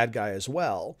for the bad guy as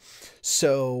well.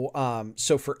 So,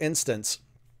 so for instance,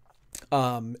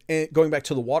 going back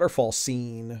to the waterfall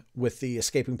scene with the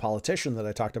escaping politician that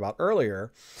I talked about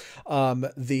earlier,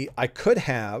 I could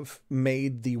have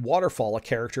made the waterfall a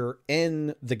character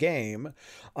in the game,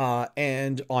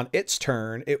 and on its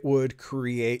turn, it would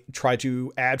try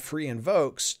to add free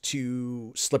invokes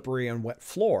to slippery and wet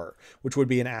floor, which would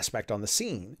be an aspect on the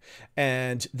scene,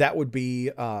 and that would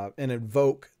be an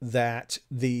invoke that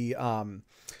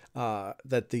that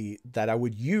I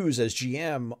would use as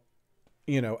GM,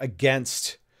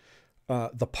 against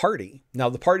the party. Now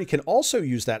the party can also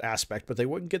use that aspect, but they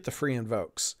wouldn't get the free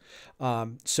invokes.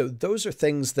 So those are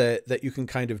things that you can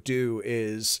kind of do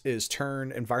is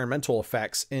turn environmental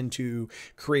effects into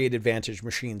create advantage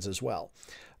machines as well.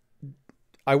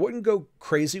 I wouldn't go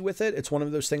crazy with it. It's one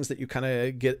of those things that you kind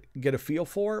of get a feel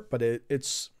for, but it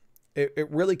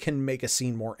really can make a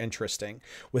scene more interesting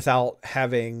without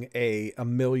having a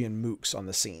million mooks on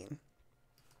the scene.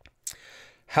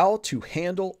 How to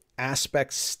handle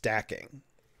aspect stacking.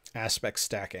 Aspect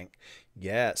stacking.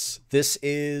 Yes, this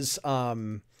is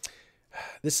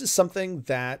something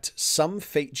that some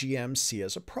Fate GMs see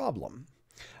as a problem.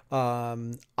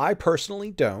 I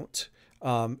personally don't.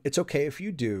 It's okay if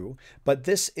you do, but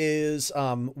this is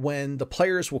when the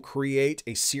players will create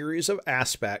a series of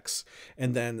aspects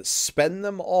and then spend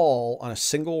them all on a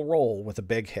single roll with a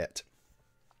big hit.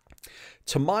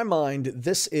 To my mind,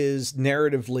 this is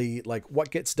narratively like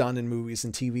what gets done in movies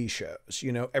and TV shows.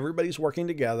 You know, everybody's working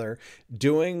together,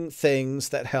 doing things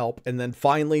that help, and then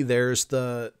finally there's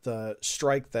the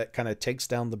strike that kind of takes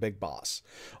down the big boss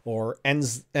or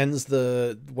ends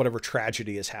the whatever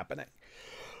tragedy is happening.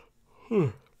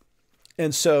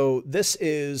 And so this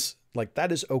is like,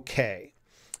 that is okay.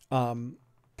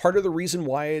 Part of the reason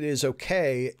why it is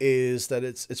okay is that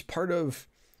it's part of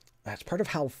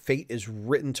how Fate is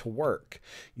written to work.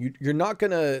 You're not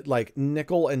going to like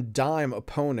nickel and dime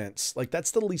opponents. Like,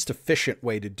 that's the least efficient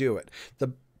way to do it.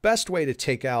 The best way to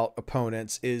take out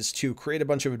opponents is to create a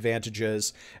bunch of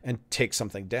advantages and take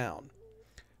something down.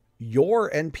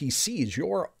 Your NPCs,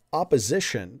 your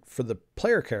opposition for the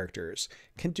player characters,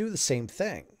 can do the same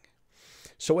thing.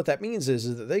 So what that means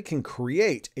is that they can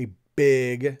create a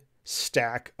big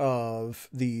stack of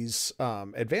these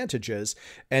advantages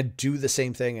and do the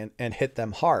same thing and hit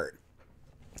them hard.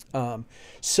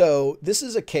 So this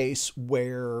is a case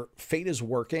where Fate is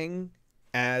working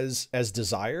as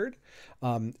desired.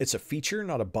 It's a feature,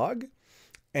 not a bug.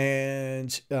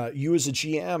 And you as a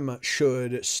GM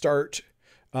should start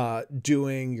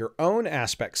doing your own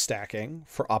aspect stacking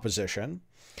for opposition.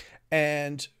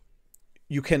 And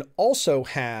you can also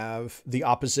have the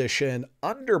opposition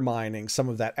undermining some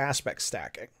of that aspect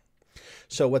stacking.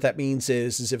 So what that means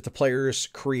is if the players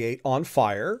create On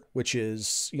Fire, which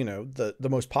is, you know, the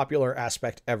most popular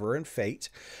aspect ever in Fate,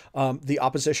 the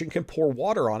opposition can pour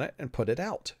water on it and put it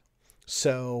out.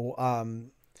 So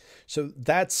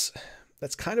that's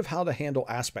kind of how to handle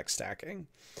aspect stacking.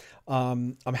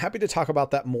 I'm happy to talk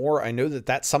about that more. I know that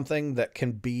that's something that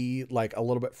can be like a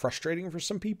little bit frustrating for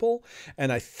some people.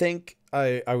 And I think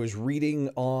I was reading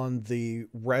on the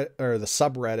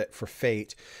subreddit for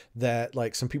Fate that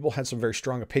like some people had some very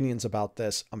strong opinions about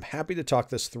this. I'm happy to talk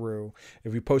this through.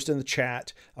 If you post in the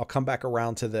chat, I'll come back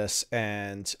around to this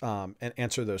and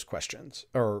answer those questions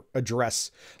or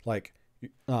address like,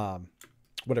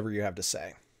 whatever you have to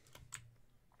say.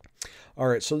 All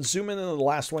right, so let's zoom in on the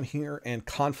last one here, and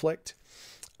conflict.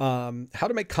 How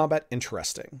to make combat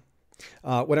interesting.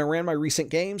 When I ran my recent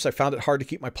games, I found it hard to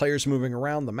keep my players moving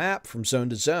around the map from zone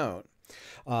to zone.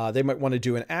 They might want to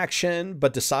do an action,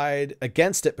 but decide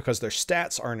against it because their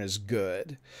stats aren't as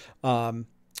good.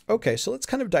 Okay, so let's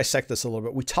kind of dissect this a little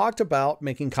bit. We talked about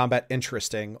making combat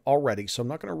interesting already, so I'm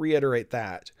not going to reiterate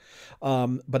that.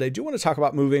 But I do want to talk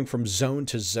about moving from zone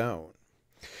to zone.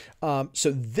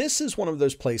 So this is one of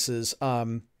those places,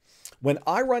 when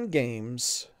I run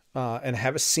games and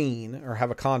have a scene or have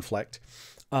a conflict,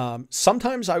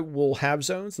 sometimes I will have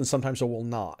zones and sometimes I will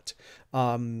not.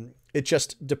 It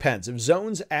just depends. If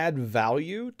zones add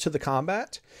value to the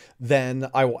combat, then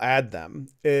I will add them.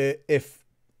 If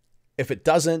it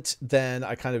doesn't, then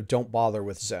I kind of don't bother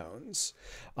with zones.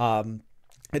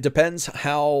 It depends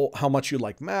how much you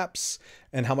like maps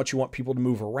and how much you want people to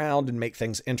move around and make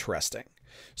things interesting.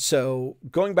 So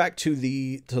going back to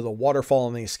the waterfall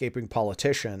and the escaping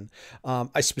politician,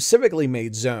 I specifically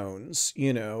made zones,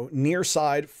 you know, near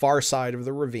side, far side of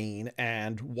the ravine,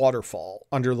 and waterfall,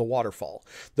 under the waterfall.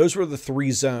 Those were the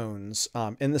three zones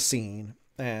in the scene.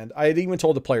 And I had even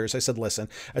told the players, I said, listen,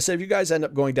 I said, if you guys end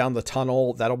up going down the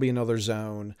tunnel, that'll be another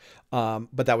zone.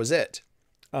 But that was it.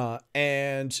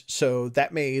 And so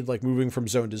that made like moving from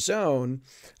zone to zone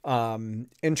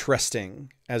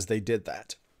interesting as they did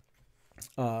that.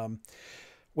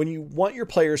 When you want your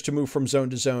players to move from zone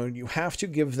to zone, you have to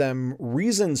give them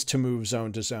reasons to move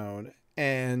zone to zone.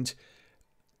 And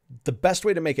the best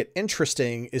way to make it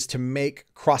interesting is to make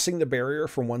crossing the barrier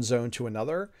from one zone to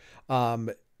another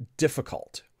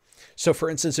difficult. So for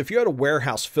instance, if you had a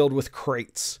warehouse filled with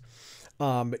crates,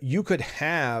 you could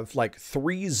have like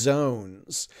 3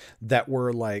 zones that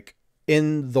were like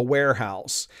in the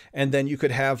warehouse, and then you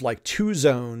could have like 2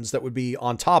 zones that would be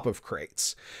on top of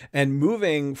crates, and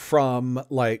moving from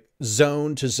like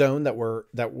zone to zone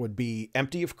that would be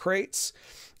empty of crates,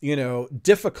 you know,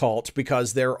 difficult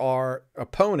because there are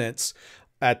opponents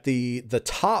at the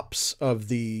tops of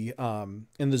the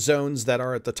in the zones that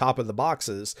are at the top of the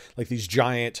boxes, like these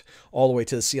giant all the way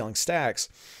to the ceiling stacks,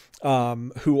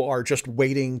 who are just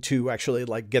waiting to actually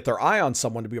like get their eye on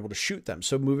someone to be able to shoot them.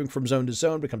 So moving from zone to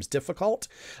zone becomes difficult,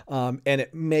 and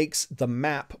it makes the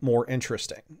map more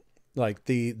interesting, like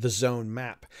the zone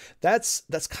map. That's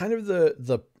kind of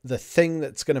the thing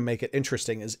that's going to make it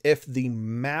interesting, is if the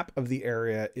map of the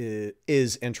area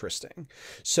is interesting.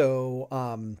 So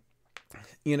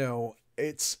you know,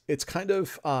 it's kind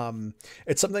of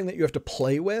it's something that you have to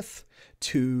play with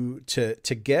to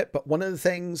get. But one of the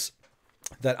things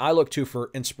that I look to for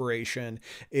inspiration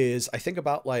is I think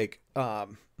about like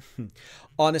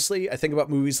honestly, I think about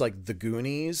movies like The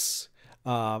Goonies.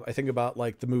 I think about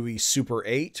like the movie Super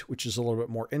 8, which is a little bit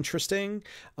more interesting.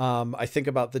 I think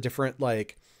about the different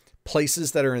like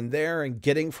places that are in there and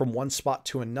getting from one spot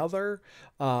to another,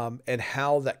 and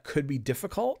how that could be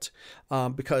difficult,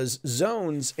 because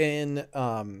zones in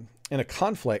a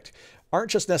conflict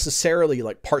aren't just necessarily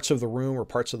like parts of the room or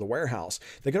parts of the warehouse.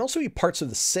 They can also be parts of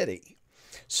the city.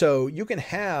 So you can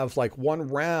have like one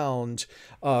round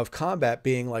of combat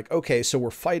being like, okay, so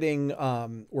we're fighting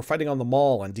on the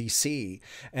mall in DC,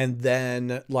 and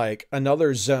then like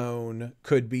another zone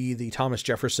could be the Thomas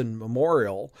Jefferson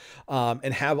Memorial,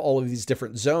 and have all of these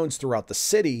different zones throughout the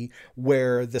city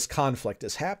where this conflict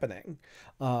is happening.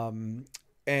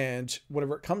 And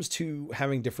whenever it comes to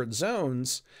having different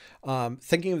zones,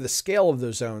 thinking of the scale of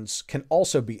those zones can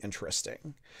also be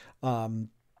interesting.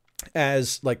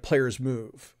 As like players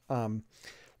move.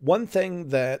 One thing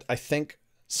that I think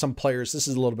some players, this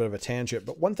is a little bit of a tangent,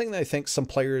 but one thing that I think some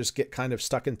players get kind of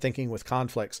stuck in thinking with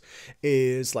conflicts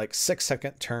is like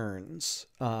 6-second turns.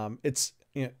 It's,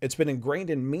 you know, it's been ingrained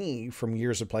in me from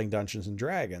years of playing Dungeons and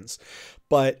Dragons,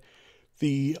 but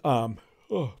the, pardon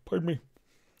me,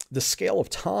 the scale of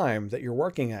time that you're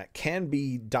working at can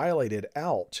be dilated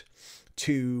out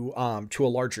to a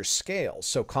larger scale.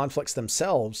 So conflicts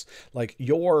themselves, like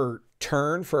your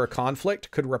turn for a conflict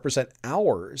could represent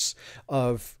hours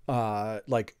of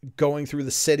like going through the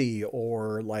city,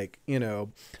 or like, you know,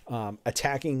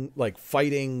 attacking, like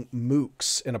fighting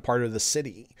mooks in a part of the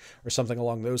city or something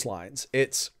along those lines.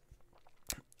 It's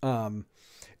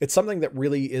something that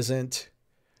really isn't,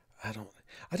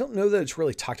 I don't know that it's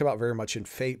really talked about very much in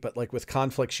Fate, but like with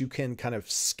conflicts, you can kind of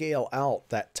scale out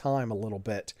that time a little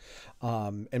bit,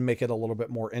 and make it a little bit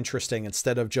more interesting,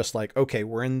 instead of just like, okay,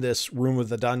 we're in this room of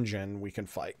the dungeon, we can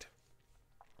fight.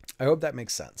 I hope that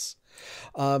makes sense.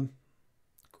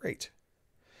 Great.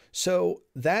 So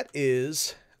that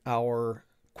is our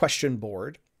question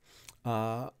board.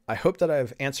 I hope that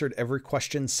I've answered every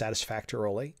question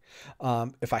satisfactorily.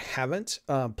 If I haven't,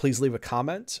 please leave a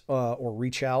comment, or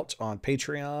reach out on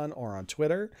Patreon or on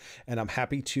Twitter, and I'm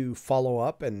happy to follow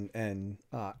up and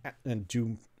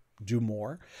do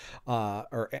more,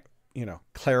 or, you know,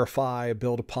 clarify,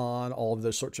 build upon all of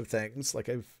those sorts of things. Like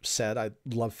I've said, I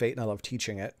love Fate and I love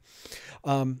teaching it.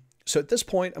 So at this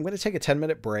point, I'm going to take a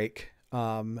 10-minute break.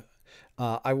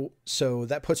 So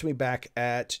that puts me back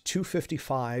at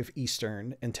 2:55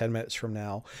 Eastern in 10 minutes from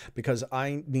now, because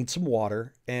I need some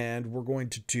water, and we're going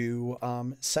to do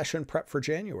session prep for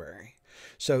January.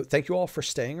 So thank you all for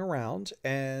staying around,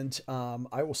 and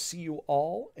I will see you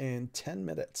all in 10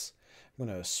 minutes. I'm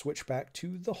going to switch back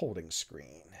to the holding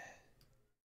screen.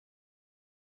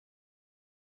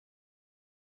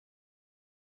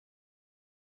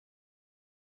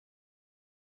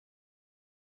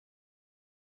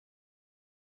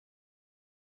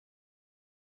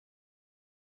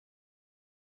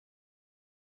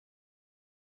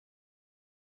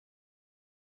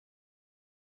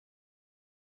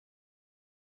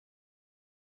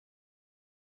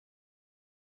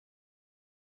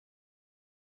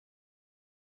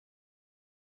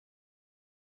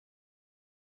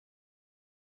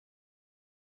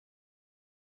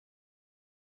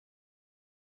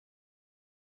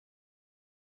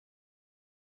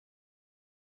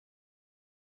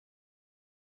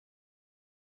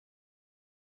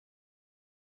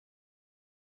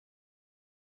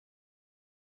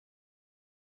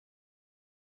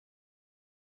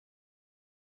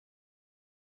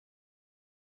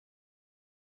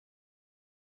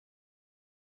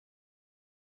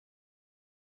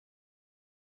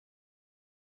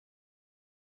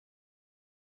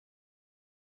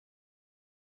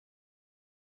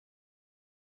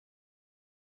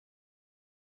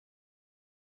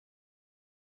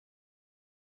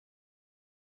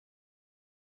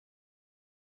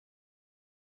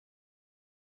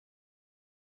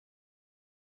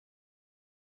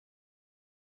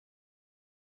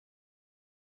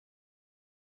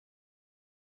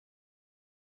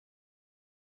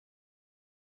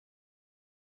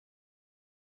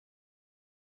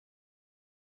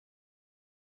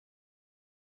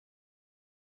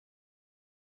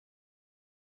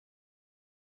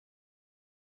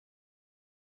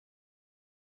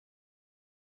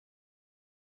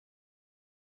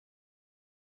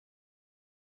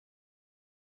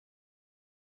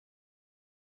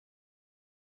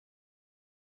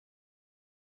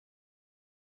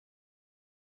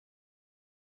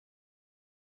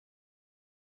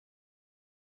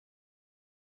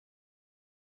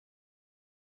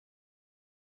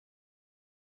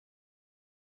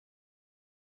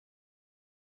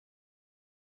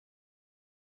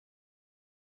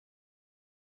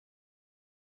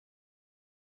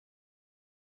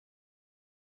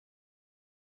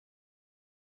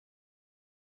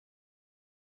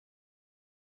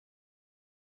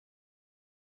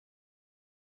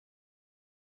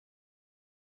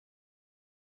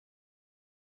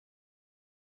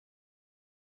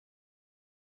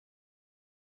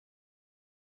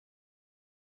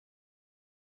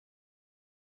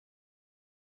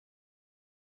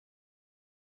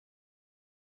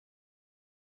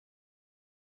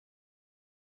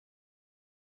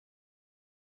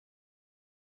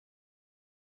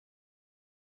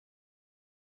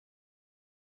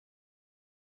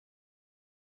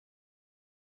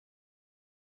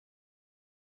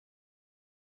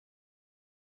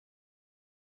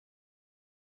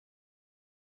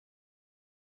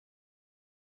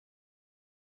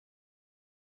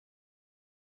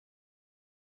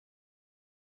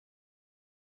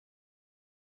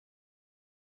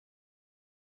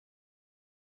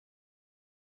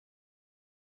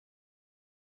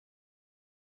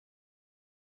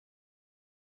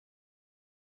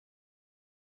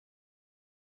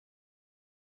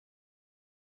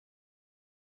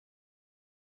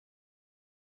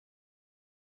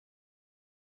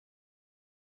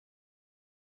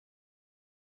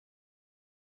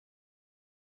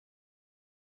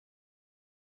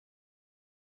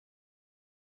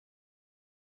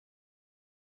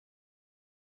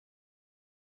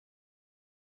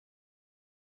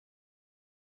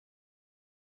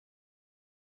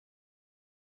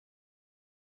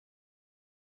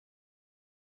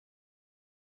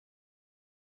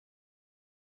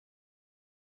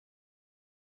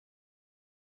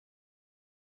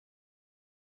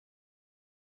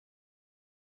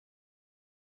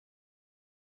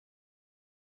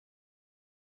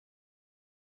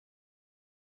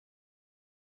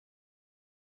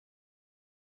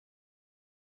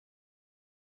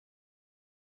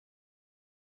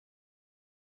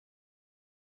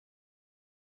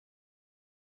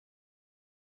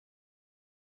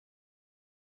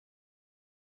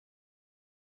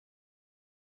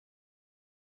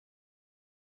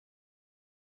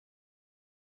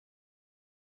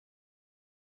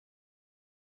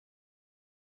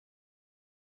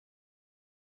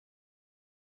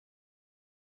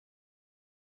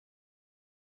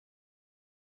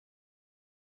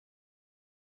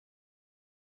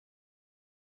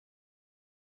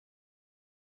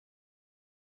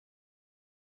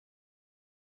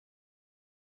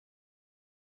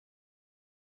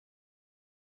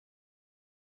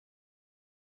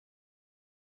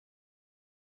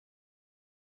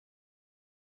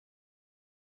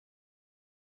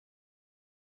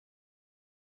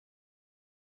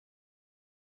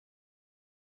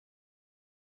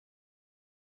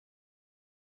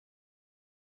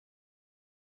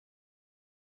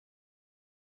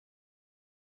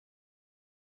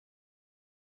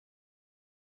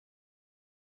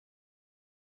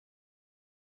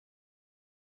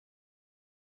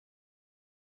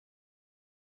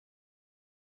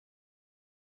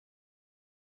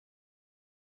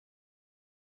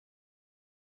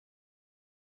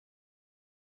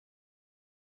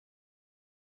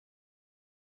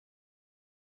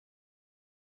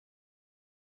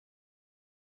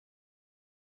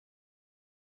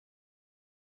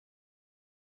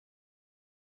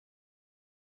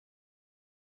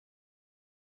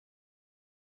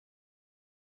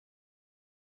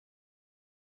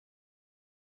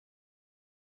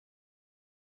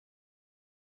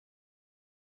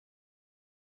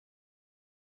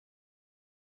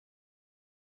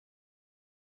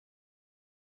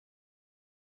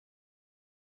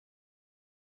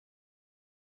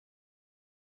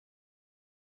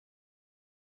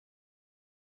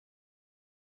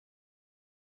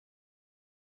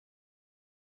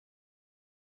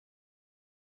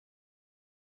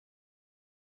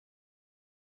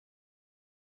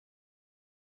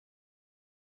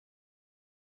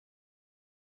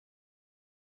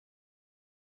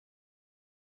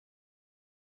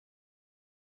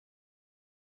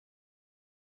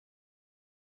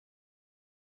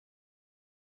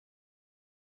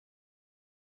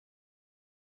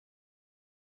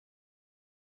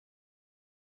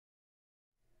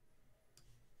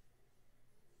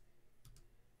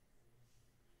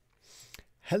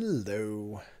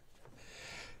 Hello.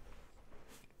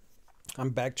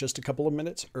 I'm back just a couple of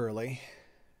minutes early.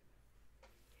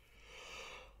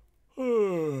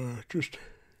 Just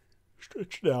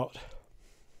stretched out.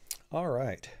 All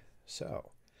right.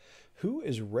 So, who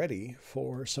is ready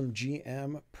for some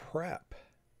GM prep?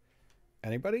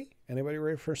 Anybody? Anybody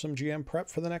ready for some GM prep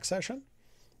for the next session?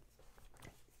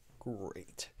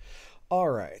 Great. All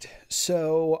right.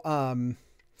 So I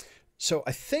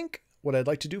think what I'd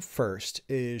like to do first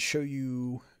is show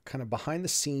you kind of behind the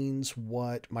scenes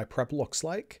what my prep looks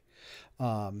like,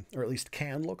 or at least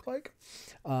can look like.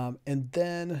 And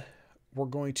then we're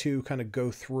going to kind of go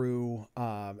through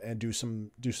and do some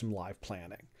live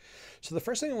planning. So the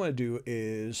first thing I want to do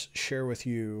is share with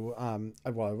you,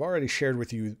 I've already shared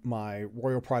with you my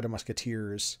Royal Pride of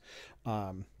Musketeers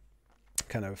kind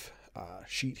of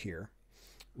sheet here.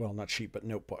 Well, not sheet, but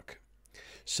notebook.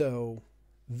 So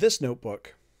this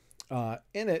notebook,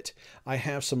 in it, I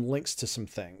have some links to some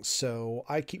things. So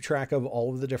I keep track of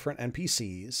all of the different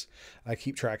NPCs. I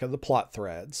keep track of the plot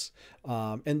threads.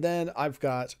 And then I've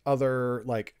got other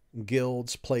like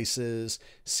guilds, places,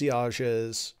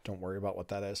 siages, don't worry about what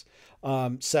that is,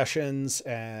 sessions,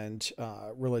 and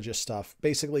religious stuff.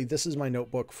 Basically, this is my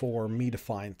notebook for me to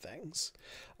find things.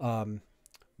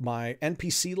 My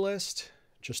NPC list,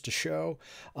 just to show,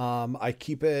 I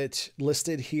keep it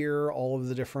listed here, all of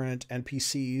the different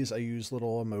NPCs. I use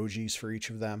little emojis for each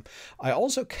of them. I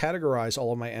also categorize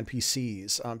all of my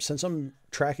NPCs. Since I'm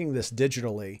tracking this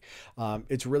digitally,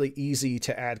 it's really easy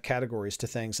to add categories to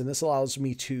things, and this allows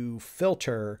me to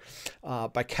filter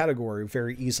by category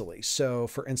very easily. So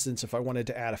for instance, if I wanted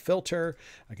to add a filter,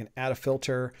 I can add a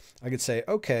filter. I could say,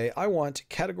 okay, I want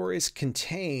categories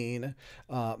contain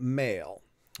male.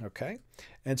 Okay,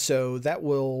 and so that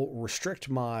will restrict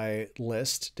my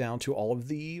list down to all of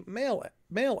the male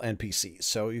NPCs.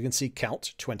 So you can see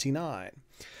count 29.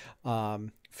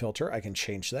 Filter, I can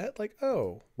change that. Like,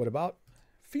 oh, what about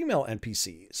female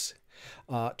NPCs?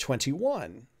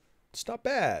 21. It's not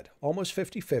bad. Almost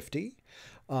 50-50.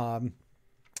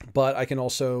 But I can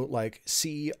also like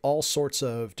see all sorts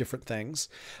of different things.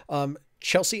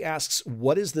 Chelsea asks,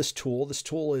 what is this tool? This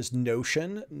tool is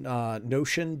Notion,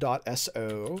 notion.so.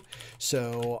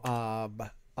 So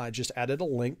I just added a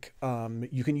link.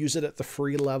 You can use it at the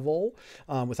free level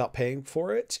without paying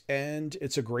for it, and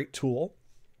it's a great tool.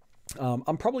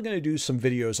 I'm probably going to do some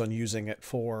videos on using it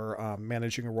for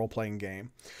managing a role-playing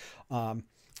game.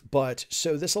 But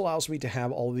so this allows me to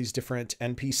have all of these different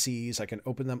NPCs. I can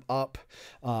open them up,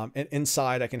 and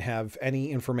inside I can have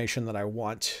any information that I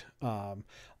want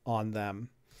on them.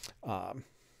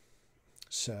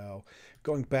 So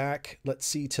going back, let's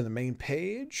see, to the main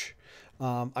page.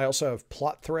 I also have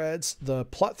plot threads. The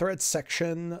plot threads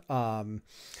section, you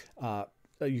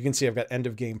can see I've got end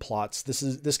of game plots.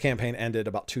 This campaign ended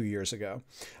about 2 years ago.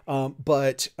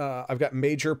 But I've got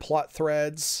major plot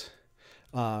threads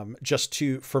just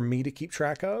for me to keep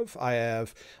track of. I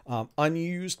have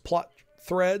unused plot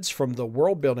threads from the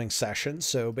world building session.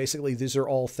 So basically these are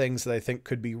all things that I think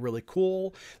could be really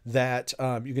cool that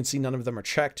you can see none of them are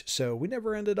checked. So we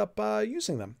never ended up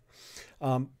using them.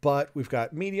 But we've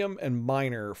got medium and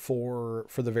minor for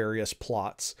the various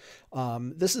plots.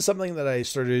 This is something that I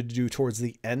started to do towards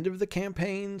the end of the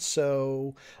campaign,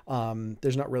 so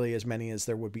there's not really as many as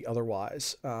there would be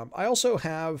otherwise. I also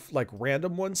have like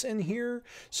random ones in here.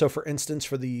 So for instance,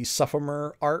 for the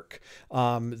Suffolmer arc,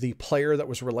 the player that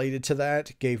was related to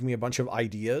that gave me a bunch of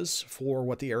ideas for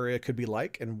what the area could be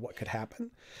like and what could happen.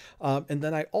 And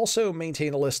then I also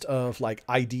maintain a list of like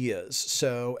ideas.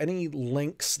 So any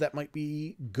links that might be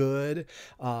good,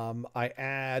 I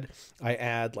add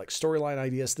like storyline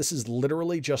ideas. This is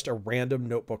literally just a random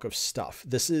notebook of stuff.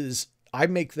 I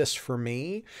make this for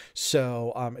me,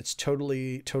 so it's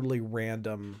totally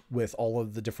random with all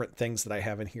of the different things that I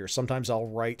have in here. Sometimes I'll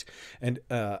write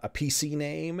a PC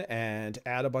name and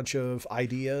add a bunch of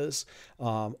ideas,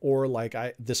 or like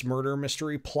this murder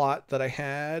mystery plot that I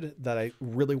had that I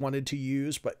really wanted to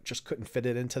use but just couldn't fit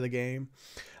it into the game,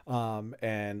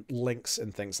 and links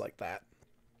and things like that.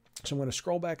 So I'm going to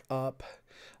scroll back up.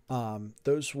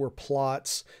 Those were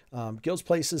plots. Guilds,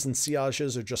 places, and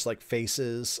siages are just like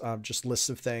faces, just lists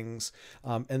of things.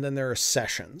 And then there are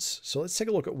sessions. So let's take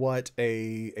a look at what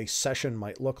a session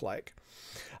might look like.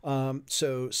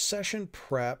 So session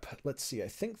prep, let's see, I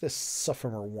think this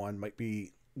Suffolmer one might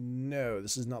be, no,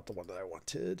 this is not the one that I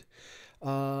wanted.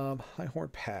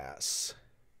 Highhorn Pass.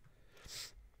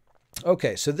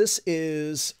 Okay, so this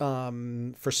is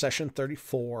for session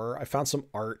 34. I found some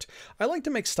art. I like to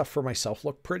make stuff for myself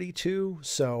look pretty too,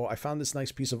 so I found this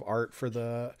nice piece of art for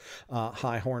the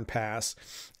Highhorn Pass.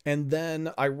 And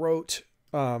then I wrote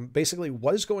basically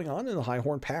what is going on in the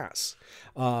Highhorn Pass.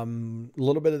 A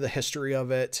little bit of the history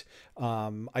of it.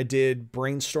 I did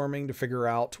brainstorming to figure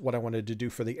out what I wanted to do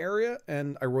for the area,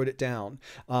 and I wrote it down.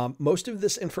 Most of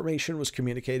this information was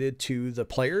communicated to the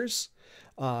players,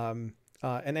 and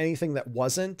anything that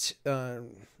wasn't,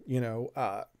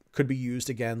 could be used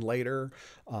again later.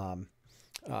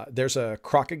 There's a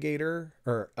Crocagator,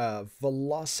 or a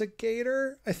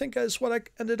Velocigator, I think is what I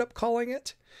ended up calling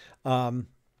it.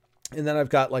 And then I've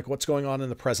got like what's going on in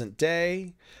the present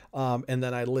day. And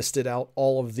then I listed out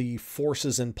all of the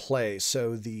forces in play.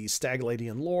 So the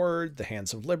Stagladian Lord, the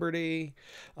Hands of Liberty,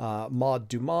 Maud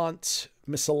Dumont,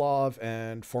 Misalov,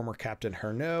 and former Captain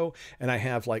Herneau. And I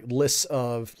have like lists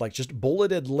of like just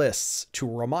bulleted lists to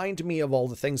remind me of all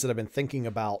the things that I've been thinking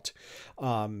about.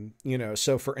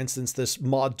 So for instance, this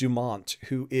Maud Dumont,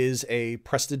 who is a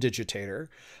prestidigitator,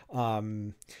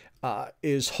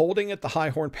 is holding at the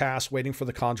Highhorn Pass, waiting for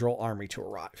the Condral army to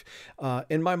arrive.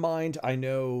 In my mind, I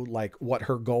know like what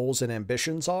her goals and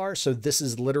ambitions are. So this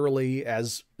is literally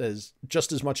as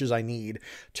just as much as I need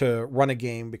to run a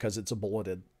game, because it's a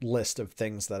bulleted list of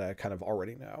things that I kind of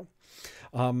already know.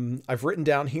 I've written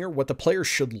down here what the players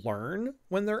should learn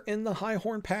when they're in the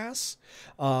Highhorn Pass.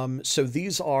 So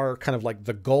these are kind of like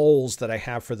the goals that I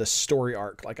have for this story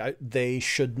arc. Like they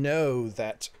should know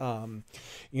that,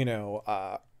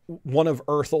 one of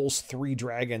Urthel's 3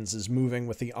 dragons is moving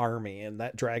with the army, and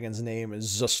that dragon's name is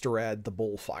Zusterad the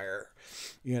Bullfire,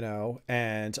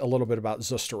 and a little bit about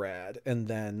Zusterad, and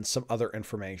then some other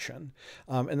information.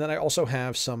 And then I also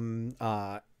have some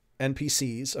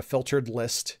NPCs, a filtered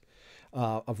list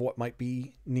of what might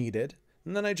be needed.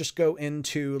 And then I just go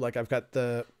into, like, I've got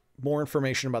the more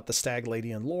information about the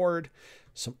Stagladian Lord,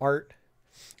 some art,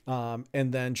 and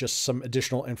then just some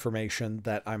additional information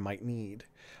that I might need.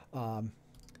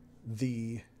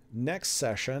 The next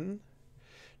session,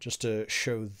 just to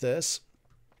show this,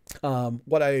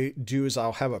 what I do is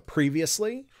I'll have a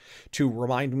previously to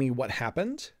remind me what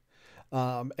happened.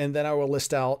 And then I will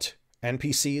list out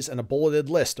NPCs and a bulleted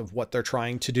list of what they're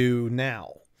trying to do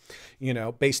now.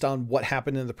 Based on what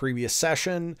happened in the previous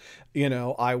session,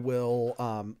 I will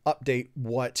update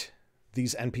what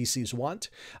these NPCs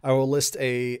want. I will list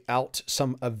out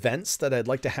some events that I'd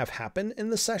like to have happen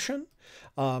in the session.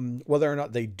 Whether or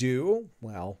not they do,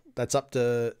 well, that's up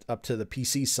to the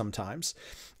PCs sometimes.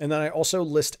 And then I also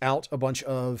list out a bunch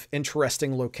of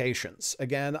interesting locations.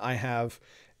 Again, I have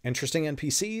interesting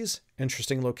NPCs,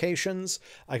 interesting locations.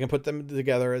 I can put them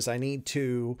together as I need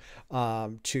to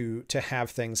have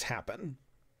things happen.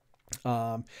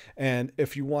 And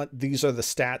if you want, these are the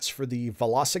stats for the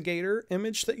Velocigator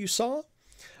image that you saw.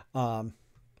 And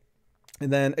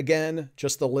then again,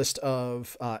 just the list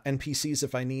of NPCs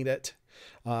if I need it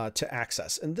to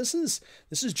access. And this is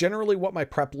generally what my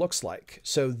prep looks like.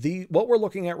 So what we're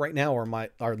looking at right now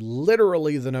are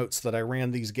literally the notes that I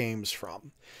ran these games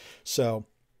from. So,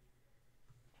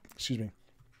 excuse me.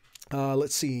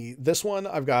 Let's see. This one,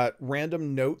 I've got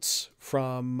random notes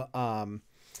from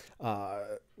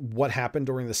what happened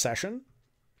during the session.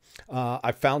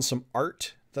 I found some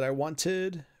art that I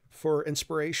wanted for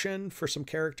inspiration for some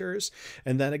characters.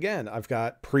 And then again, I've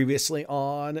got previously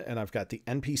on, and I've got the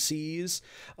NPCs.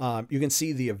 You can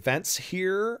see the events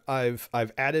here. I've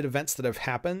added events that have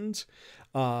happened.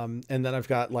 And then I've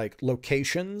got like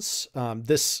locations.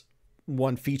 This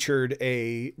one featured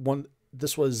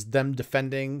this was them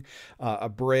defending a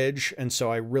bridge. And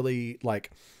so I really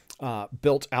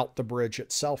built out the bridge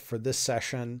itself for this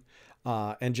session.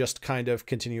 And just kind of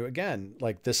continue again.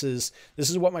 Like this is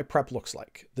what my prep looks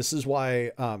like. This is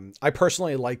why I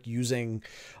personally like using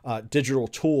digital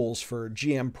tools for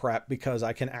GM prep, because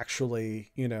I can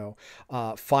actually,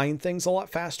 find things a lot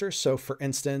faster. So for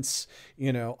instance,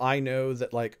 I know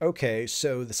that like, okay,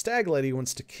 so the Stag Lady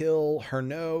wants to kill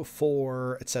Herneau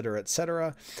for et cetera, et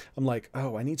cetera. I'm like,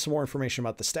 oh, I need some more information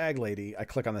about the Stag Lady. I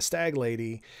click on the Stag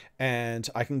Lady and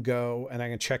I can go and I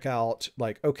can check out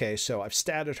like, okay, so I've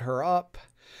statted her up.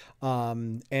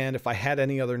 And if I had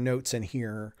any other notes in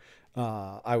here,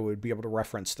 I would be able to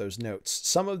reference those notes.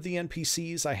 Some of the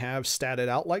NPCs I have statted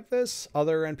out like this.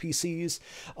 Other NPCs,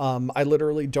 I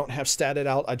literally don't have statted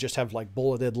out. I just have like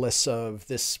bulleted lists of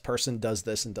this person does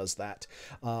this and does that.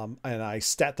 And I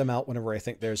stat them out whenever I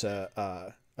think there's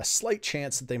a slight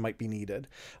chance that they might be needed.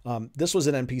 This was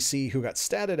an NPC who got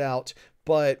statted out,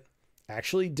 but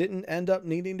actually didn't end up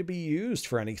needing to be used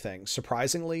for anything.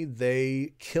 Surprisingly,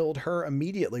 they killed her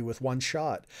immediately with one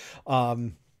shot.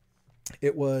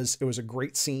 It was a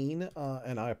great scene,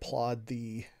 and I applaud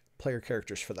the player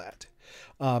characters for that.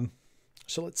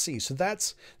 So let's see. So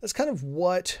that's kind of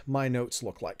what my notes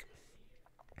look like.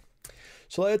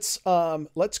 So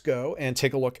let's go and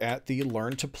take a look at the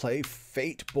Learn to Play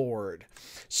Fate board.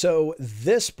 So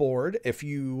this board, if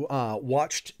you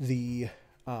watched the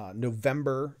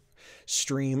November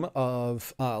stream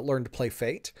of Learn to Play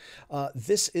Fate,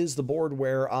 this is the board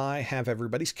where I have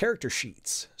everybody's character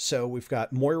sheets. So we've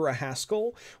got Moira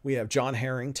Haskell, we have John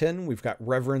Harrington, we've got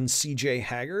Reverend C.J.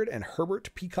 Haggard, and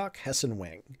Herbert Peacock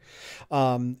Hessenwing,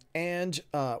 and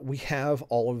we have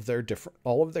all of their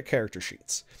character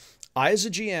sheets. I, as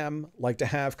a GM, like to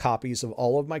have copies of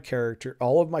all of my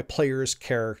players'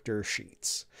 character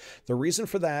sheets. The reason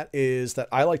for that is that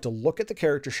I like to look at the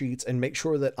character sheets and make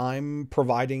sure that I'm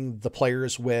providing the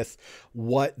players with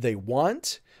what they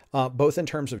want, both in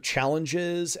terms of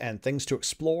challenges and things to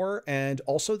explore, and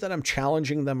also that I'm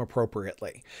challenging them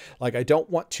appropriately. Like, I don't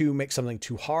want to make something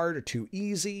too hard or too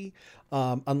easy,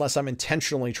 unless I'm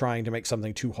intentionally trying to make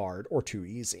something too hard or too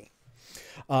easy.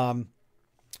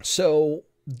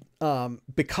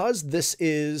 Because this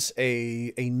is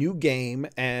a new game,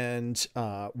 and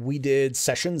we did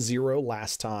session 0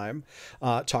 last time,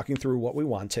 talking through what we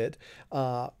wanted,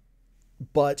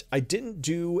 but I didn't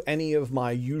do any of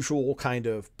my usual kind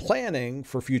of planning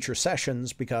for future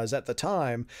sessions because at the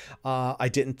time I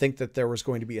didn't think that there was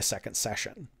going to be a second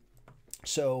session.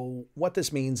 So what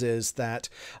this means is that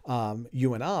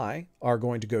you and I are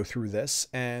going to go through this,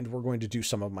 and we're going to do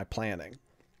some of my planning.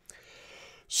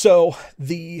 So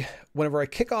whenever I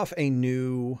kick off a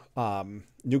new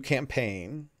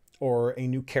campaign or a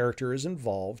new character is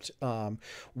involved,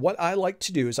 what I like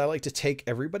to do is I like to take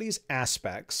everybody's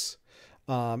aspects,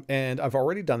 and I've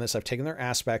already done this. I've taken their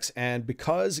aspects, and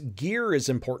because gear is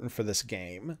important for this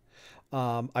game,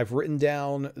 I've written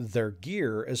down their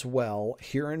gear as well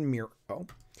here in Miro.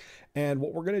 And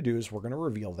what we're going to do is we're going to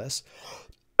reveal this.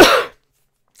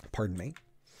 Pardon me.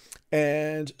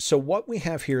 And so what we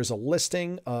have here is a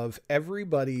listing of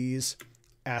everybody's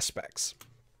aspects.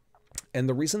 And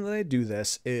the reason that I do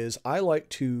this is I like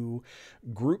to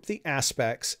group the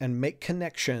aspects and make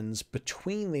connections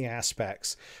between the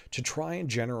aspects to try and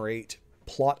generate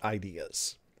plot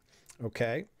ideas.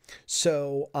 Okay,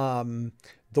 so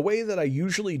the way that I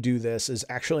usually do this is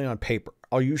actually on paper.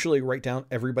 I'll usually write down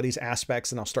everybody's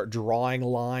aspects and I'll start drawing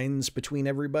lines between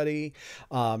everybody.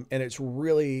 And it's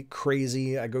really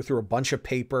crazy. I go through a bunch of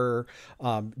paper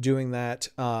doing that.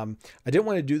 I didn't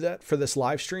want to do that for this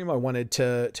live stream. I wanted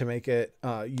to make it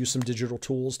use some digital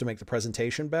tools to make the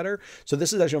presentation better. So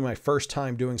this is actually my first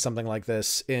time doing something like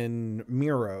this in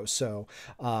Miro. So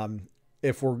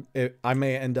I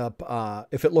may end up,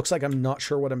 if it looks like I'm not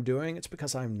sure what I'm doing, it's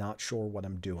because I'm not sure what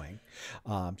I'm doing.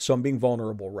 So I'm being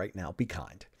vulnerable right now. Be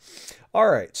kind. All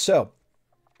right. So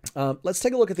let's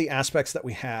take a look at the aspects that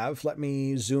we have. Let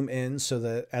me zoom in so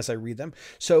that as I read them.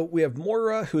 So we have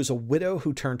Moira, who is a widow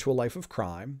who turned to a life of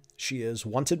crime. She is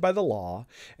wanted by the law,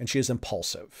 and she is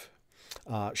impulsive.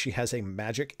 She has a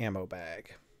magic ammo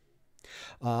bag.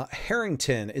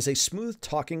 Harrington is a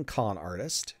smooth-talking con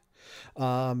artist.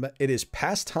 It is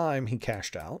past time he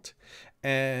cashed out,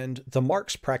 and the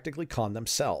marks practically con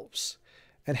themselves,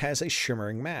 and has a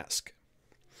shimmering mask.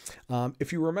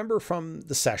 If you remember from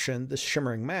the session, this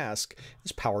shimmering mask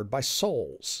is powered by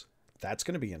souls. That's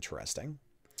going to be interesting.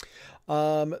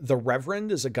 The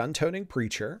Reverend is a gun-toting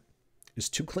preacher, is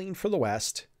too clean for the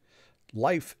West,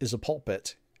 life is a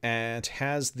pulpit, and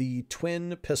has the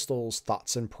twin pistols,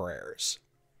 thoughts and prayers.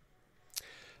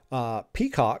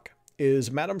 Peacock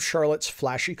is Madame Charlotte's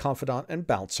flashy confidant and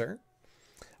bouncer,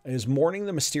 is mourning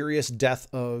the mysterious death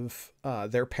of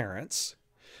their parents,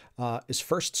 is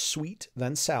first sweet,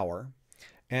 then sour,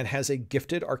 and has a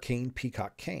gifted arcane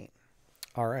peacock cane.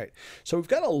 All right, so we've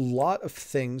got a lot of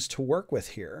things to work with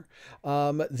here.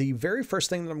 The very first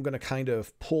thing that I'm going to kind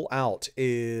of pull out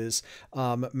is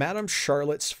Madame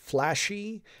Charlotte's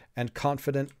flashy and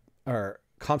confidant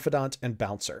and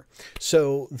bouncer.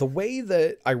 So the way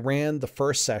that I ran the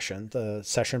first session, the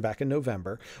session back in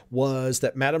November, was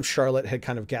that Madame Charlotte had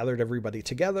kind of gathered everybody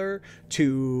together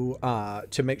to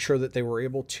make sure that they were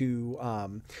able to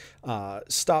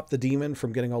stop the demon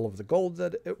from getting all of the gold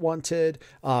that it wanted.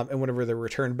 And whenever they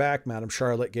returned back, Madame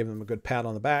Charlotte gave them a good pat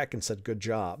on the back and said, "Good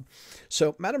job."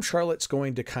 So Madame Charlotte's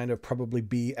going to kind of probably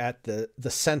be at the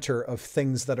center of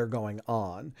things that are going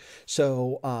on.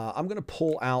 So I'm going to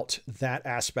pull out that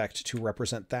aspect to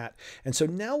represent that. And so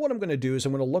now what I'm going to do is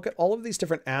I'm going to look at all of these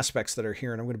different aspects that are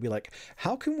here, and I'm going to be like,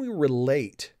 how can we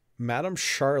relate Madame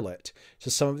Charlotte to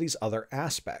some of these other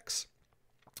aspects?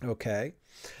 Okay.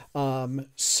 Let's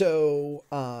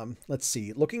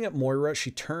see, looking at Moira,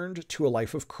 she turned to a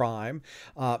life of crime.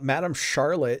 Madame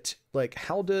Charlotte, like,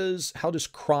 how does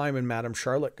crime and Madame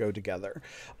Charlotte go together?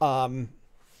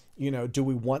 You know, do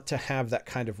we want to have that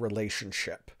kind of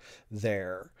relationship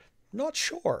there? Not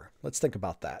sure. Let's think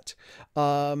about that.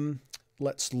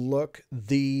 Let's look.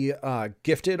 The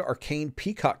Gifted Arcane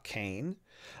Peacock Cane.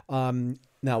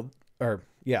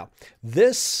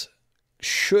 This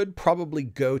should probably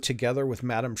go together with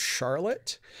Madame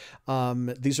Charlotte.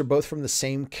 These are both from the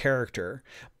same character,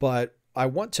 but I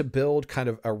want to build kind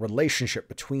of a relationship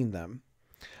between them.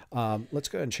 Let's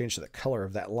go ahead and change the color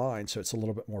of that line so it's a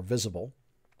little bit more visible.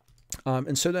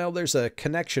 And so now there's a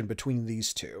connection between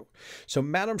these two. So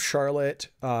Madame Charlotte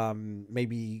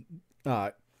maybe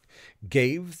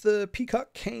gave the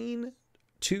Peacock Cane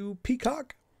to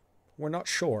Peacock. We're not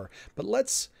sure, but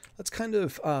let's kind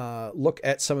of look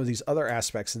at some of these other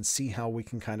aspects and see how we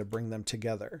can kind of bring them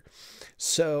together.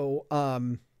 So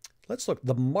let's look.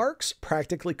 The marks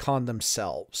practically con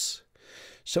themselves.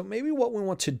 So maybe what we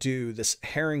want to do, this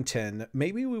Harrington,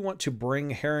 maybe we want to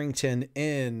bring Harrington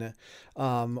in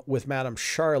with Madame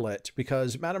Charlotte,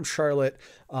 because Madame Charlotte,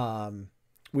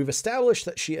 we've established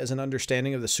that she has an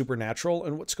understanding of the supernatural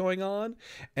and what's going on.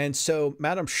 And so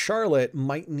Madame Charlotte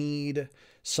might need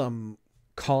some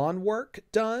con work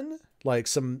done, like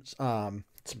some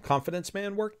confidence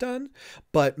man work done,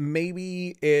 but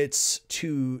maybe it's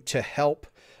to help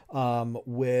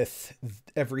with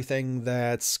everything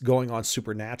that's going on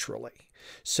supernaturally.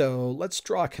 So let's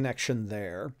draw a connection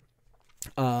there.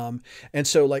 And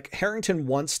so like Harrington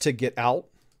wants to get out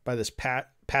by this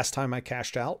past time I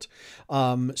cashed out.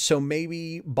 So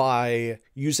maybe by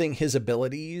using his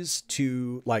abilities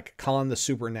to like con the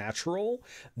supernatural,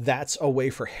 that's a way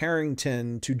for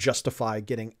Harrington to justify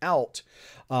getting out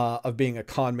of being a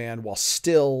con man while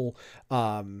still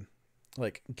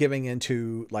like giving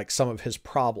into like some of his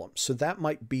problems. So that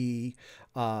might be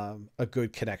a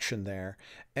good connection there.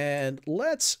 And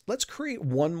let's create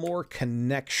one more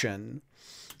connection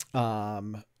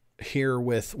here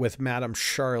with Madame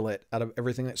Charlotte out of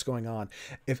everything that's going on.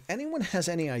 If anyone has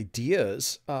any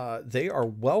ideas, they are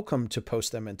welcome to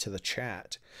post them into the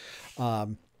chat.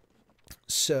 Let's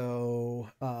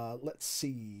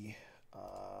see.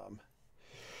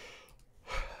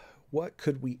 What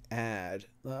could we add?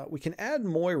 We can add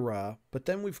Moira, but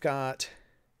then we've got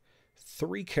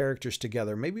 3 characters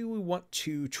together. Maybe we want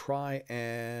to try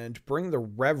and bring the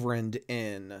Reverend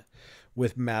in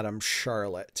with Madame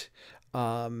Charlotte.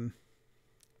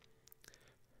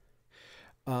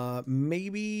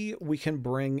 Maybe we can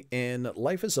bring in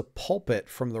Life as a Pulpit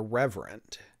from the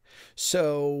Reverend.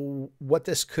 So what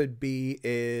this could be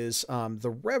is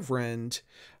the Reverend,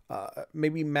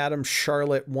 maybe Madame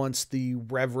Charlotte wants the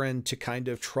Reverend to kind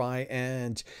of try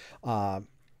and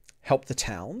help the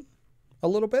town a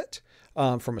little bit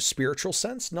from a spiritual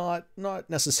sense, not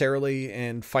necessarily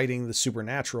in fighting the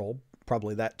supernatural,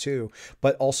 probably that too,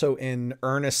 but also in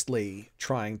earnestly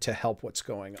trying to help what's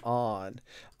going on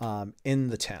in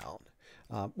the town,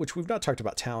 which we've not talked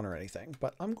about town or anything,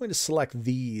 but I'm going to select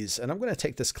these and I'm going to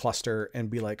take this cluster and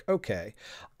be like, okay,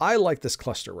 I like this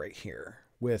cluster right here.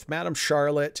 With Madame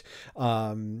Charlotte,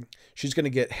 she's going to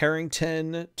get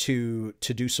Harrington to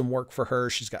do some work for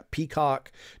her. She's got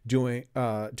Peacock doing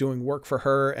work for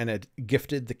her and had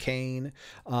gifted the cane,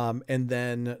 and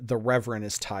then the Reverend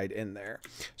is tied in there.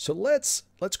 So let's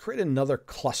create another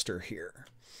cluster here.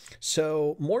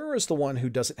 So Moira is the one who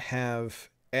doesn't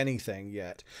have anything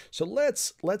yet. So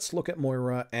let's look at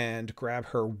Moira and grab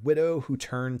her Widow who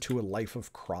turned to a life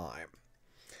of crime.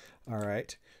 All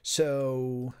right.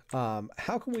 So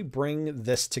how can we bring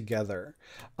this together?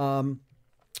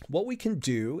 What we can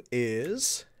do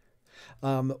is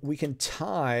we can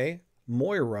tie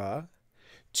Moira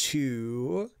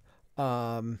to,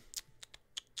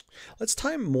 let's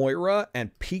tie Moira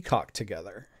and Peacock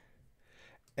together.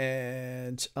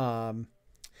 And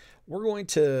we're going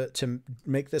to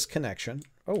make this connection.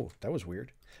 Oh, that was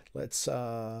weird. Let's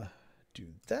do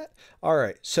that. All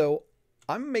right. So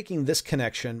I'm making this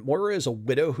connection. Moira is a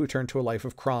widow who turned to a life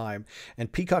of crime,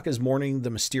 and Peacock is mourning the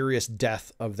mysterious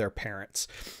death of their parents.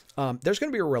 There's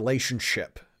going to be a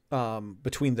relationship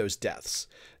between those deaths.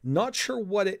 Not sure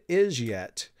what it is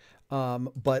yet,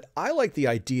 but I like the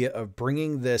idea of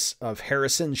bringing this, of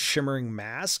Harrison's shimmering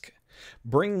mask,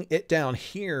 bringing it down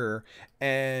here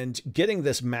and getting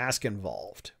this mask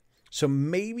involved. So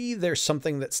maybe there's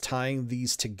something that's tying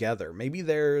these together. Maybe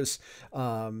there's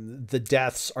the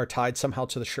deaths are tied somehow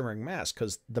to the shimmering mask,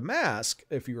 because the mask,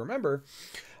 if you remember,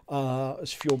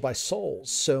 is fueled by souls.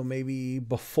 So maybe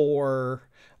before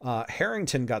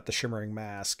Harrington got the shimmering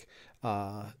mask,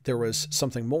 there was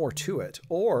something more to it,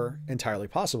 or entirely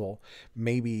possible,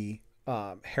 maybe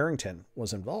Harrington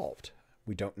was involved.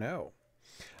 We don't know.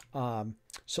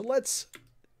 So let's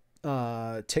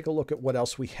take a look at what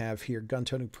else we have here.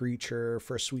 Gun-toting preacher,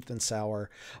 first sweet then sour.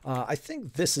 I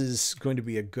think this is going to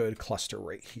be a good cluster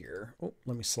right here. Oh,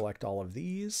 let me select all of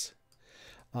these.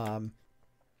 And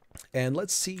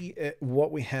let's see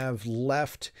what we have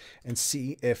left and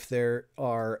see if there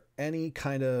are any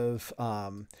kind of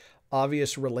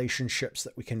obvious relationships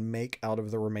that we can make out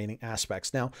of the remaining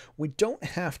aspects. Now, we don't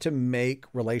have to make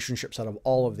relationships out of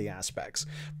all of the aspects,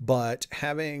 but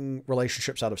having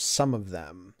relationships out of some of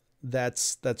them,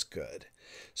 that's good.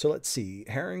 So let's see.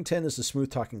 Harrington is a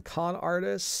smooth-talking con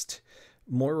artist.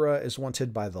 Moira is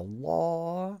wanted by the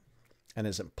law and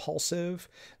is impulsive.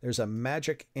 There's a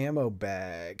magic ammo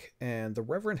bag, and the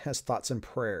Reverend has thoughts and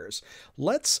prayers.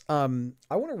 Let's, I want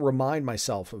to remind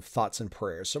myself of thoughts and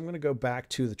prayers. So I'm going to go back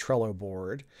to the Trello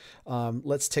board.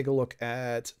 Let's take a look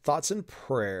at thoughts and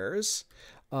prayers.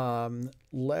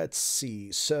 Let's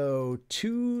see. So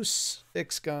 2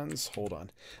 6 guns. Hold on.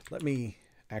 Let me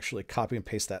actually copy and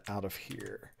paste that out of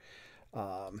here.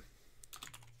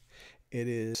 It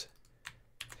is...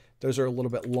 Those are a little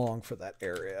bit long for that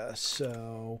area.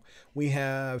 So we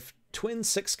have twin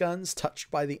 6 guns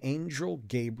touched by the angel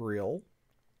Gabriel.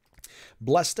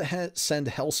 Blessed to send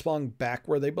Hellspawn back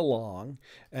where they belong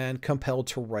and compelled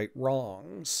to right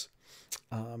wrongs.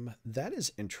 That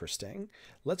is interesting.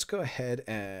 Let's go ahead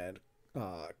and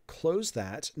close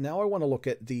that. Now I want to look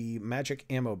at the magic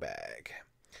ammo bag.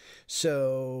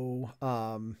 So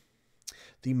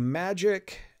the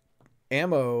magic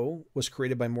ammo was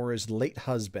created by Moira's late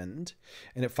husband,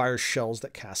 and it fires shells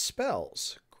that cast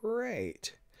spells.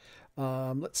 Great.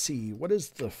 Let's see. What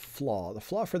is the flaw? The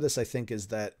flaw for this, I think, is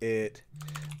that it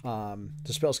the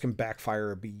spells can backfire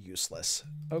or be useless.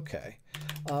 Okay.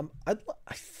 I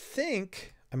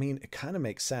think, I mean, it kind of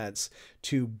makes sense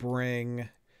to bring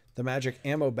the magic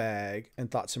ammo bag and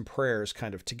thoughts and prayers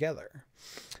kind of together.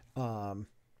 And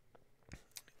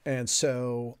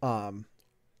so,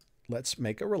 let's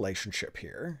make a relationship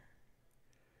here.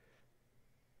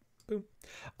 Boom.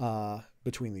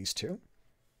 Between these two.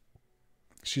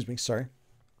 Excuse me, sorry.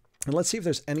 And let's see if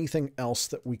there's anything else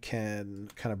that we can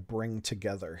kind of bring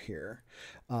together here.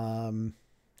 I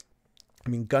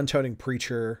mean, gun-toting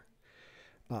preacher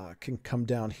can come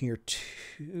down here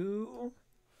too.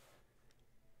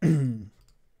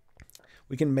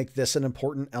 We can make this an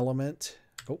important element.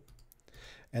 Oh,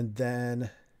 and then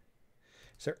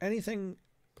is there anything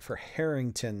for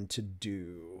Harrington to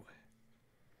do?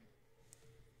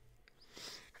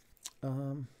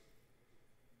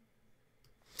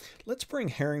 Let's bring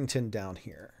Harrington down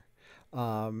here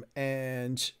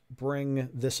and bring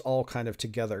this all kind of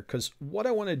together, because what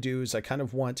I want to do is I kind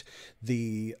of want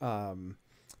the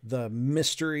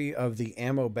mystery of the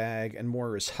ammo bag and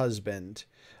Moira's husband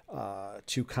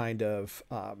to kind of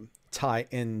tie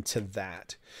into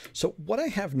that. So what I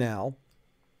have now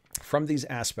from these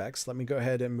aspects, let me go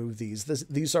ahead and move these.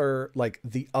 These are like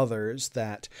the others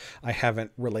that I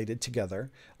haven't related together.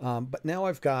 But now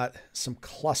I've got some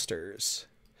clusters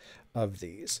of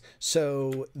these.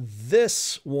 So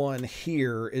this one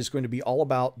here is going to be all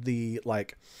about the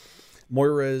like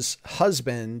Moira's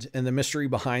husband and the mystery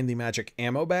behind the magic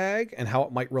ammo bag and how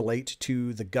it might relate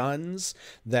to the guns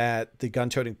that the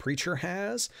gun-toting preacher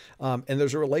has. And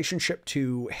there's a relationship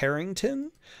to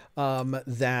Harrington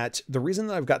that the reason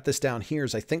that I've got this down here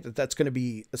is I think that that's going to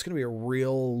be a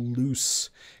real loose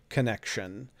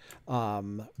connection.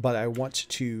 But I want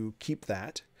to keep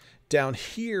that. Down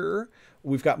here,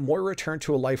 we've got Moira turned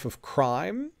to a life of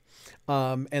crime.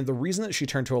 And the reason that she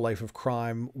turned to a life of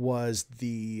crime was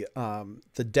the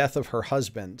death of her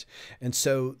husband. And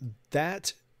so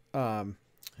that,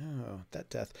 that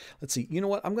death, let's see, you know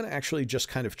what? I'm going to actually just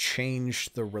kind of change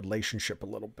the relationship a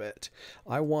little bit.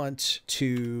 I want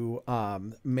to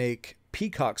make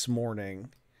Peacock's Mourning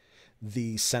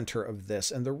the center of this.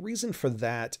 And the reason for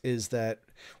that is that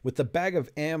with the bag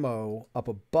of ammo up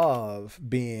above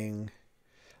being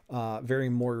very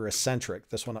Moira-centric,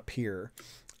 this one up here,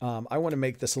 I want to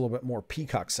make this a little bit more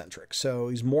Peacock-centric. So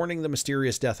he's mourning the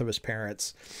mysterious death of his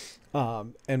parents,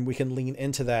 and we can lean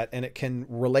into that, and it can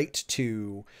relate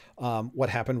to what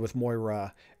happened with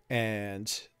Moira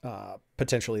and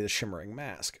potentially the Shimmering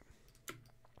Mask.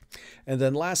 And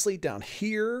then lastly, down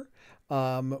here,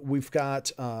 we've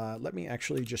got, let me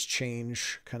actually just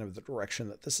change kind of the direction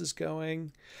that this is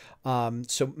going.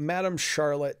 So Madame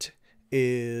Charlotte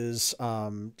is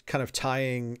kind of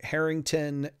tying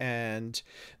Harrington and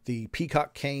the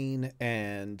Peacock Cane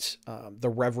and the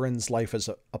Reverend's life as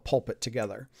a pulpit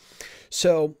together.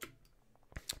 So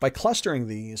by clustering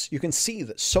these, you can see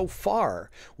that so far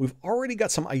we've already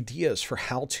got some ideas for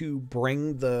how to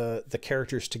bring the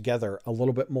characters together a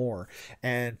little bit more,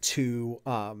 and to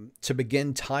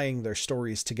begin tying their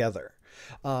stories together.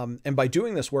 And by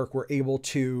doing this work, we're able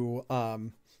to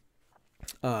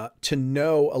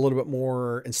know a little bit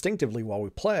more instinctively while we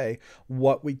play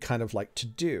what we kind of like to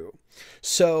do.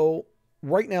 So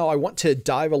right now I want to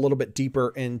dive a little bit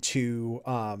deeper into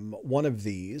one of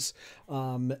these.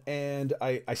 And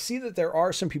I see that there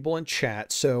are some people in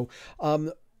chat. So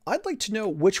I'd like to know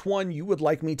which one you would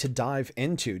like me to dive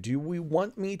into. Do we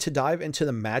want me to dive into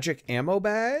the magic ammo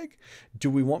bag? Do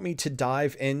we want me to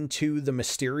dive into the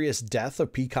mysterious death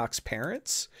of Peacock's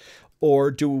parents?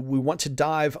 Or do we want to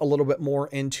dive a little bit more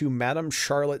into Madame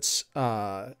Charlotte's,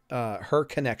 her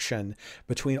connection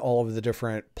between all of the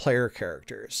different player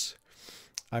characters?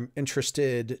 I'm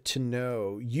interested to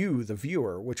know, you, the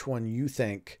viewer, which one you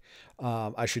think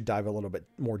I should dive a little bit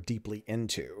more deeply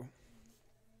into.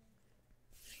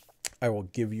 I will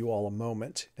give you all a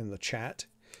moment in the chat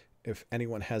if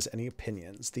anyone has any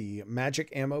opinions. The magic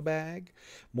ammo bag,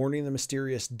 mourning the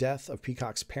mysterious death of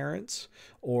Peacock's parents,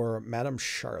 or Madame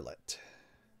Charlotte.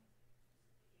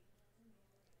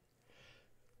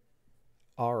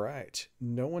 All right.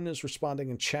 No one is responding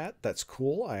in chat. That's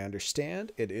cool. I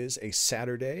understand. It is a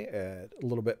Saturday at a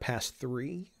little bit past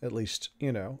 3, at least,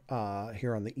 you know,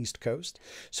 here on the East Coast.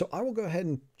 So I will go ahead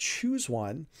and choose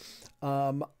one.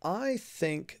 I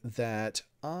think that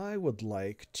I would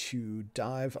like to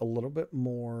dive a little bit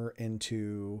more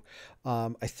into, I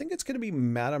think it's going to be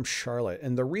Madame Charlotte.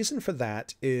 And the reason for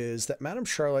that is that Madame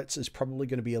Charlotte's is probably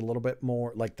going to be a little bit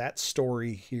more like that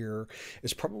story here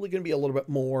is probably going to be a little bit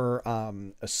more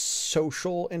a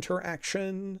social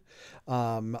interaction.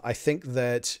 I think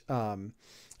that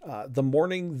the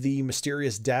mourning the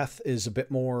mysterious death is a bit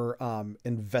more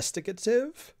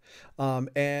investigative.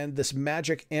 And this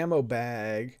magic ammo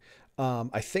bag,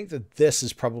 I think that this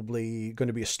is probably going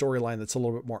to be a storyline that's a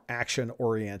little bit more action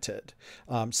oriented,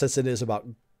 since it is about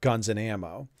guns and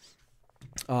ammo.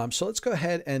 So let's go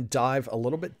ahead and dive a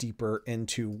little bit deeper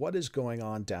into what is going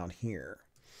on down here.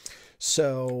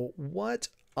 So what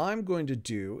I'm going to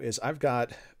do is I've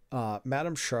got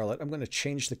Madame Charlotte. I'm going to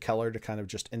change the color to kind of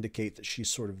just indicate that she's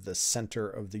sort of the center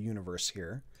of the universe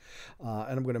here.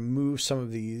 And I'm going to move some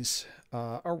of these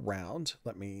around.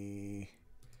 Let me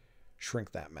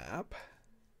shrink that map.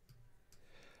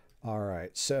 All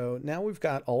right, so now we've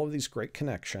got all of these great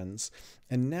connections.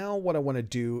 And now what I want to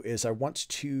do is I want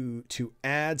to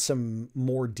add some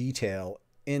more detail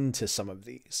into some of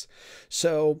these.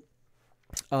 So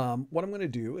what I'm going to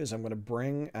do is I'm going to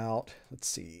bring out, let's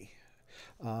see,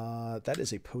 that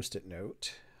is a Post-it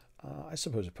note. I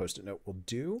suppose a Post-it note will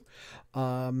do.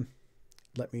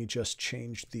 Let me just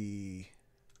change the,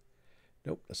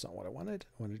 nope, that's not what I wanted.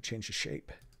 I wanted to change the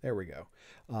shape. There we go.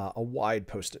 A wide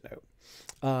Post-it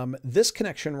note. This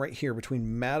connection right here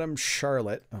between Madame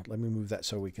Charlotte, let me move that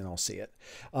so we can all see it.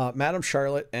 Madame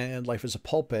Charlotte and Life as a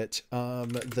Pulpit.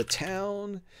 The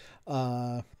town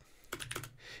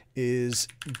is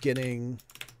getting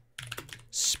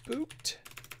spooked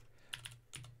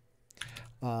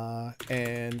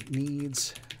and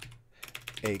needs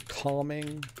a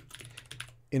calming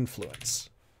influence.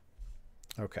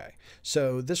 Okay,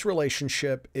 so this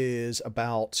relationship is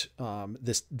about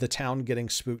the town getting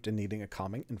spooked and needing a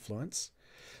calming influence.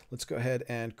 Let's go ahead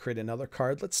and create another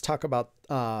card. Let's talk about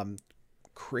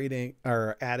creating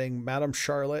or adding Madame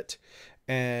Charlotte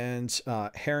and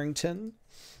Harrington.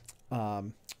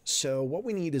 So what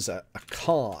we need is a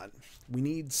con. We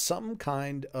need some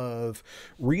kind of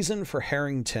reason for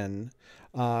Harrington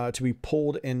to be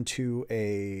pulled into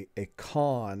a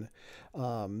con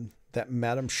that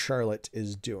Madame Charlotte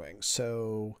is doing.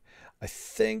 So I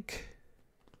think,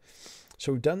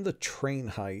 so we've done the train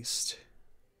heist.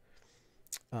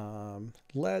 I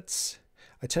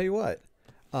tell you what,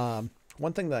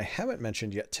 one thing that I haven't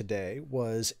mentioned yet today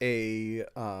was a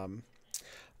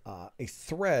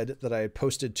thread that I had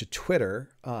posted to Twitter.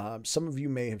 Some of you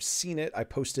may have seen it. I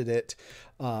posted it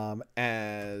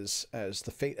as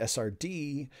the Fate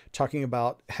SRD, talking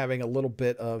about having a little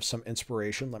bit of some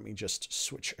inspiration. Let me just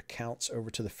switch accounts over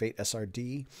to the Fate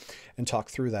SRD and talk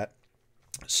through that.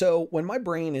 So when my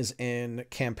brain is in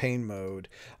campaign mode,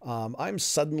 I'm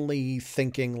suddenly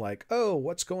thinking like, oh,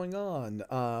 what's going on?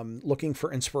 Looking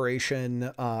for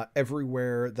inspiration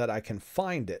everywhere that I can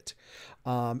find it.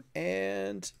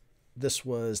 And this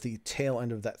was the tail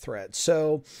end of that thread.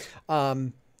 So,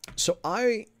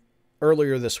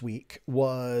 earlier this week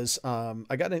was,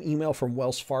 I got an email from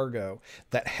Wells Fargo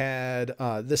that had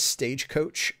this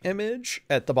stagecoach image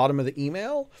at the bottom of the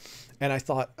email. And I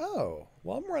thought, oh,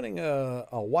 well, I'm running a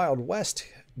Wild West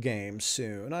game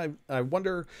soon. I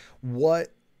wonder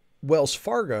what Wells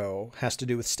Fargo has to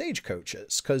do with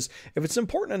stagecoaches, because if it's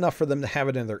important enough for them to have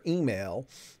it in their email,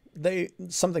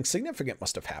 something significant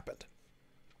must have happened.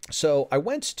 So I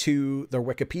went to their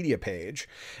Wikipedia page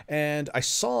and I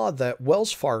saw that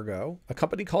Wells Fargo, a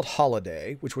company called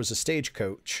Holiday, which was a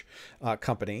stagecoach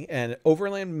company, and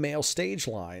Overland Mail Stage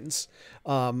Lines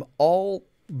all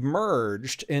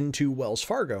merged into Wells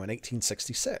Fargo in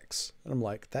 1866. And I'm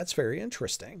like, that's very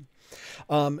interesting.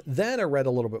 Then I read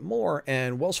a little bit more,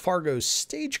 and Wells Fargo's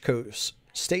stagecoach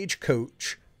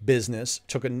business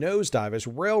took a nosedive as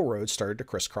railroads started to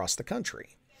crisscross the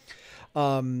country.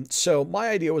 So my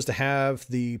idea was to have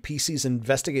the PCs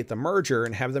investigate the merger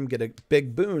and have them get a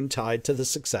big boon tied to the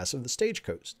success of the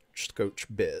stagecoach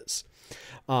biz.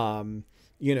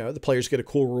 The players get a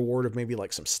cool reward of maybe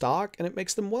like some stock, and it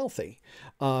makes them wealthy.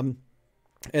 And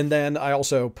then I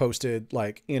also posted,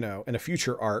 like, in a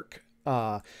future arc,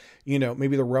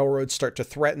 maybe the railroads start to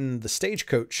threaten the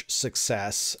stagecoach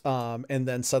success. And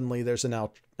then suddenly there's a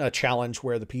challenge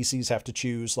where the PCs have to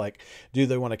choose, like, do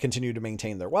they want to continue to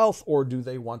maintain their wealth, or do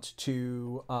they want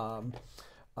to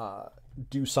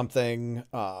do something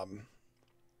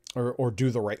or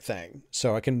do the right thing?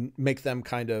 So I can make them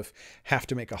kind of have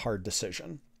to make a hard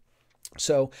decision.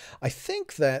 So I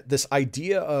think that this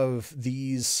idea of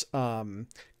these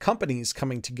companies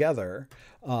coming together,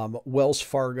 Wells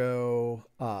Fargo,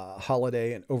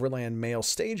 Holiday, and Overland Mail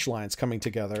Stage Lines coming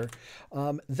together,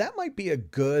 that might be a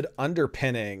good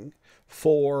underpinning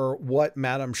for what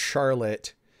Madame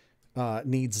Charlotte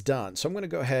needs done. So I'm going to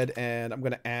go ahead and I'm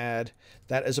going to add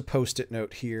that as a post-it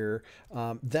note here.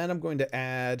 Then I'm going to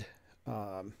add,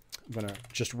 I'm going to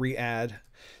just re-add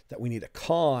that we need a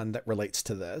con that relates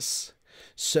to this.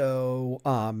 So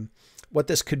what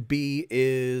this could be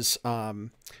is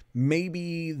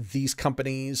maybe these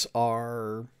companies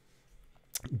are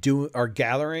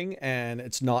gathering and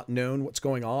it's not known what's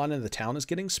going on and the town is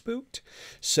getting spooked.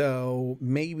 So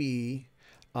maybe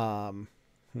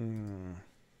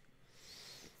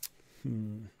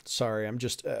sorry, I'm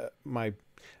just my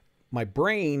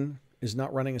brain is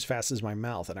not running as fast as my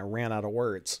mouth, and I ran out of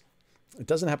words. It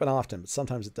doesn't happen often, but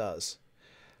sometimes it does.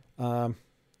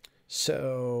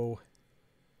 So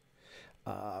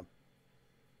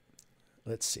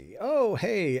let's see. Oh,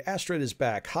 hey, Astrid is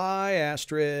back. Hi,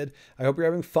 Astrid. I hope you're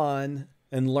having fun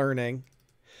and learning,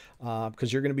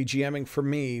 because you're going to be GMing for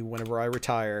me whenever I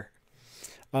retire.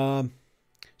 So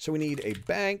we need a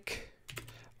bank,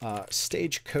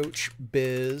 stagecoach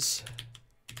biz,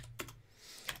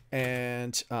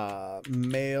 and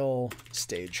mail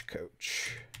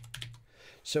stagecoach.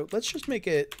 So let's just make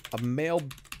it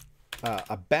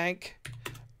a bank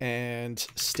and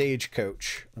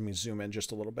stagecoach. Let me zoom in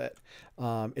just a little bit.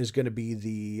 Is going to be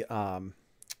the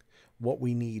what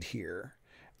we need here.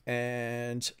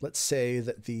 And let's say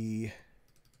that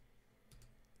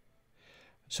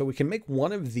so we can make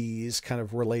one of these kind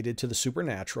of related to the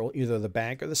supernatural, either the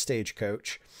bank or the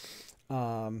stagecoach.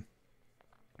 I'm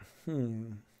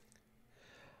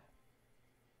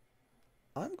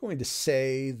going to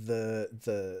say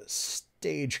the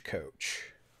stagecoach.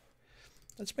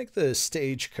 Let's make the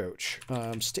stagecoach,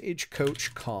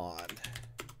 stagecoach con.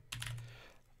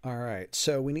 All right,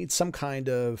 so we need some kind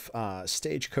of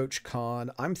stagecoach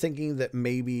con. I'm thinking that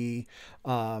maybe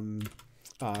there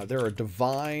are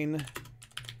divine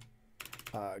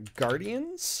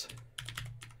guardians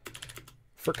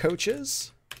for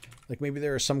coaches. Like maybe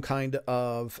there are some kind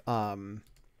of,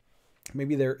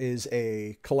 maybe there is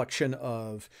a collection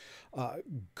of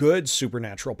good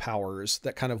supernatural powers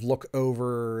that kind of look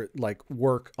over, like,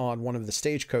 work on one of the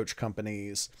stagecoach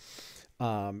companies,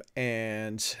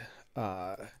 and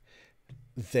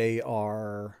they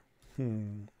are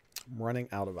running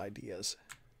out of ideas.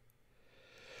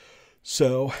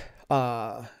 So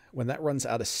when that runs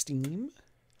out of steam,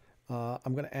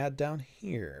 I'm going to add down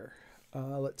here.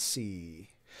 Let's see.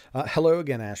 Hello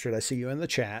again, Astrid. I see you in the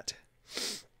chat.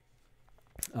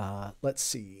 Let's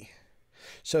see.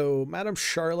 So Madame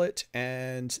Charlotte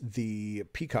and the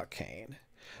Peacock Cane.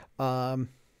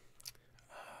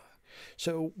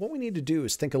 So what we need to do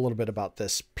is think a little bit about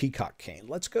this Peacock Cane.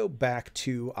 Let's go back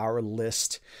to our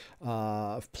list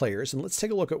of players and let's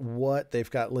take a look at what they've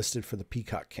got listed for the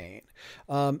Peacock Cane.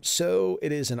 So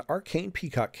it is an arcane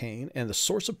Peacock Cane and the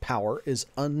source of power is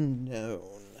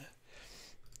unknown.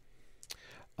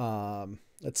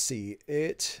 Let's see,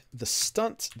 the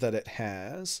stunt that it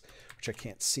has, which I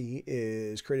can't see,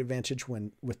 is create advantage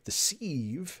with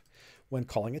deceive when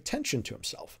calling attention to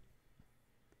himself.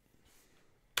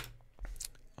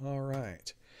 All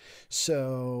right.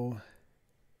 So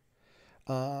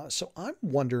So I'm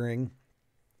wondering,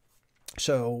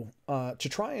 to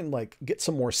try and like get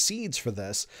some more seeds for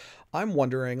this, I'm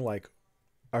wondering like,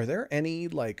 are there any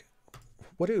like,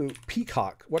 what are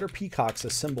peacocks a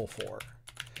symbol for?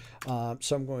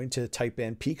 So I'm going to type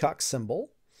in peacock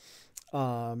symbol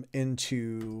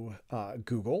into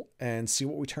Google and see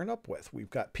what we turn up with. We've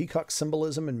got peacock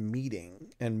symbolism and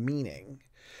meaning.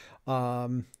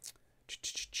 All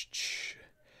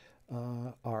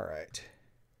right.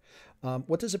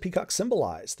 What does a peacock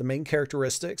symbolize? The main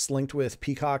characteristics linked with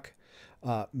peacock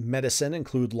medicine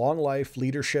include long life,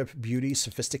 leadership, beauty,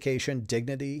 sophistication,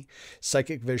 dignity,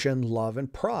 psychic vision, love,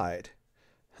 and pride.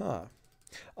 Huh.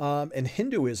 In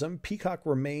Hinduism, peacock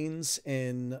remains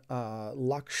in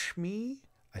Lakshmi,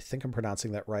 I think I'm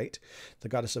pronouncing that right, the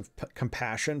goddess of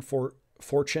compassion,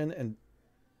 fortune, and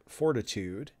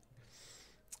fortitude,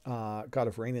 god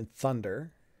of rain and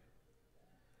thunder,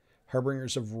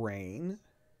 harbingers of rain.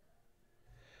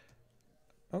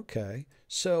 Okay,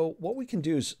 so what we can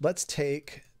do is let's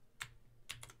take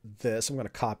this. I'm going to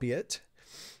copy it.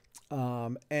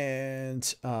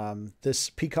 This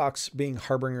peacocks being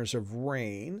harbingers of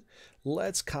rain.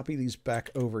 Let's copy these back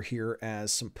over here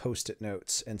as some post-it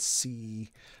notes and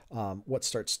see what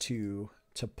starts to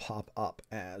pop up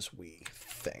as we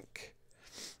think.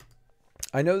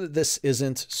 I know that this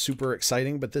isn't super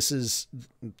exciting, but this is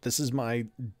my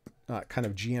kind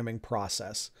of GMing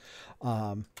process.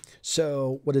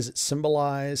 So what does it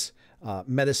symbolize?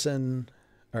 Medicine,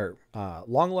 or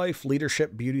long life,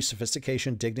 leadership, beauty,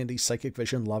 sophistication, dignity, psychic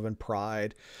vision, love, and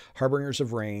pride, harbingers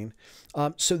of rain.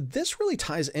 So this really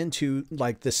ties into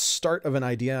like the start of an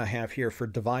idea I have here for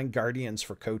divine guardians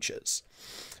for coaches.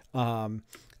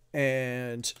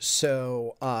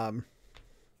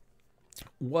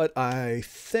 What I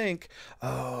think,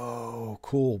 oh,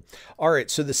 cool. All right.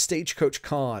 So the Stagecoach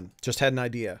Con, just had an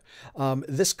idea.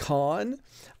 This con,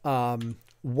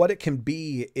 what it can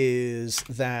be is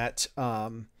that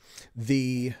what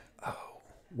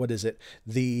is it?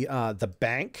 The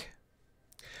bank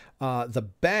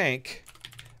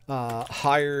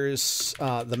hires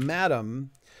the madam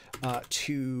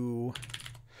to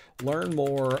learn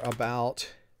more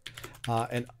about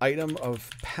an item of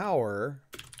power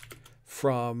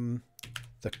from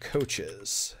the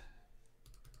coaches.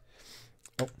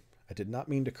 Oh, I did not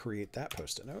mean to create that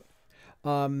post-it note.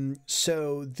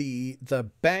 So the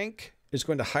bank is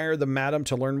going to hire the madam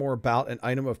to learn more about an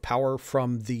item of power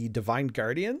from the divine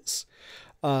guardians.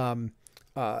 An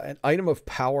item of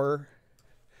power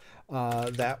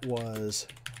that was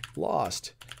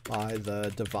lost by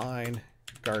the divine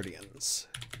guardians.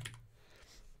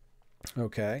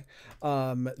 Okay.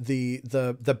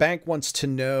 The bank wants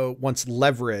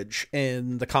leverage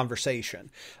in the conversation.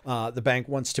 The bank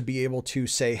wants to be able to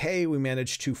say, hey, we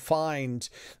managed to find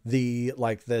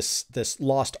this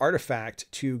lost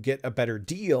artifact to get a better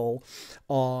deal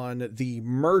on the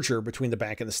merger between the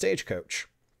bank and the Stagecoach,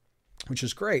 which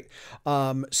is great.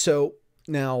 So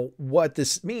now what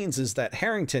this means is that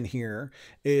Harrington here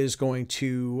is going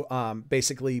to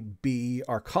basically be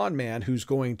our con man,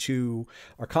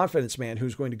 our confidence man,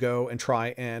 who's going to go and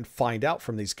try and find out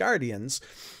from these guardians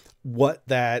what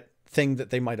that thing that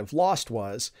they might have lost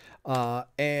was.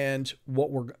 And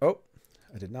what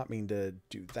I did not mean to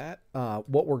do that.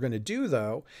 What we're going to do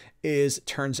though, is it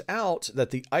turns out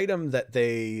that the item that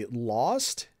they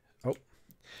lost,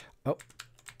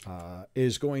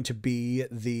 is going to be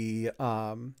the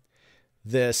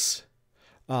this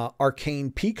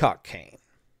arcane peacock cane.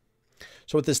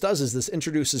 So what this does is this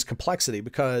introduces complexity,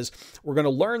 because we're going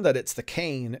to learn that it's the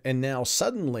cane, and now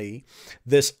suddenly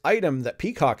this item that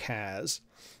Peacock has,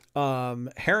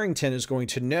 Harrington is going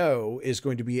to know is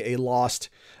going to be a lost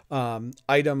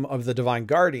item of the Divine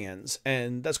Guardians,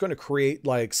 and that's going to create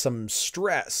like some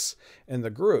stress in the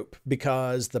group,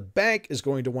 because the bank is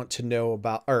going to want to know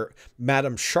about, or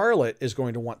Madame Charlotte is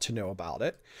going to want to know about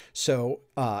it. So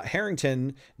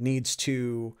Harrington needs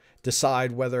to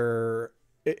decide whether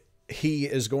he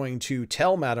is going to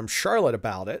tell Madame Charlotte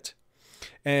about it.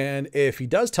 And if he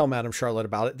does tell Madame Charlotte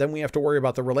about it, then we have to worry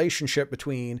about the relationship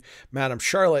between Madame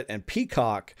Charlotte and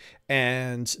Peacock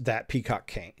and that peacock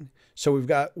cane. So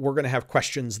we're going to have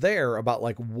questions there about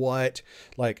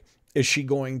is she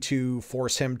going to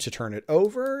force him to turn it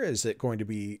over? Is there going to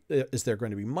be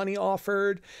money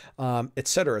offered,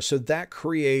 etc. So that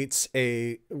creates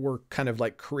we're kind of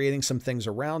like creating some things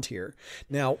around here.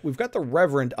 Now we've got the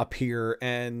Reverend up here,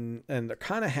 and they're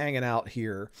kind of hanging out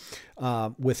here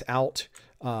without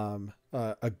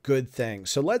a good thing.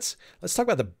 So let's talk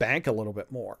about the bank a little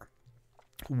bit more.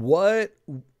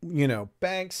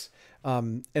 Banks,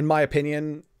 in my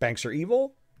opinion, banks are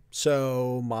evil.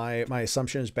 So my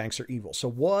assumption is banks are evil. So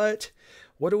what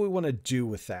do we want to do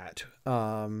with that?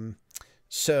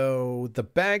 So the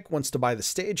bank wants to buy the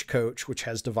Stagecoach, which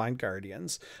has divine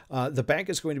guardians. The bank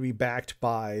is going to be backed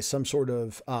by some sort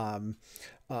of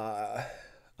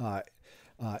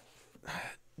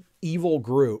evil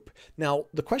group. Now,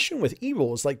 the question with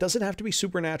evil is like, does it have to be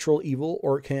supernatural evil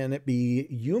or can it be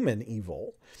human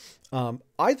evil?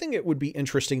 I think it would be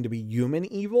interesting to be human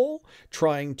evil,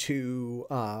 trying to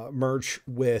merge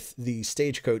with the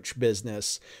Stagecoach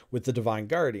business with the divine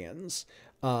guardians.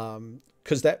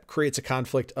 Because that creates a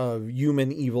conflict of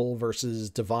human evil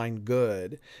versus divine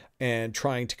good and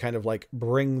trying to kind of like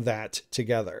bring that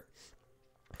together.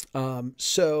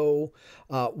 So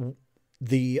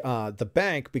the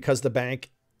bank, because the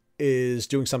bank is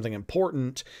doing something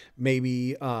important,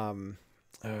 maybe, oh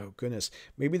goodness,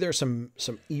 maybe there's some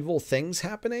evil things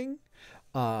happening.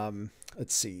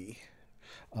 Let's see,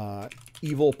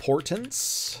 evil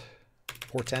portents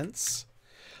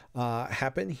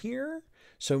happen here.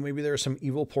 So maybe there are some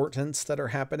evil portents that are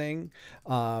happening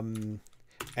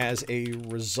as a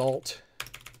result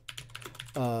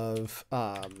of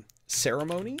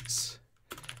ceremonies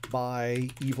by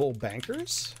evil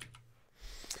bankers.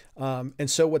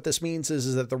 And so what this means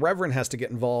is that the Reverend has to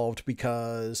get involved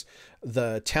because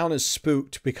the town is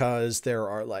spooked because there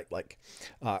are like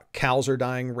cows are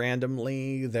dying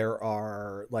randomly. There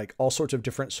are like all sorts of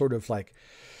different sort of like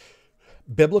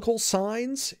biblical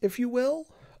signs, if you will.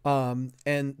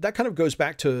 And that kind of goes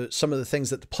back to some of the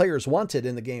things that the players wanted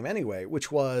in the game anyway,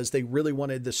 which was they really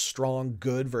wanted this strong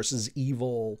good versus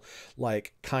evil,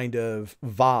 like kind of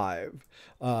vibe,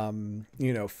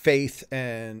 faith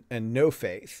and no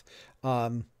faith.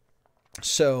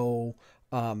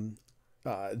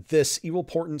 This evil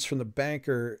portents from the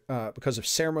banker, because of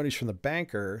ceremonies from the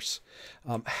bankers,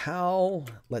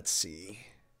 let's see.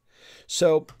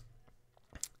 So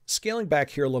scaling back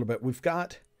here a little bit, we've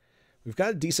got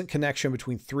a decent connection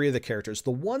between three of the characters.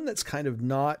 The one that's kind of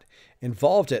not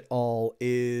involved at all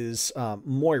is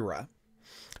Moira.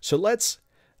 So let's,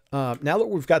 now that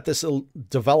we've got this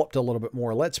developed a little bit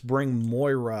more, let's bring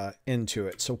Moira into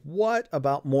it. So what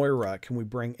about Moira can we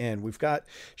bring in?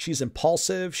 She's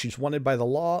impulsive. She's wanted by the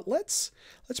law. Let's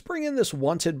bring in this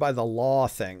wanted by the law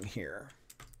thing here.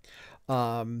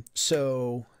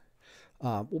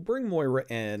 We'll bring Moira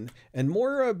in, and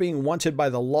Moira being wanted by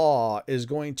the law is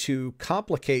going to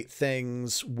complicate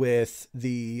things with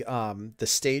the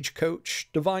Stagecoach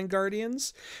divine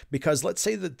guardians, because let's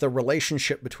say that the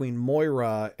relationship between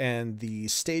Moira and the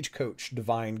Stagecoach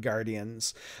divine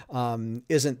guardians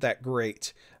isn't that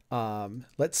great.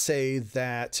 Let's say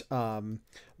that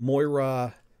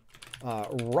Moira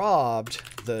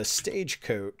robbed the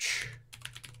Stagecoach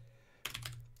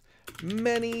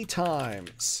many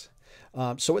times.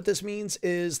 So what this means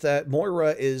is that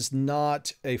Moira is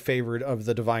not a favorite of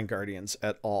the Divine Guardians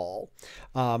at all,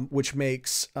 which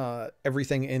makes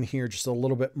everything in here just a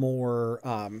little bit more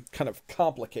kind of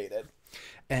complicated.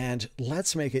 And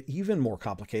let's make it even more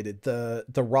complicated. The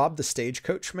rob the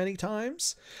Stagecoach many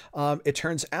times. It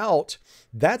turns out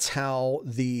that's how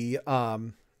the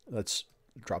let's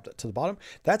drop that to the bottom.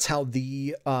 That's how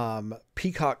the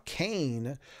Peacock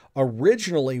Cane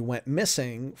originally went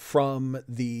missing from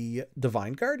the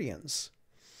Divine Guardians.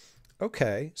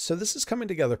 Okay, so this is coming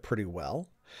together pretty well.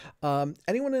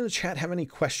 Anyone in the chat have any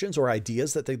questions or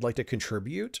ideas that they'd like to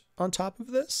contribute on top of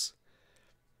this?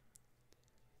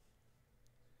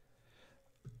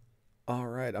 All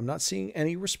right, I'm not seeing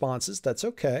any responses. That's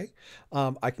okay.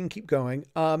 I can keep going.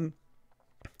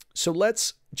 So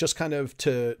let's just kind of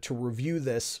to review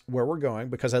this where we're going,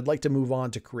 because I'd like to move on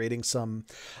to creating some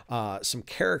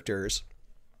characters.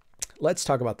 Let's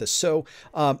talk about this. So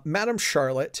Madame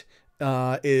Charlotte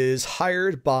is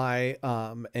hired by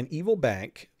an evil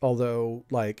bank, although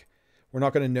like we're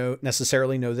not going to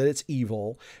necessarily know that it's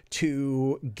evil,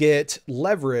 to get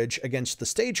leverage against the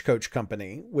Stagecoach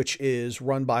company, which is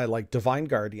run by like divine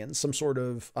guardians, some sort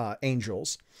of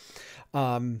angels.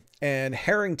 And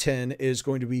Harrington is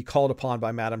going to be called upon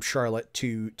by Madame Charlotte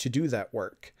to do that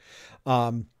work.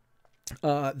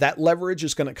 That leverage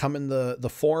is going to come in the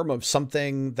form of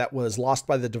something that was lost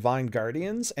by the Divine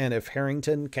Guardians. And if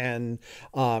Harrington can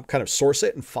kind of source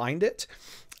it and find it,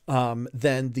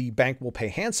 then the bank will pay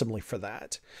handsomely for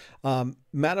that.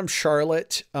 Madame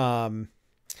Charlotte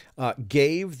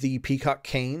gave the Peacock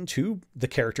Cane to the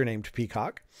character named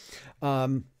Peacock.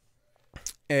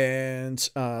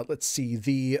 Let's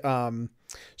see,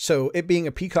 so it being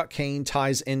a peacock cane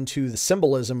ties into the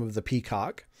symbolism of the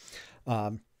peacock.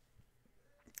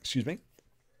 Excuse me.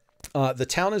 The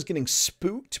town is getting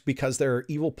spooked because there are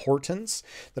evil portents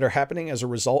that are happening as a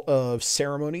result of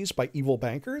ceremonies by evil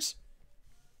bankers,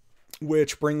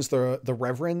 which brings the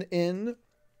Reverend in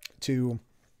to,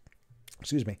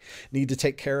 excuse me, need to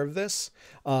take care of this.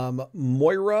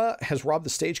 Moira has robbed the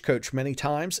stagecoach many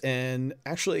times, and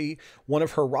actually one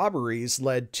of her robberies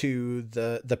led to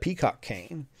the peacock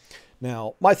cane.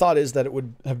 Now, my thought is that it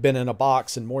would have been in a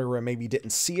box and Moira maybe didn't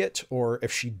see it, or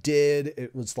if she did,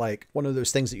 it was like one of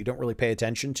those things that you don't really pay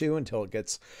attention to until it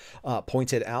gets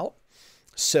pointed out.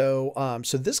 So,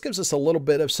 so this gives us a little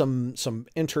bit of some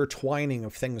intertwining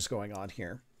of things going on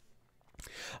here.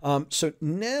 So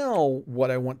now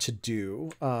what I want to do,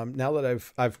 now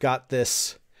that I've got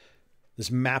this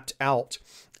mapped out,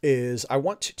 is I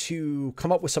want to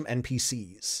come up with some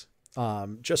NPCs.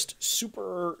 Just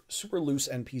super loose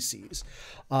NPCs.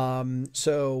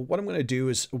 So what I'm going to do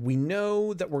is, we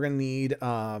know that we're going to need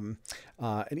an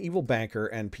evil banker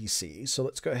NPC. So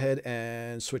let's go ahead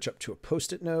and switch up to a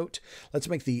post-it note. Let's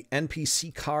make the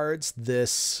NPC cards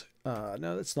this,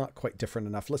 no, that's not quite different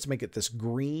enough. Let's make it this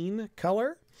green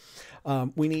color.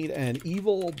 We need an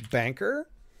evil banker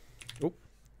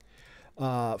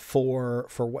for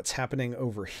what's happening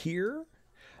over here.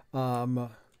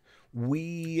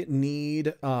 We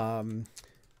need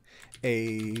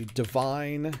a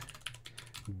divine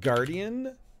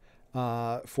guardian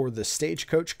for the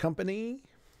stagecoach company.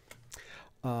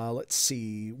 Let's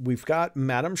see, we've got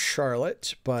Madame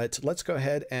Charlotte, but let's go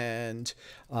ahead and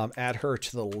add her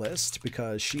to the list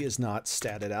because she is not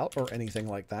statted out or anything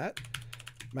like that.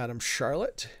 Madame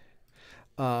Charlotte.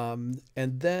 And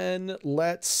then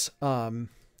let's...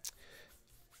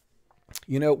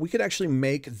 you know, we could actually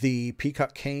make the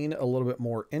peacock cane a little bit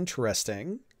more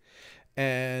interesting,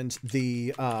 and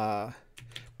the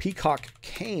peacock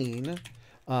cane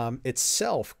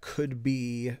itself could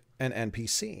be an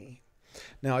NPC.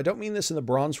 Now, I don't mean this in the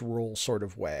bronze rule sort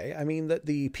of way. I mean that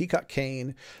the peacock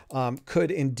cane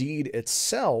could indeed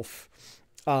itself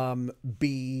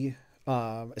be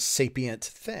a sapient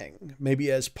thing.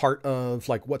 Maybe as part of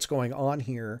like what's going on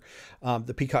here,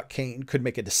 the peacock cane could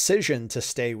make a decision to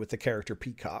stay with the character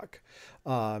Peacock.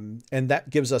 And that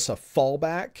gives us a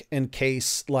fallback in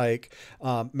case like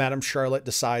Madame Charlotte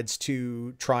decides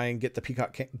to try and get the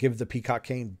peacock give the peacock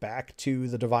cane back to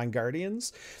the Divine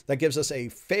Guardians. That gives us a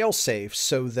failsafe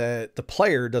so that the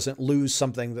player doesn't lose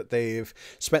something that they've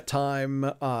spent time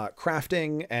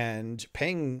crafting and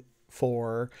paying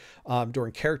for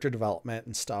during character development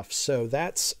and stuff. So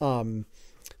that's an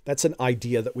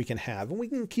idea that we can have, and we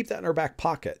can keep that in our back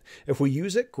pocket. If we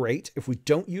use it, great. If we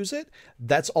don't use it,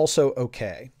 that's also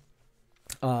okay.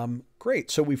 Great.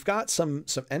 So we've got some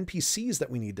NPCs that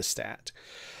we need to stat.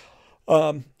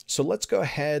 So let's go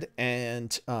ahead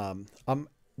and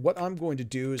what I'm going to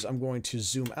do is I'm going to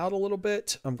zoom out a little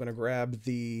bit. I'm going to grab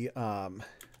the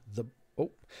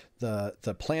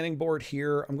planning board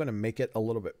here. I'm going to make it a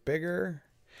little bit bigger.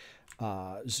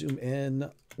 Zoom in.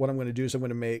 What I'm going to do is I'm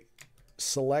going to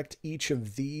select each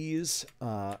of these.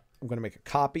 I'm going to make a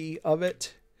copy of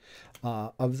it,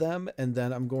 of them. And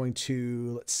then I'm going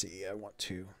to, let's see,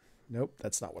 nope,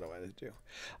 that's not what I wanted to do.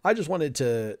 I just wanted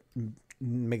to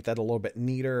make that a little bit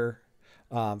neater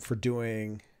for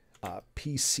doing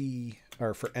PC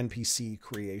or for NPC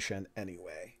creation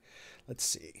anyway. Let's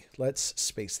see. Let's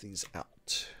space these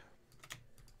out.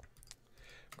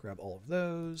 Grab all of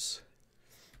those.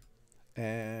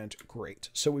 And great.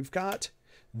 So we've got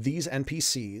these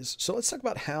NPCs. So let's talk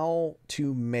about how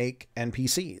to make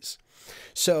NPCs.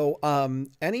 So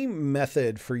any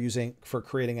method for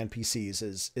creating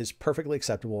NPCs is perfectly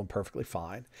acceptable and perfectly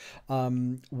fine.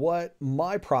 What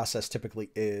my process typically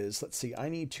is, let's see, I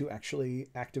need to actually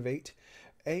activate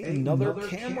another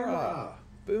camera.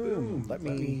 Boom. Let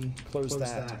me close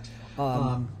that.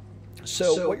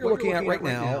 So what you're looking at right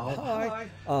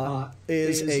now,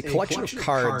 is a collection of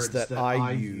cards that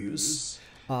I use.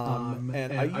 And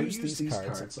I use these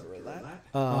cards.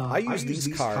 I use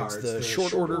these cards, the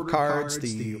short order cards,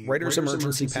 the Writer's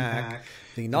Emergency Pack,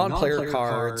 the non-player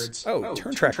cards. Oh,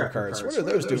 turn tracker cards. What are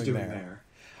those doing there?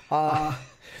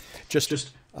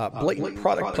 Just blatant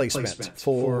product placement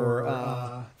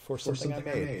for something I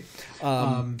made.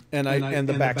 And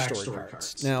the backstory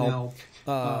cards. Now,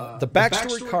 the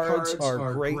backstory cards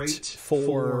are great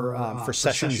for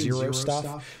session 0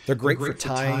 stuff. They're great for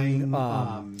tying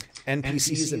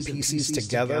NPCs and PCs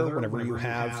together whenever you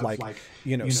have like,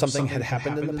 you know, something had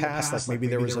happened in the past, like maybe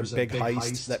there was a big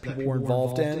heist that people were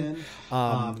involved in.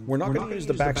 We're not going to use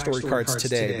the backstory cards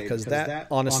today because that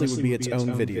honestly would be its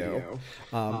own video.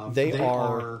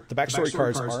 The backstory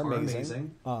cards are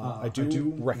amazing. I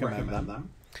do recommend them.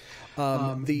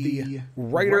 The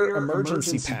Writer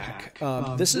Emergency Pack.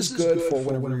 This is good for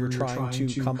whenever you're trying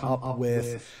to come up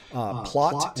with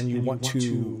plot and you want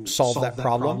to solve that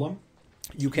problem.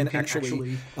 You can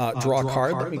actually draw a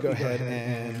card. Let me go ahead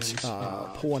and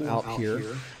pull one out here.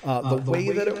 The way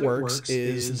that it works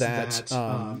is that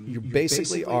you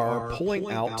basically are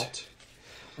pulling out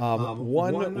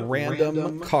one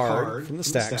random card from the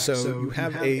stack. So you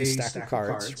have a stack of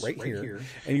cards right here,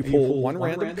 and you pull one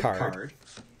random card.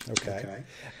 Okay.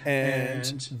 And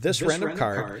this random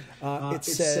card, it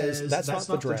says, that's not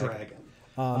the dragon.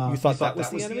 You thought that was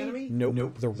the enemy?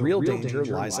 Nope. The real danger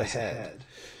lies ahead.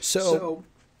 So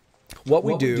what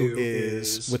we do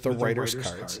is, with the writer's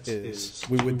cards, is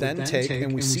we would then take,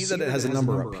 and we see that it has a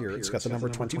number up here. It's got the number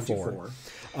 24.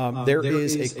 There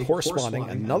is a corresponding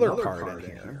another card in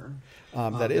here.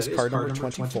 That is card number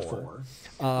 24.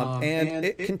 And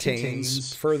it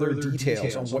contains further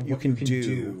details on what you can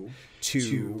do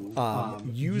to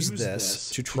use this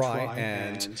to try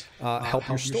and help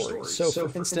your story. So,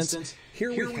 for instance, here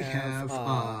we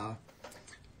have...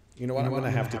 you know what? I'm going to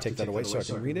have to take that away so I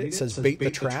can read it. It says, bait the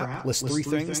trap. List 3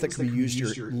 things that can be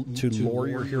used to lure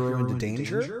your hero into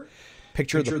danger.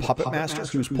 Picture the puppet master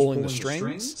who's pulling the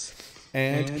strings.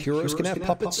 And heroes can have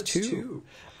puppets too.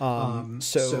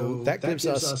 So that gives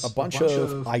us a bunch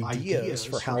of ideas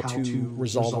for how to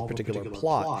resolve a particular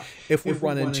plot if we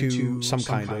run into some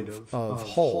kind of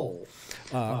hole.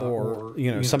 Or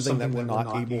something that we're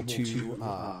not able to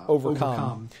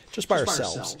overcome just by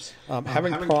ourselves.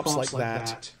 Having prompts like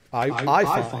that,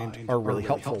 I find, are really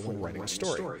helpful when writing a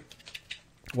story.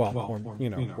 Well, or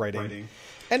writing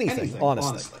anything,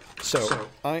 honestly. So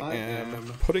I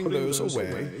am putting those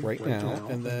away right now,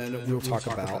 and then we'll talk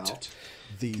about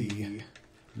the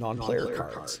non-player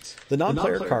cards. The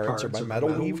non-player cards are by Metal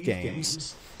Weave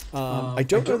Games. I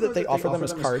don't know that they offer them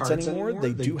as cards anymore.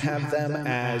 They do have them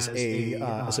as a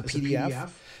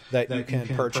PDF that you can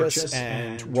purchase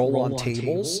and roll on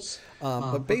tables.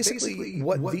 But basically,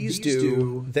 what these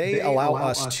do, they allow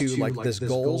us to, like this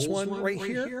goals one right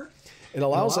here, it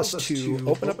allows us to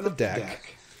open up the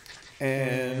deck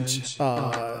and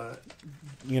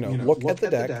look at the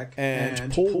deck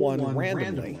and pull one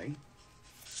randomly.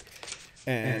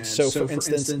 And so, for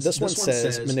instance, this one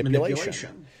says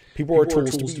manipulation. People are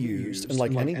tools to be used, and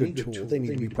like any good tool, they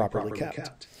need to be properly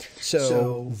kept.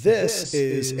 So this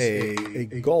is a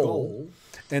goal,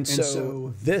 and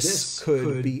so this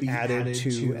could be added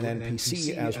to an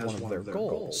NPC as one of their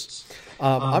goals.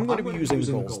 I'm going to be using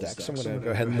the goals deck, so I'm going to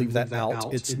go ahead and leave that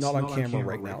out. It's not on camera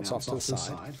right now. It's off to the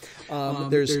side.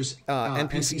 There's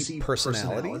NPC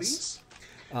personalities.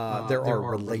 There are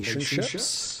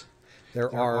relationships.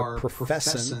 There are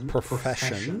professions.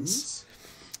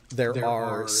 There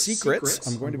are secrets.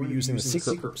 I'm going to be using the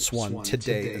secrets one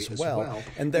today as well.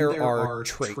 And there are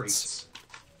traits.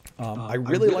 I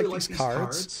really like these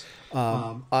cards.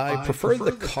 I prefer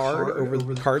the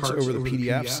cards over the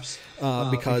PDFs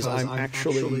because I'm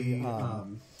actually...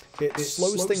 it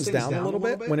slows things down a little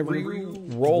bit. Whenever you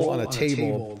roll on a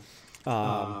table,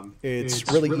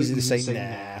 it's really easy to say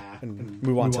nah and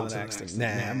move on to the next thing.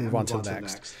 Nah, move on to the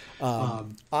next.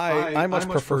 I much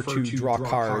prefer to draw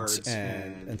cards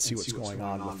and see what's going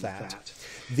on with that.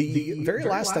 The very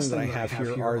last thing that I have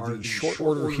here are the short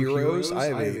order heroes.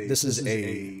 This is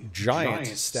a giant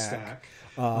stack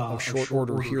of short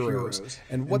order heroes,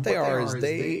 and what they are is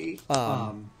they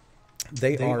are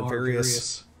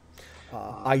various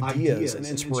ideas and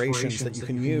inspirations that you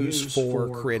can use for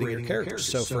creating your characters.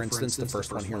 So, for instance, the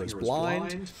first one here is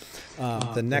blind.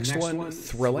 The next one,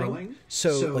 thrilling.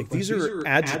 So, like, these are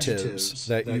adjectives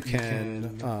that you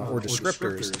can, or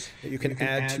descriptors that you can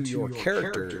add to your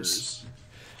characters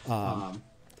or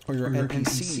your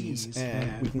NPCs,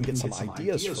 and we can get some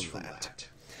ideas from that.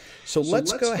 So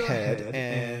let's go ahead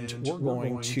and we're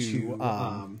going to,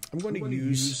 I'm going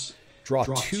to draw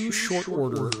 2 short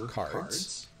order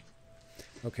cards.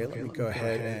 Okay, let me go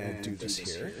ahead and do this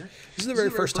here. This is the very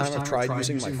first time I've tried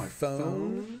using my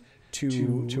phone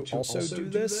to also do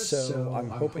this, so I'm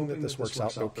hoping that this works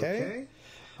out okay.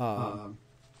 I'm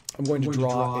going to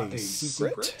draw a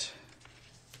secret.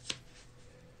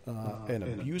 An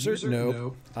abuser?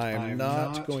 No, I am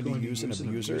not going to use an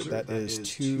abuser. That is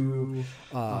too,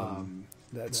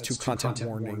 that's too content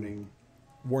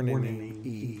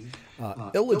warning-y.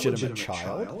 Illegitimate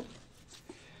child.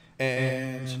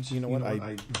 And you know what?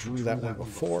 I drew that one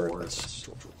before. Let's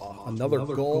draw another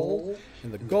goal,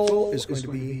 and the goal is going to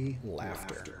be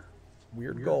laughter.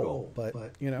 Weird goal, but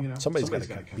somebody's got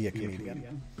to be a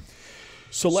comedian.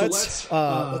 So let's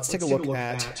take a look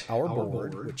at our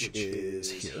board, which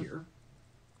is here.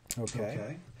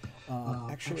 Okay.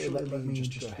 Actually, let me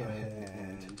just go ahead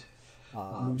and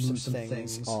move some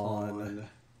things on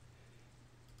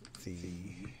the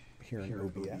here in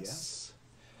OBS.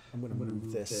 I'm going to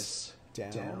move this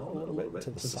down a little bit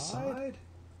to the side.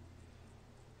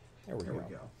 There we go.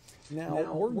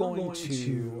 Now we're going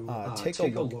to take a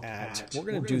look at, we're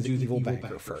going to do the Evil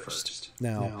Banker first.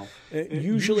 Now,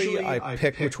 usually I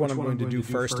pick which one I'm going to do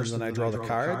first and then I draw the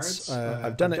cards.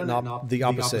 I've done it the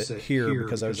opposite here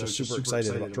because I was just super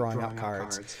excited about drawing out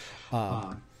cards.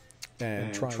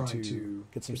 And trying to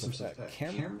get some stuff that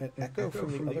camera, an echo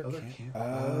from the other camera.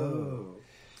 Oh,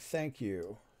 thank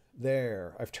you.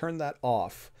 There, I've turned that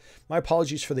off. My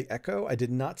apologies for the echo. I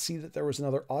did not see that there was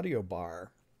another audio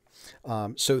bar.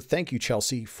 So thank you,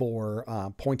 Chelsea, for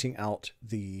pointing out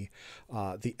the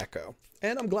echo.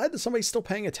 And I'm glad that somebody's still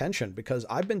paying attention because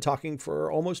I've been talking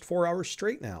for almost 4 hours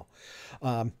straight now.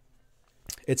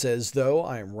 It's as though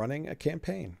I am running a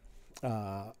campaign.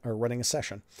 Or running a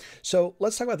session. So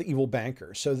let's talk about the Evil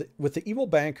Banker. So with the Evil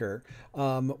Banker,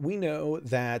 we know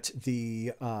that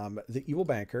the Evil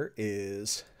Banker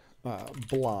is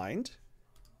blind.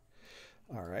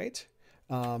 All right.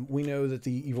 We know that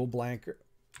the Evil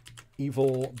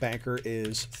Banker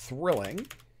is thrilling.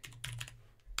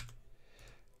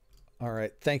 All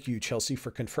right. Thank you, Chelsea,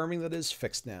 for confirming that is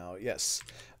fixed now. Yes.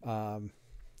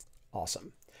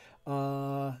 Awesome.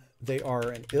 They are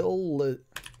an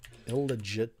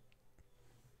illegit,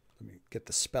 let me get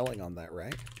the spelling on that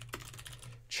right,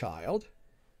 child.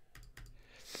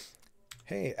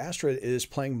 Hey, Astrid is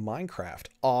playing Minecraft.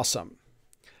 Awesome.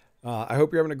 I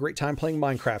hope you're having a great time playing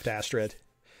Minecraft, Astrid.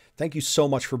 Thank you so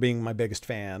much for being my biggest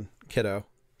fan, kiddo.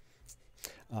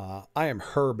 I am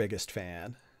her biggest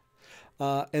fan.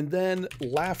 And then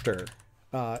laughter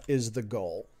is the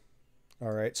goal.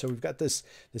 All right, so we've got this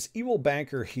Evil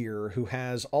Banker here who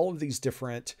has all of these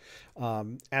different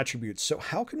attributes. So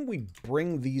how can we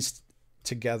bring these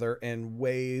together in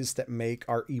ways that make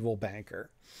our Evil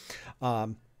Banker?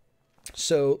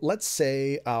 So let's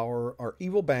say our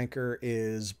Evil Banker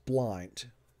is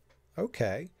blind.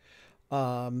 Okay.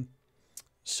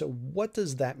 So what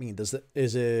does that mean?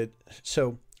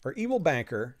 So our Evil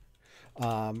Banker,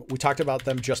 we talked about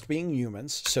them just being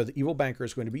humans. So the Evil Banker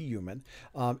is going to be human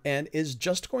and is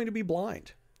just going to be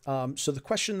blind. So the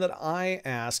question that I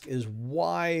ask is,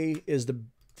 why is the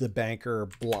banker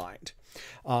blind?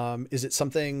 Is it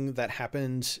something that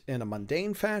happened in a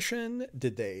mundane fashion?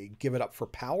 Did they give it up for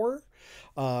power?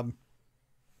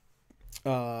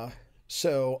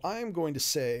 So I'm going to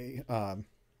say,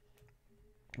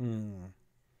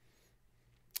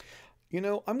 you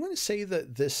know, I'm going to say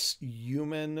that this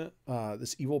human,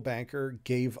 this Evil Banker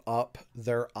gave up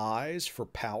their eyes for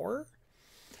power.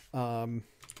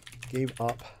 Gave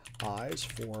up eyes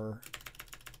for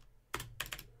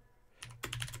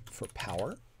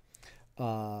power.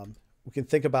 We can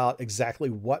think about exactly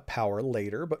what power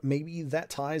later, but maybe that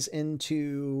ties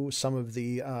into some of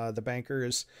the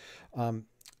bankers.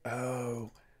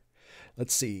 Oh,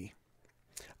 let's see.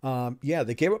 Yeah,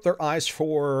 they gave up their eyes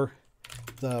for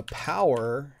the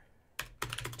power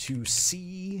to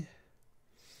see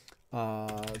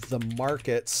the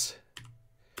market's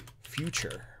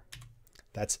future.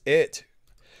 That's it.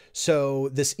 So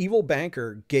this Evil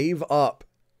Banker gave up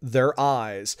their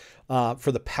eyes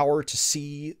for the power to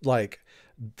see like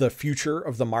the future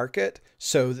of the market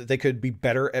so that they could be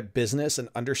better at business and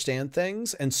understand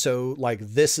things. And so like,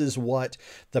 this is what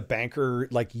the banker,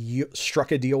 like,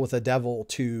 struck a deal with the devil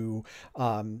to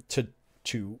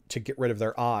get rid of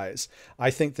their eyes.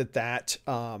 I think that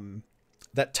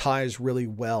ties really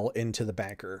well into the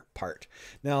banker part.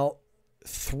 Now,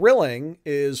 thrilling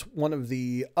is one of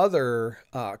the other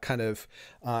kind of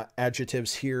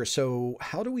adjectives here. So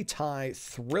how do we tie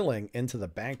thrilling into the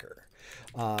banker?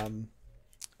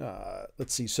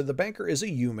 Let's see. So the banker is a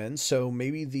human. So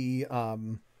maybe the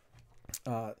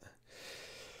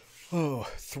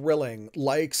thrilling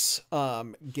likes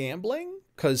gambling,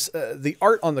 because the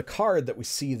art on the card that we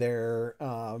see there,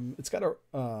 it's got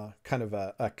a kind of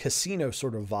a casino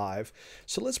sort of vibe.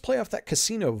 So let's play off that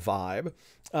casino vibe.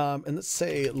 And let's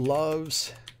say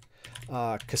loves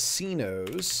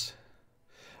casinos,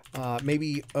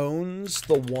 maybe owns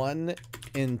the one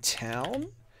in town.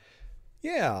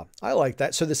 Yeah, I like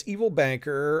that. So this Evil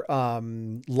Banker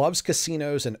loves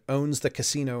casinos and owns the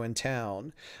casino in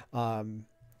town.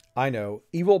 I know,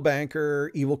 Evil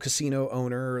Banker, evil casino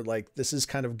owner, like this is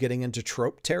kind of getting into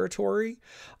trope territory,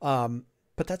 but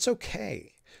that's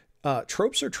okay.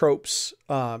 Tropes are tropes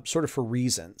sort of for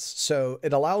reasons. So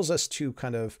it allows us to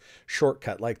kind of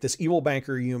shortcut, like this Evil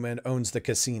Banker human owns the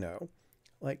casino.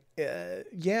 Like,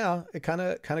 yeah, it kind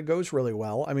of goes really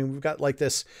well. I mean, we've got like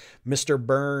this Mr.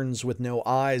 Burns with no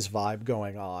eyes vibe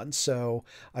going on. So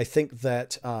I think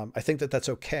that that's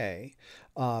okay.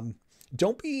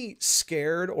 Don't be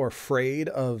scared or afraid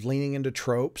of leaning into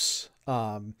tropes.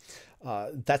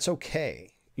 That's okay.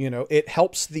 You know, it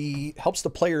helps the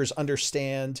players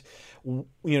understand,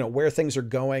 where things are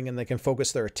going, and they can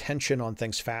focus their attention on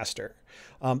things faster.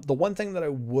 The one thing that I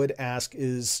would ask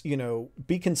is,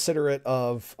 be considerate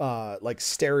of like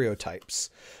stereotypes.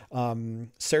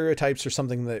 Stereotypes are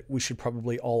something that we should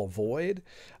probably all avoid.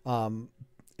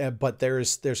 But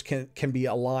there's can be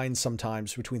a line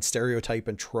sometimes between stereotype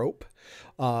and trope.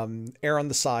 Err on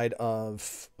the side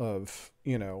of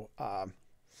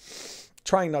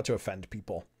trying not to offend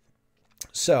people.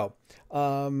 So,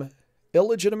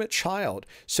 illegitimate child.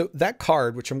 So that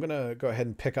card, which I'm going to go ahead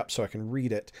and pick up so I can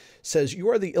read it, says you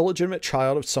are the illegitimate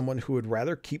child of someone who would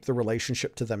rather keep the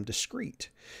relationship to them discreet.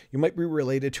 You might be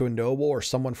related to a noble or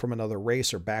someone from another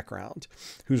race or background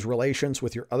whose relations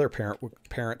with your other parent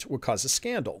would cause a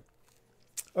scandal.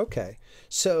 Okay,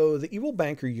 so the evil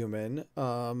banker human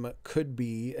could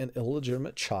be an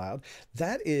illegitimate child.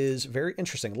 That is very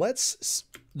interesting. Let's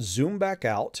zoom back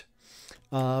out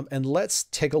and let's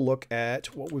take a look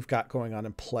at what we've got going on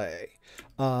in play.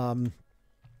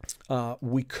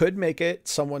 We could make it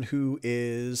someone who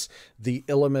is the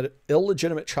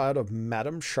illegitimate child of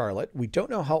Madame Charlotte. We don't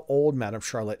know how old Madame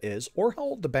Charlotte is or how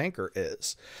old the banker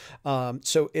is.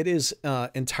 So it is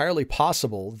entirely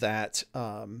possible that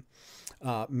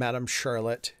Madame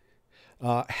Charlotte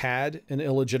had an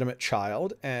illegitimate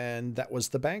child, and that was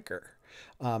the banker.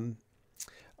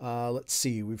 Let's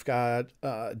see. We've got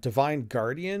Divine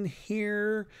Guardian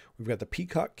here. We've got the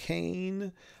Peacock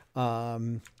Cane.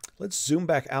 Let's zoom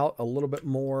back out a little bit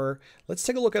more. Let's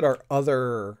take a look at our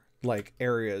other like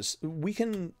areas.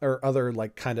 Or other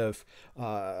like kind of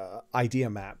idea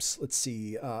maps. Let's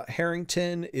see.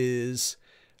 Harrington is...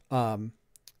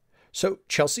 So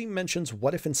Chelsea mentions,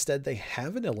 what if instead they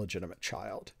have an illegitimate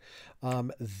child?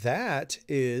 That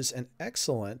is an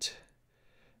excellent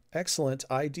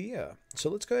idea. So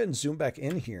let's go ahead and zoom back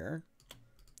in here.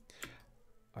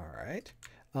 All right.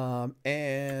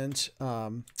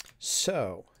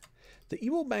 So the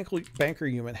evil banker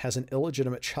human has an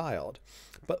illegitimate child,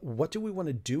 but what do we want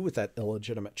to do with that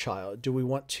illegitimate child? Do we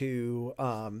want to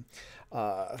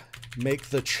make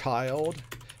the child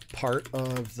part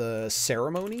of the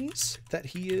ceremonies that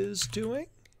he is doing?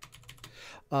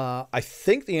 I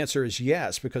think the answer is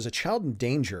yes, because a child in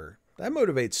danger, that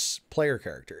motivates player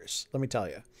characters, let me tell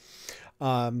you.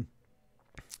 I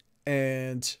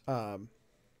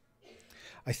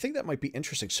think that might be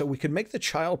interesting. So we could make the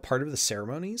child part of the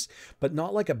ceremonies, but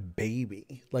not like a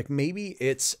baby. Like maybe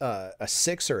it's a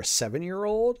 6 or a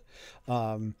 7-year-old.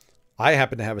 I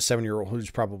happen to have a 7-year-old who's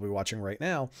probably watching right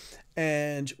now,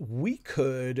 and we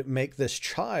could make this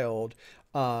child,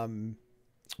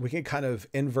 we can kind of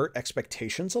invert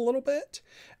expectations a little bit,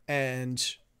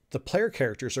 and the player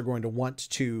characters are going to want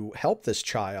to help this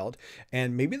child,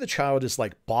 and maybe the child is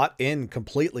like bought in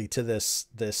completely to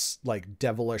this like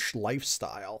devilish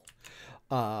lifestyle,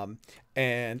 and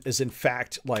is in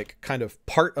fact like kind of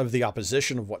part of the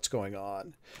opposition of what's going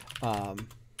on.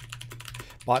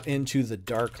 Bought into the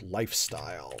dark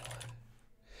lifestyle.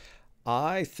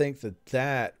 I think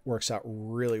that works out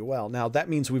really well. Now that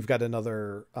means we've got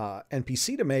another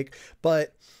NPC to make,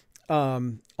 but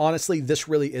honestly, this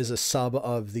really is a sub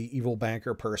of the evil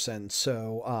banker person.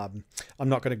 So I'm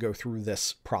not going to go through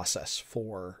this process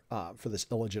for this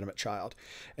illegitimate child.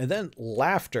 And then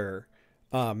laughter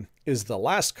is the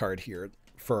last card here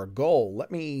for a goal. Let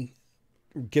me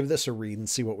give this a read and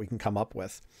see what we can come up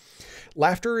with.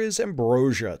 Laughter is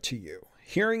ambrosia to you.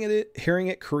 Hearing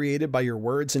it created by your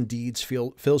words and deeds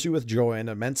fills you with joy and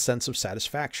an immense sense of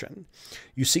satisfaction.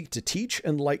 You seek to teach,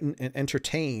 enlighten, and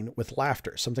entertain with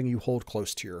laughter, something you hold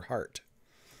close to your heart.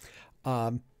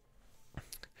 I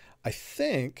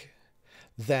think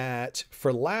that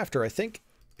for laughter, I think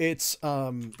it's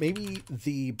maybe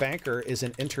the banker is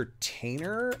an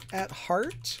entertainer at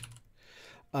heart.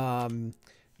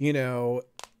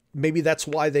 Maybe that's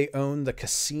why they own the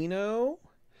casino.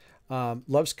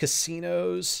 Loves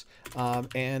casinos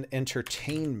and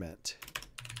entertainment.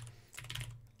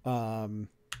 And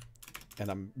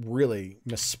I'm really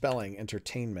misspelling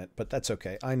entertainment, but that's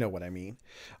okay. I know what I mean.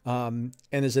 And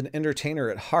is an entertainer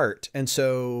at heart. And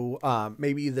so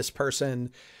maybe this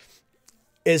person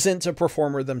isn't a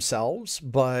performer themselves,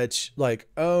 but like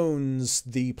owns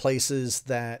the places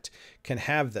that can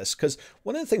have this. Because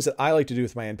one of the things that I like to do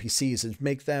with my NPCs is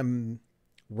make them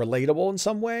relatable in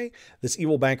some way, this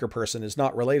evil banker person is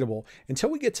not relatable until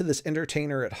we get to this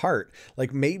entertainer at heart.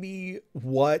 Like maybe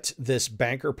what this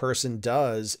banker person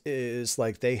does is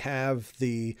like they have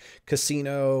the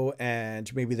casino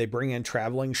and maybe they bring in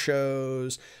traveling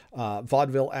shows,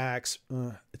 vaudeville acts.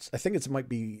 I think it might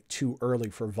be too early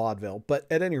for vaudeville, but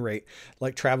at any rate,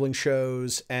 like traveling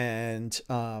shows and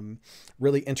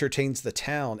really entertains the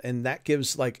town. And that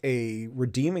gives like a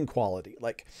redeeming quality.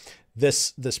 Like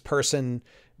this person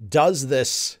does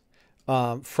this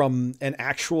from an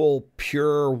actual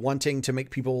pure wanting to make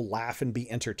people laugh and be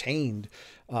entertained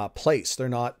place. They're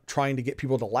not trying to get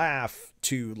people to laugh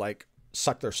to like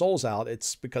suck their souls out.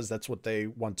 It's because that's what they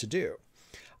want to do.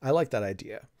 I like that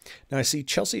idea. Now I see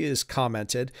Chelsea has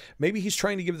commented, maybe he's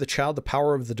trying to give the child the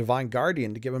power of the divine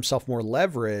guardian to give himself more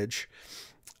leverage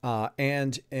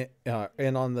and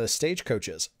on the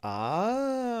stagecoaches.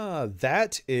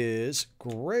 That is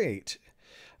great.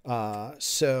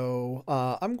 So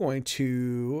I'm going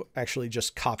to actually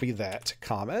just copy that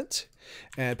comment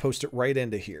and post it right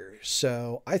into here.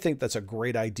 So I think that's a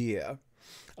great idea.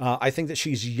 I think that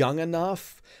she's young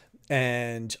enough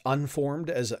and unformed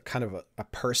as a kind of a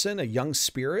person, a young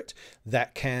spirit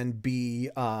that can be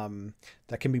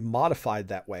modified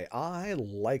that way. I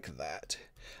like that.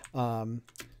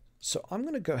 So I'm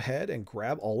going to go ahead and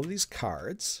grab all of these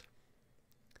cards.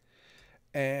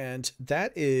 And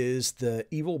that is the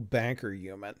evil banker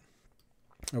human.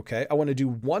 Okay, I want to do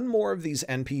one more of these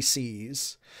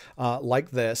NPCs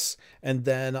like this, and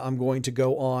then I'm going to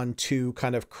go on to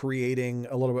kind of creating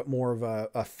a little bit more of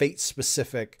a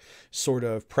fate-specific sort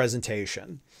of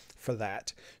presentation for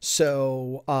that.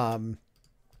 So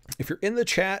if you're in the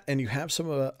chat and you have some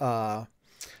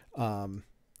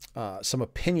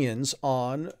opinions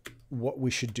on what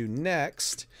we should do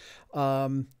next,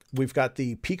 we've got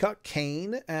the Peacock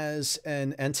Cane as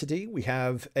an entity. We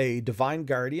have a Divine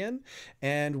Guardian,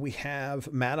 and we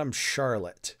have Madame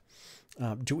Charlotte.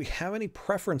 Do we have any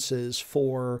preferences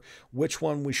for which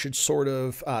one we should sort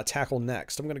of tackle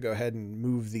next? I'm going to go ahead and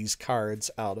move these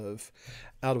cards out of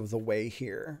the way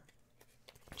here.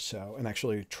 So, and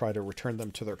actually try to return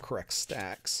them to their correct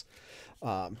stacks.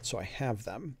 So I have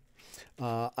them.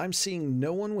 I'm seeing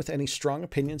no one with any strong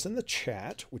opinions in the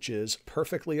chat, which is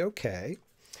perfectly okay.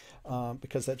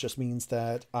 Because that just means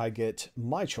that I get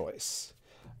my choice,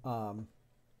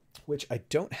 which I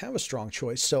don't have a strong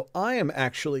choice. So I am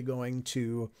actually going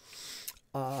to,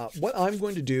 what I'm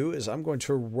going to do is I'm going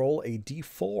to roll a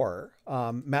D4.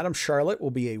 Madame Charlotte will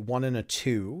be a 1 and a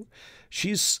 2.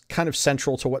 She's kind of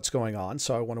central to what's going on,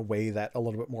 so I want to weigh that a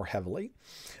little bit more heavily.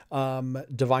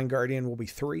 Divine Guardian will be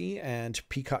 3, and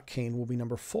Peacock Cane will be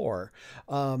number 4.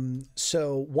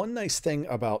 So one nice thing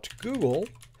about Google,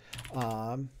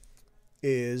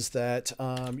 is that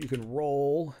you can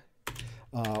roll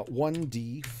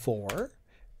 1d4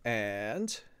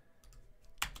 and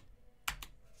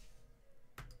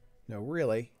no,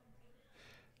 really,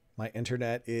 my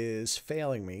internet is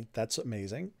failing me. That's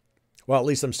amazing. Well, at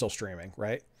least I'm still streaming,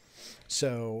 right?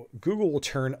 So Google will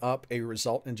turn up a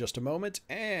result in just a moment,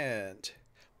 and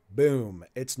boom,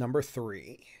 it's number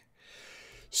 3.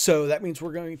 So that means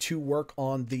we're going to work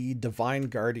on the Divine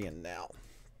Guardian now.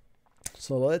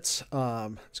 So let's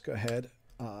go ahead.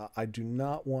 I do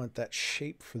not want that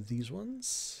shape for these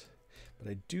ones, but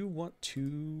I do want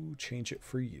to change it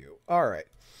for you. All right.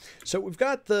 So we've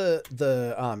got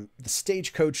the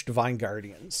Stagecoach Divine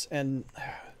Guardians, and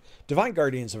Divine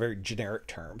Guardian is a very generic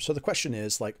term. So the question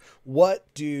is like, what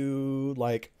does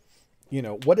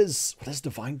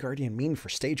Divine Guardian mean for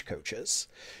stagecoaches?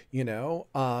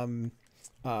 So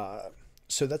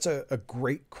that's a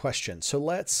great question. So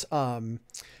let's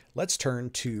turn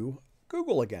to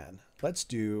Google again. Let's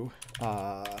do,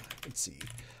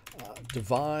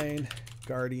 Divine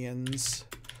Guardians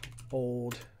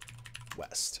Old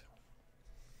West.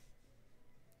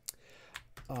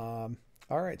 All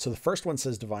right, so the first one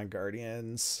says Divine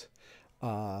Guardians.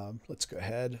 Let's go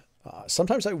ahead.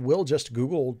 Sometimes I will just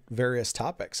Google various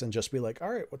topics and just be like, all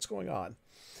right, what's going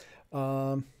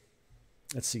on?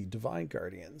 Let's see, Divine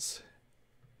Guardians.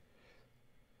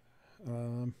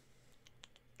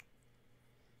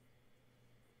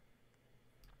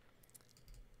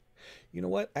 You know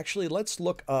what? Actually, let's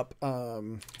look up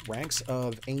ranks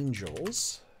of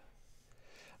angels,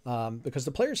 because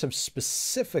the players have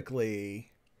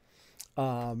specifically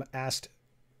asked,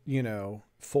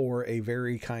 for a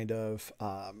very kind of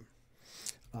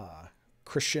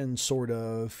Christian sort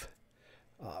of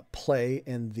play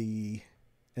in the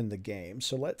game.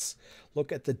 So let's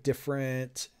look at the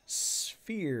different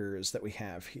spheres that we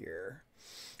have here.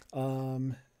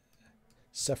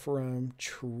 Sephirim,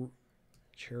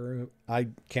 I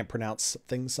can't pronounce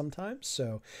things sometimes.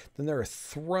 So then there are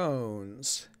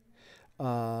thrones,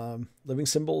 living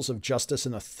symbols of justice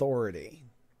and authority.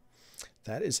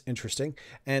 That is interesting,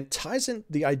 and ties in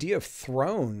the idea of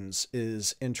thrones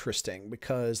is interesting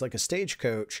because, like, a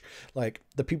stagecoach, like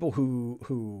the people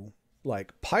who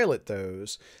like pilot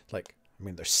those, like, I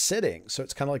mean, they're sitting, so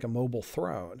it's kind of like a mobile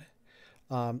throne.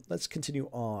 Let's continue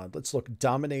on. Let's look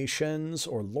dominations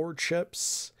or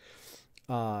lordships.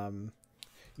 You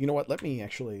know what? Let me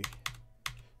actually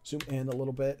zoom in a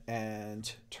little bit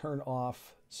and turn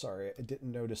off. Sorry, I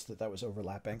didn't notice that that was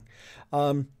overlapping.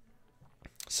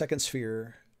 Second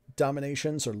sphere,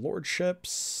 dominations or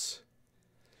lordships.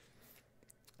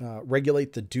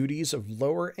 Regulate the duties of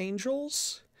lower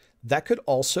angels. That could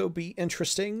also be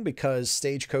interesting because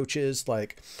stagecoaches,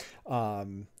 like,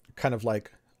 kind of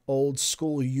like old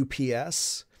school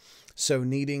UPS. So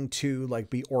needing to, like,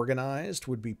 be organized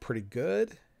would be pretty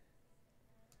good.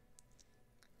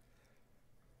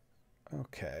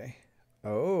 Okay.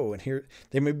 Oh, and here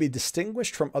they may be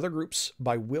distinguished from other groups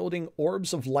by wielding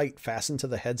orbs of light fastened to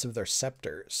the heads of their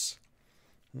scepters.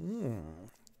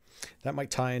 That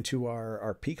might tie into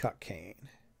our peacock cane.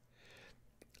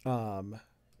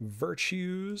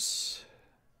 Virtues,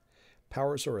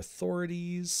 powers or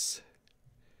authorities,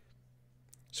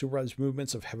 supervise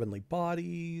movements of heavenly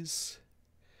bodies,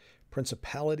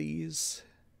 principalities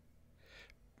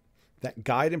that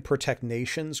guide and protect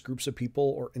nations, groups of people,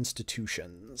 or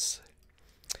institutions.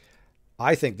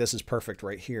 I think this is perfect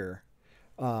right here.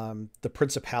 The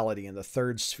principality in the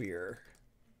third sphere.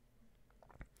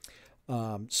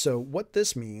 So what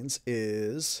this means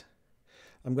is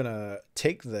I'm going to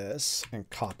take this and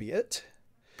copy it.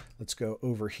 Let's go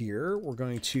over here. We're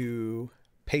going to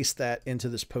paste that into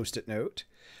this Post-it note,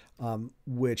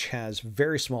 which has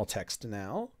very small text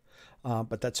now,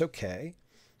 but that's okay.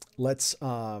 Let's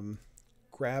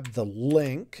grab the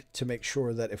link to make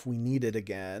sure that if we need it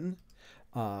again,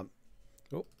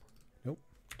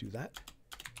 do that.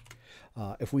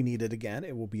 If we need it again,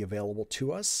 it will be available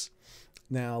to us.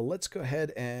 Now let's go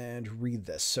ahead and read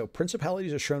this. So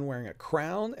principalities are shown wearing a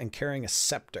crown and carrying a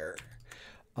scepter.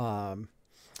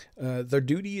 Their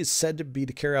duty is said to be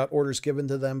to carry out orders given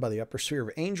to them by the upper sphere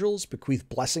of angels, bequeath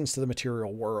blessings to the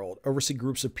material world, oversee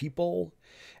groups of people,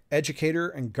 educator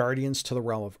and guardians to the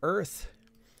realm of earth,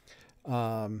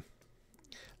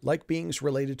 like beings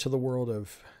related to the world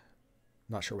of,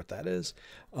 not sure what that is,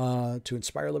 to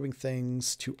inspire living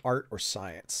things, to art or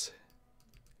science.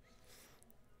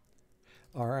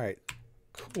 All right,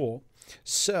 cool.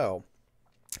 So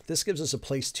this gives us a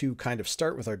place to kind of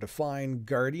start with our Divine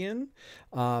Guardian,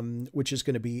 which is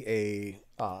going to be a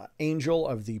angel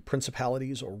of the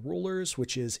principalities or rulers,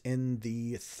 which is in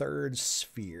the third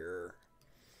sphere.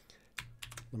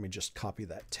 Let me just copy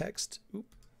that text. Oop,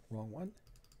 wrong one.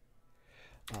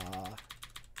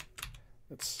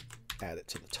 Let's add it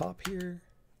to the top here.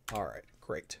 All right,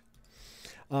 great.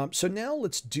 So now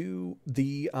let's do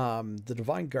the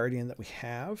Divine Guardian that we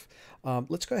have.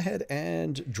 Let's go ahead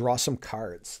and draw some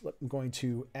cards. I'm going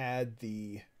to add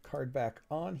the card back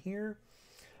on here.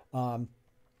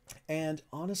 And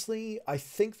honestly, I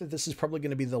think that this is probably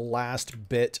going to be the last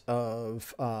bit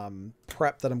of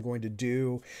prep that I'm going to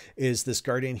do is this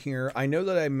Guardian here. I know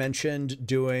that I mentioned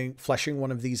fleshing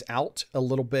one of these out a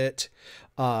little bit.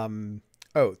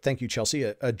 Oh, thank you, Chelsea.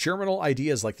 A germinal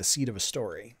idea is like the seed of a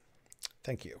story.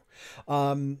 Thank you.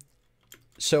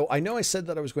 So I know I said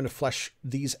that I was going to flesh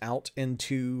these out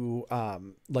into,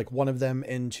 like one of them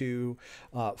into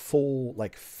full,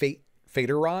 like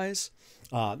faterize.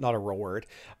 Not a real word,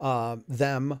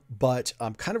 but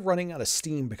I'm kind of running out of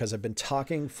steam because I've been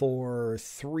talking for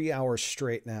 3 hours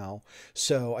straight now.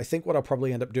 So I think what I'll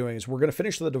probably end up doing is we're going to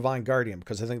finish the Divine Guardian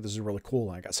because I think this is really cool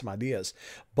and I got some ideas.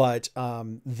 But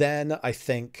then I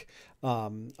think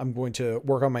I'm going to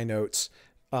work on my notes,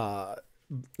 or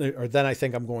then I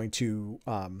think I'm going to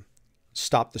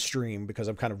stop the stream because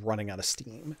I'm kind of running out of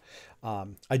steam.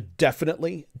 I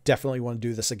definitely want to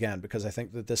do this again because I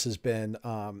think that this has been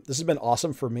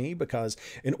awesome for me because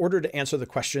in order to answer the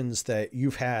questions that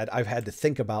you've had, I've had to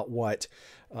think about what,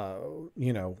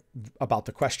 about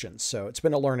the questions. So it's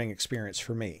been a learning experience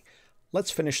for me.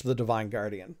 Let's finish the Divine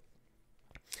Guardian.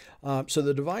 So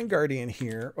the Divine Guardian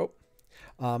here,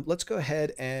 let's go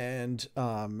ahead and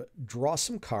draw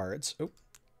some cards. I'm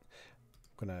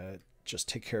going to just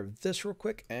take care of this real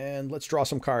quick and let's draw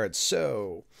some cards.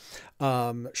 So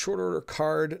short order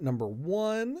card number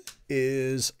 1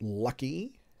 is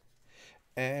Lucky,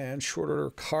 and short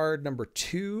order card number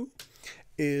 2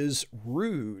 is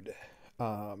Rude.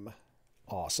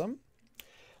 Awesome.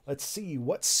 Let's see,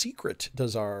 what secret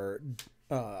does our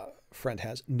friend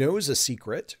has. Knows a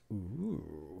secret.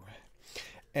 Ooh.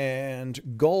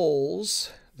 And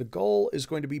goals. The goal is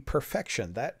going to be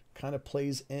perfection. That kind of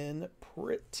plays in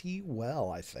pretty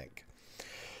well, I think.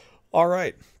 All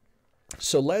right.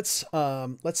 So let's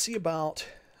see about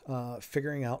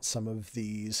figuring out some of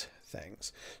these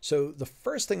things. So the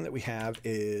first thing that we have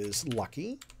is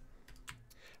lucky.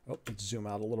 Oh, let's zoom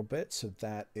out a little bit. So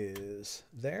that is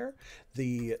there.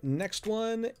 The next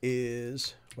one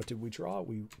is, what did we draw?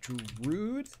 We drew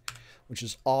rude, which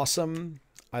is awesome.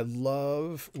 I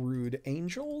love rude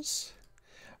angels.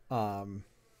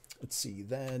 Let's see,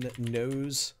 then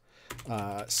knows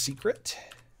secret.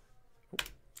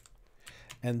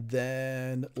 And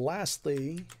then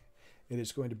lastly, it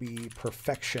is going to be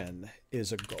perfection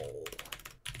is a goal.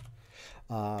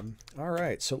 All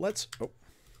right, so let's go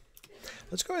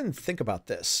ahead and think about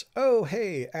this. Oh,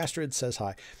 hey, Astrid says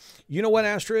hi. You know what,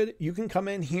 Astrid? You can come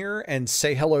in here and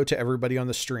say hello to everybody on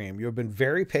the stream. You have been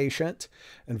very patient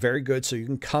and very good, so you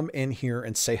can come in here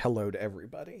and say hello to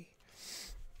everybody.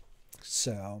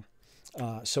 So,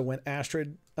 so when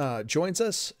Astrid joins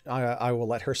us, I will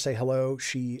let her say hello.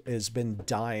 She has been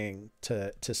dying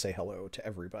to say hello to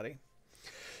everybody.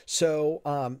 So,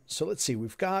 so let's see.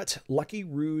 We've got lucky,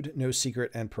 rude, no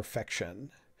secret, and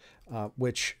perfection,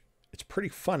 which it's pretty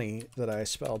funny that I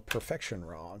spelled perfection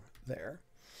wrong there.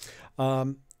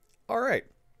 All right.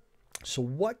 So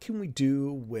what can we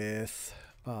do with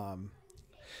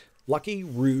lucky,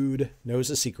 rude, knows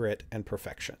a secret, and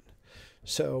perfection?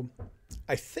 So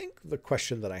I think the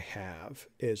question that I have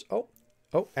is, oh,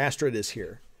 Astrid is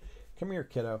here. Come here,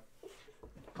 kiddo.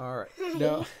 All right. Hi.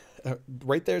 No,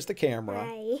 right there's the camera.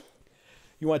 Hi.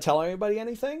 You want to tell anybody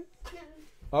anything?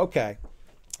 No. Okay.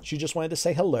 She just wanted to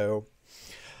say hello.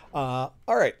 All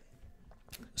right.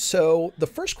 So the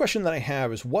first question that I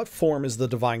have is, what form is the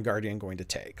Divine Guardian going to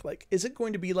take? Like, is it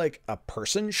going to be like a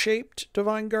person-shaped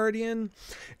Divine Guardian?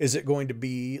 Is it going to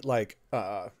be like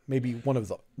maybe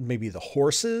the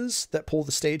horses that pull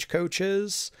the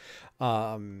stagecoaches?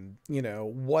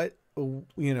 What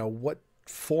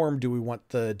form do we want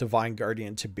the Divine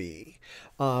Guardian to be?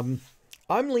 I'm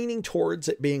leaning towards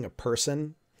it being a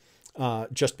person,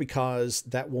 just because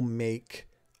that will make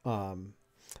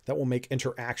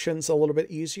interactions a little bit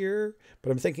easier,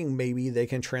 but I'm thinking maybe they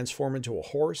can transform into a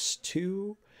horse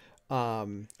too.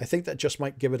 I think that just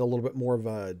might give it a little bit more of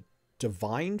a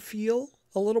divine feel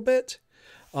a little bit.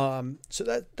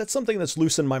 So that's something that's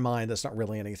loose in my mind. That's not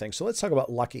really anything. So let's talk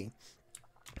about lucky.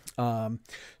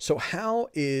 So how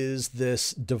is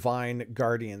this Divine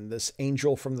Guardian, this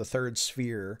angel from the third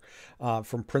sphere,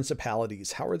 from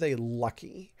principalities, how are they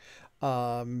lucky?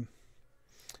 I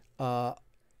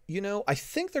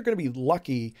think they're going to be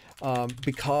lucky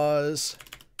because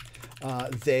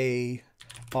they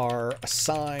are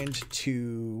assigned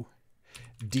to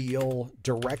deal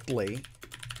directly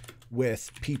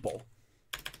with people.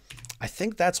 I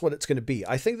think that's what it's going to be.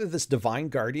 I think that this Divine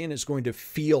Guardian is going to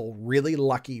feel really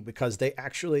lucky because they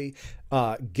actually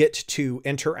get to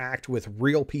interact with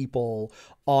real people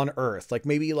on Earth. Like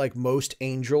maybe like most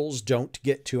angels don't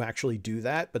get to actually do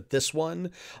that, but this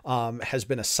one has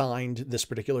been assigned this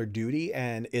particular duty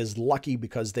and is lucky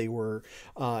because they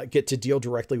get to deal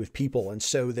directly with people. And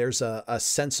so there's a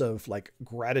sense of like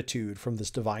gratitude from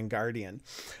this Divine Guardian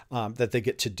that they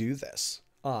get to do this.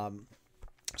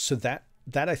 So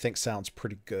that I think sounds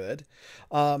pretty good.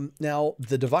 Now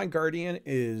the Divine Guardian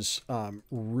is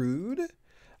rude.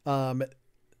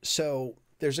 So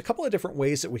there's a couple of different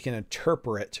ways that we can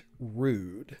interpret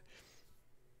rude.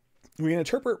 We can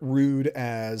interpret rude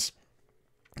as,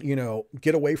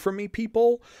 get away from me,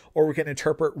 people, or we can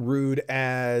interpret rude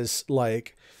as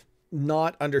like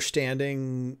not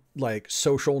understanding like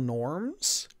social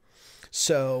norms.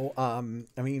 So,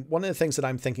 I mean, one of the things that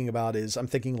I'm thinking about is I'm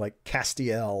thinking like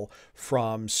Castiel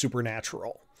from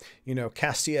Supernatural.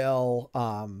 Castiel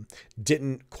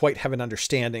didn't quite have an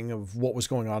understanding of what was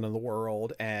going on in the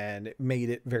world, and it made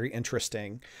it very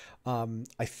interesting.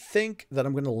 I think that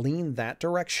I'm going to lean that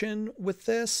direction with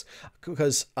this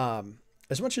because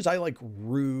as much as I like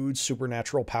rude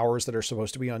supernatural powers that are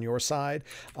supposed to be on your side,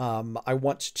 I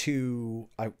want to,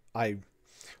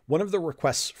 one of the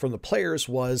requests from the players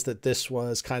was that this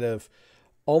was kind of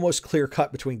almost clear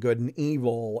cut between good and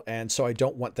evil. And so I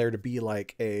don't want there to be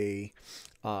like a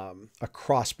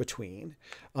cross between.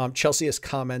 Chelsea has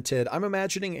commented, I'm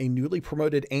imagining a newly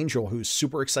promoted angel who's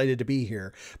super excited to be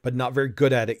here, but not very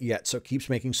good at it yet. So keeps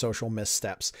making social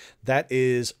missteps. That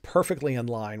is perfectly in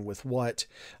line with what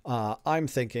I'm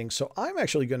thinking. So I'm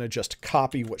actually going to just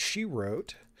copy what she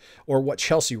wrote. Or what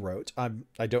Chelsea wrote.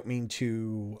 I don't mean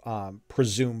to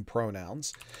presume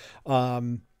pronouns.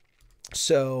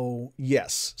 So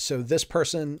yes, so this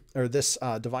person or this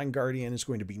divine guardian is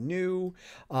going to be new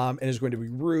and is going to be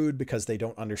rude because they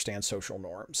don't understand social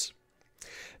norms.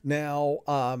 Now,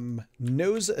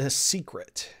 knows a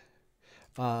secret.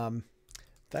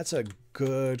 That's a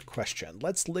good question.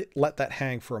 Let's let that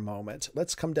hang for a moment.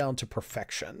 Let's come down to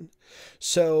perfection.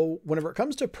 So whenever it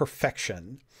comes to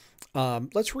perfection,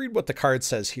 let's read what the card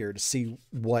says here to see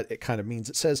what it kind of means.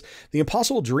 It says, the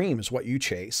impossible dream is what you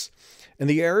chase. In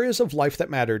the areas of life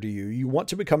that matter to you, you want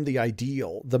to become the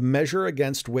ideal, the measure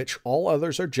against which all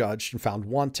others are judged and found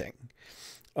wanting.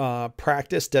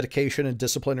 Practice, dedication, and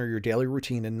discipline are your daily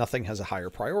routine, and nothing has a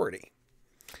higher priority.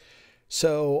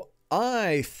 So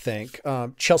I think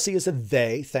Chelsea is a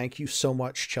they. Thank you so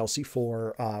much, Chelsea,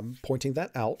 for pointing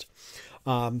that out.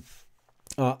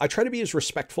 I try to be as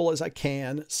respectful as I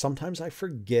can. Sometimes I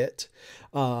forget,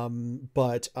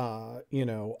 but you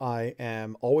know, I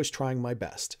am always trying my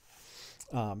best.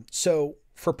 So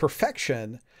for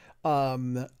perfection,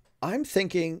 I'm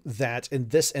thinking that in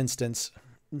this instance,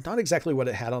 not exactly what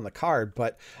it had on the card,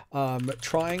 but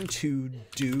trying to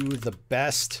do the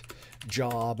best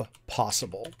job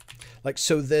possible. Like,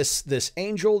 so this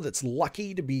angel that's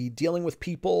lucky to be dealing with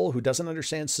people who doesn't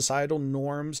understand societal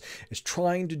norms is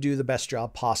trying to do the best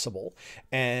job possible.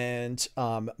 And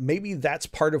maybe that's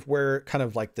part of where kind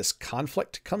of like this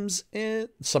conflict comes in,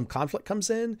 some conflict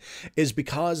comes in, is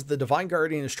because the divine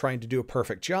guardian is trying to do a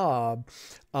perfect job,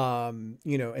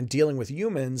 you know, and dealing with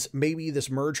humans. Maybe this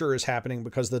merger is happening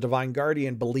because the divine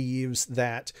guardian believes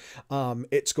that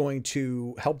it's going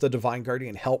to help the divine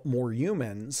guardian help more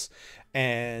humans,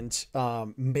 and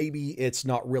maybe it's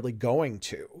not really going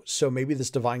to. So maybe this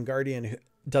divine guardian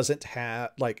doesn't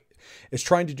have, like, is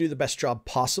trying to do the best job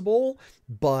possible,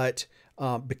 but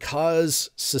because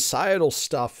societal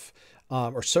stuff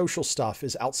or social stuff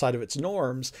is outside of its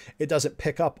norms, it doesn't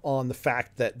pick up on the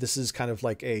fact that this is kind of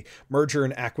like a merger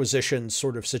and acquisition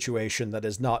sort of situation that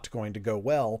is not going to go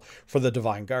well for the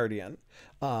divine guardian.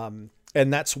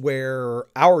 And that's where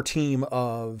our team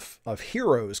of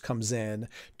heroes comes in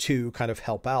to kind of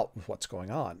help out with what's going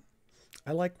on.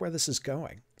 I like where this is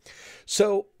going.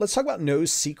 So let's talk about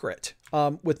Knows Secret.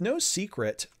 With Knows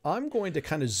Secret, I'm going to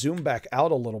kind of zoom back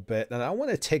out a little bit, and I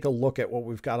want to take a look at what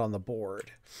we've got on the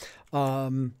board.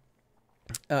 Because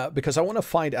I want to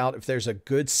find out if there's a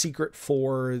good secret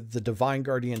for the divine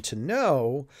guardian to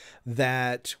know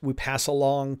that we pass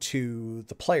along to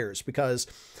the players, because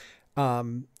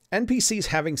NPCs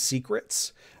having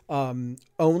secrets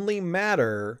only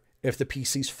matter if the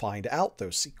PCs find out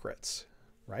those secrets,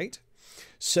 right?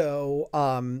 So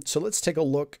so let's take a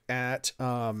look at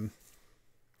oh,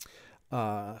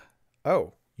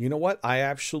 you know what?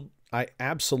 I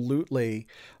absolutely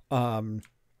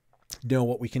know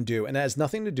what we can do, and it has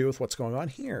nothing to do with what's going on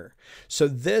here. So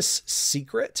this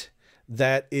secret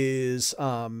that is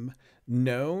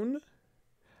known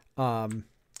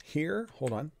here,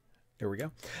 hold on. There we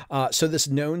go. So this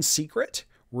known secret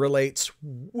relates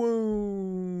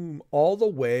all the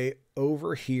way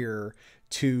over here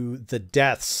to the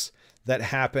deaths that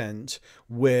happened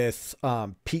with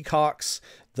peacocks,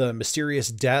 the mysterious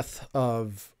death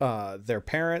of their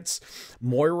parents,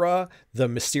 Moira, the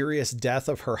mysterious death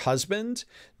of her husband,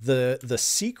 the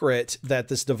secret that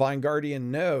this divine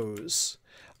guardian knows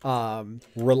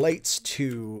relates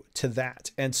to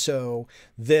that. And so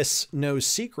this Knows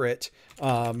Secret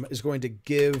is going to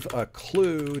give a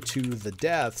clue to the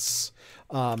deaths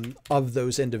of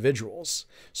those individuals.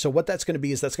 So what that's going to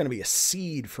be is that's going to be a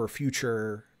seed for a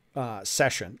future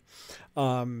session.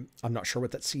 I'm not sure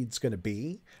what that seed's going to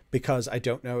be because I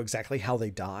don't know exactly how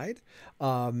they died.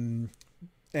 And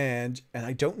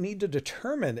I don't need to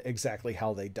determine exactly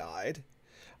how they died.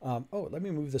 Oh, let me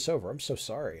move this over. I'm so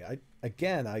sorry. I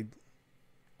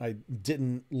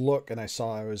didn't look and I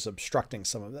saw I was obstructing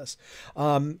some of this.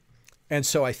 And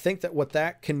so I think that what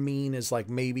that can mean is like,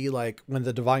 maybe like when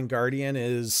the divine guardian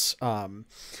is,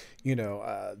 you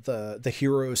know, the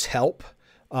heroes help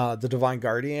the divine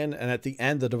guardian. And at the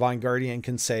end, the divine guardian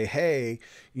can say, hey,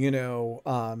 you know,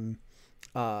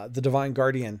 the divine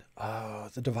guardian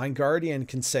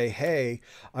can say, hey,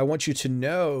 I want you to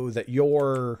know that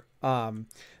you're,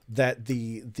 that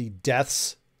the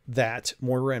deaths that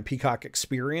Moira and Peacock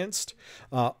experienced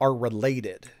are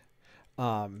related.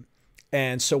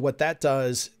 And so what that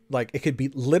does, like, it could be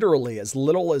literally as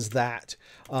little as that,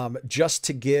 just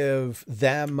to give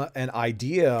them an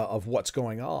idea of what's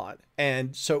going on.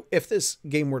 And so if this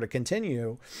game were to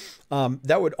continue,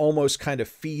 that would almost kind of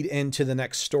feed into the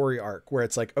next story arc where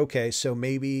it's like, okay, so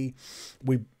maybe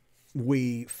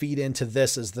we feed into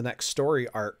this as the next story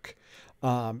arc,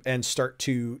 and start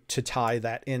to tie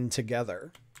that in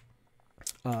together.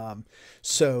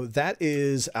 So that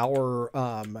is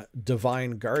our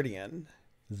Divine Guardian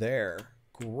there.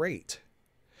 Great.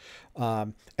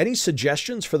 Any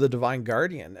suggestions for the Divine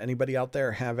Guardian? Anybody out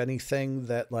there have anything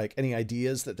that, like, any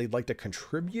ideas that they'd like to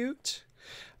contribute?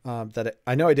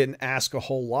 I know I didn't ask a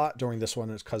whole lot during this one,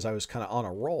 is because I was kind of on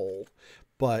a roll,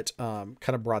 but kind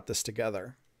of brought this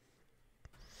together.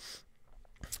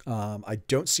 I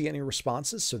don't see any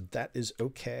responses, so that is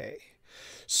okay.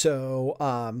 So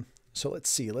let's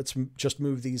see. Let's just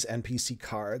move these NPC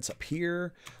cards up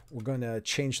here. We're going to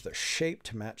change the shape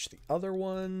to match the other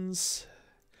ones.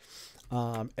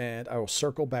 And I will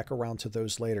circle back around to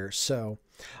those later. So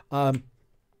at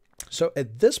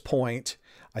this point,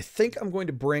 I think I'm going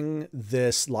to bring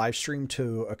this live stream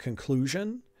to a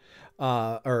conclusion.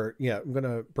 I'm going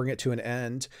to bring it to an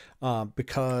end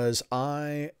because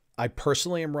I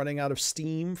personally am running out of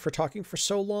steam for talking for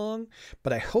so long,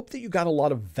 but I hope that you got a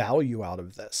lot of value out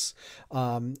of this.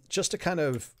 Just to kind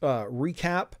of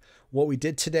recap, what we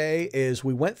did today is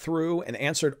we went through and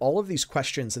answered all of these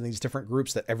questions in these different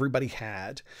groups that everybody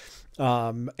had.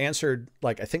 Answered,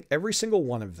 like, I think every single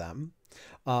one of them.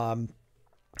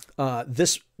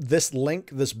 This link,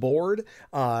 this board,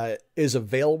 is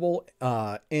available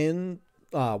in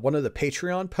one of the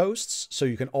Patreon posts. So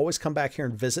you can always come back here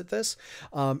and visit this.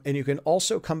 And you can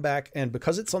also come back, and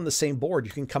because it's on the same board,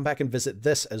 you can come back and visit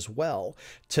this as well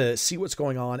to see what's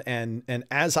going on. And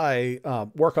as I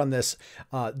work on this,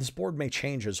 this board may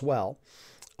change as well.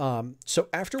 So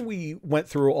after we went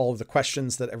through all of the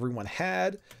questions that everyone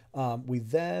had, we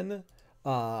then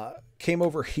came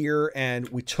over here and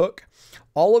we took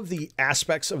all of the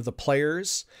aspects of the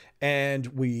players and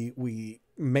we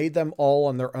made them all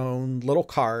on their own little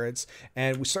cards,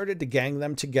 and we started to gang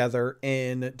them together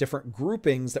in different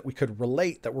groupings that we could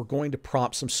relate, that were going to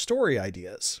prompt some story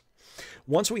ideas.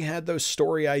 Once we had those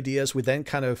story ideas, we then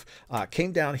kind of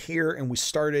came down here and we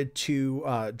started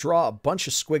to draw a bunch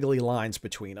of squiggly lines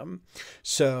between them.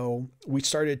 So we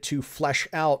started to flesh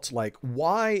out, like,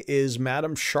 why is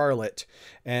Madame Charlotte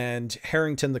and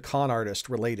Harrington the con artist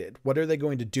related? What are they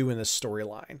going to do in this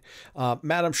storyline?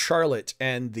 Madame Charlotte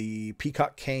and the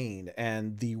Peacock Cane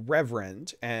and the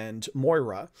Reverend and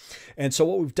Moira. And so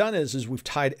what we've done is we've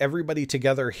tied everybody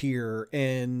together here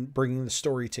in bringing the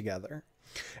story together.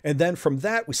 And then from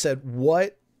that, we said,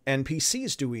 what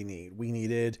NPCs do we need? We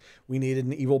needed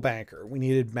an evil banker. We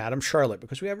needed Madame Charlotte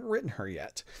because we haven't written her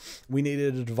yet. We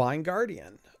needed a Divine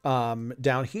Guardian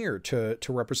down here to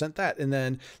represent that. And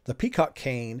then the Peacock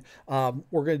Cane, we're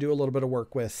going to do a little bit of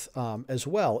work with as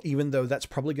well, even though that's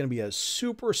probably going to be a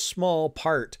super small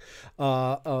part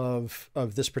of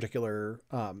this particular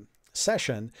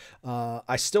session.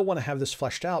 I still want to have this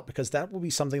fleshed out because that will be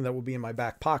something that will be in my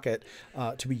back pocket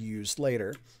to be used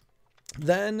later.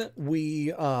 Then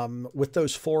we, with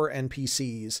those 4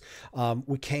 NPCs,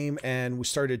 we came and we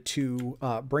started to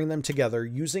bring them together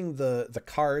using the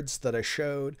cards that I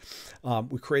showed.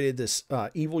 We created this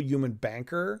evil human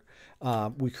banker.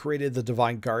 We created the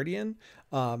Divine Guardian.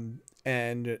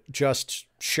 And just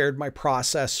shared my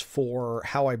process for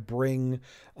how I bring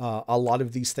a lot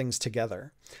of these things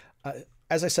together.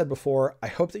 As I said before, I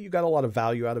hope that you got a lot of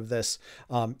value out of this.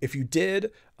 If you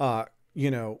did,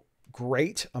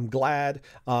 great. I'm glad.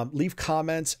 Leave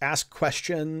comments, ask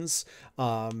questions.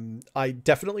 I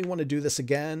definitely want to do this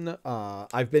again.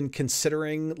 I've been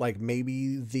considering, like,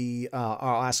 maybe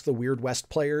I'll ask the Weird West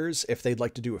players if they'd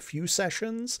like to do a few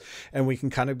sessions and we can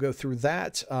kind of go through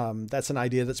that. That's an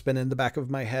idea that's been in the back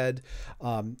of my head.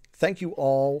 Thank you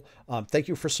all. Thank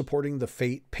you for supporting the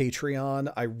Fate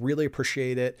Patreon. I really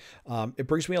appreciate it. It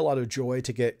brings me a lot of joy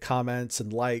to get comments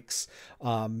and likes,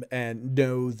 and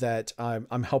know that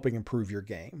I'm helping improve your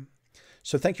game.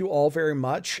 So thank you all very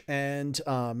much. And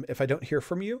if I don't hear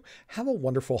from you, have a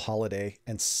wonderful holiday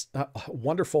and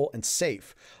wonderful and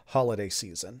safe holiday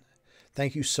season.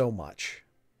 Thank you so much.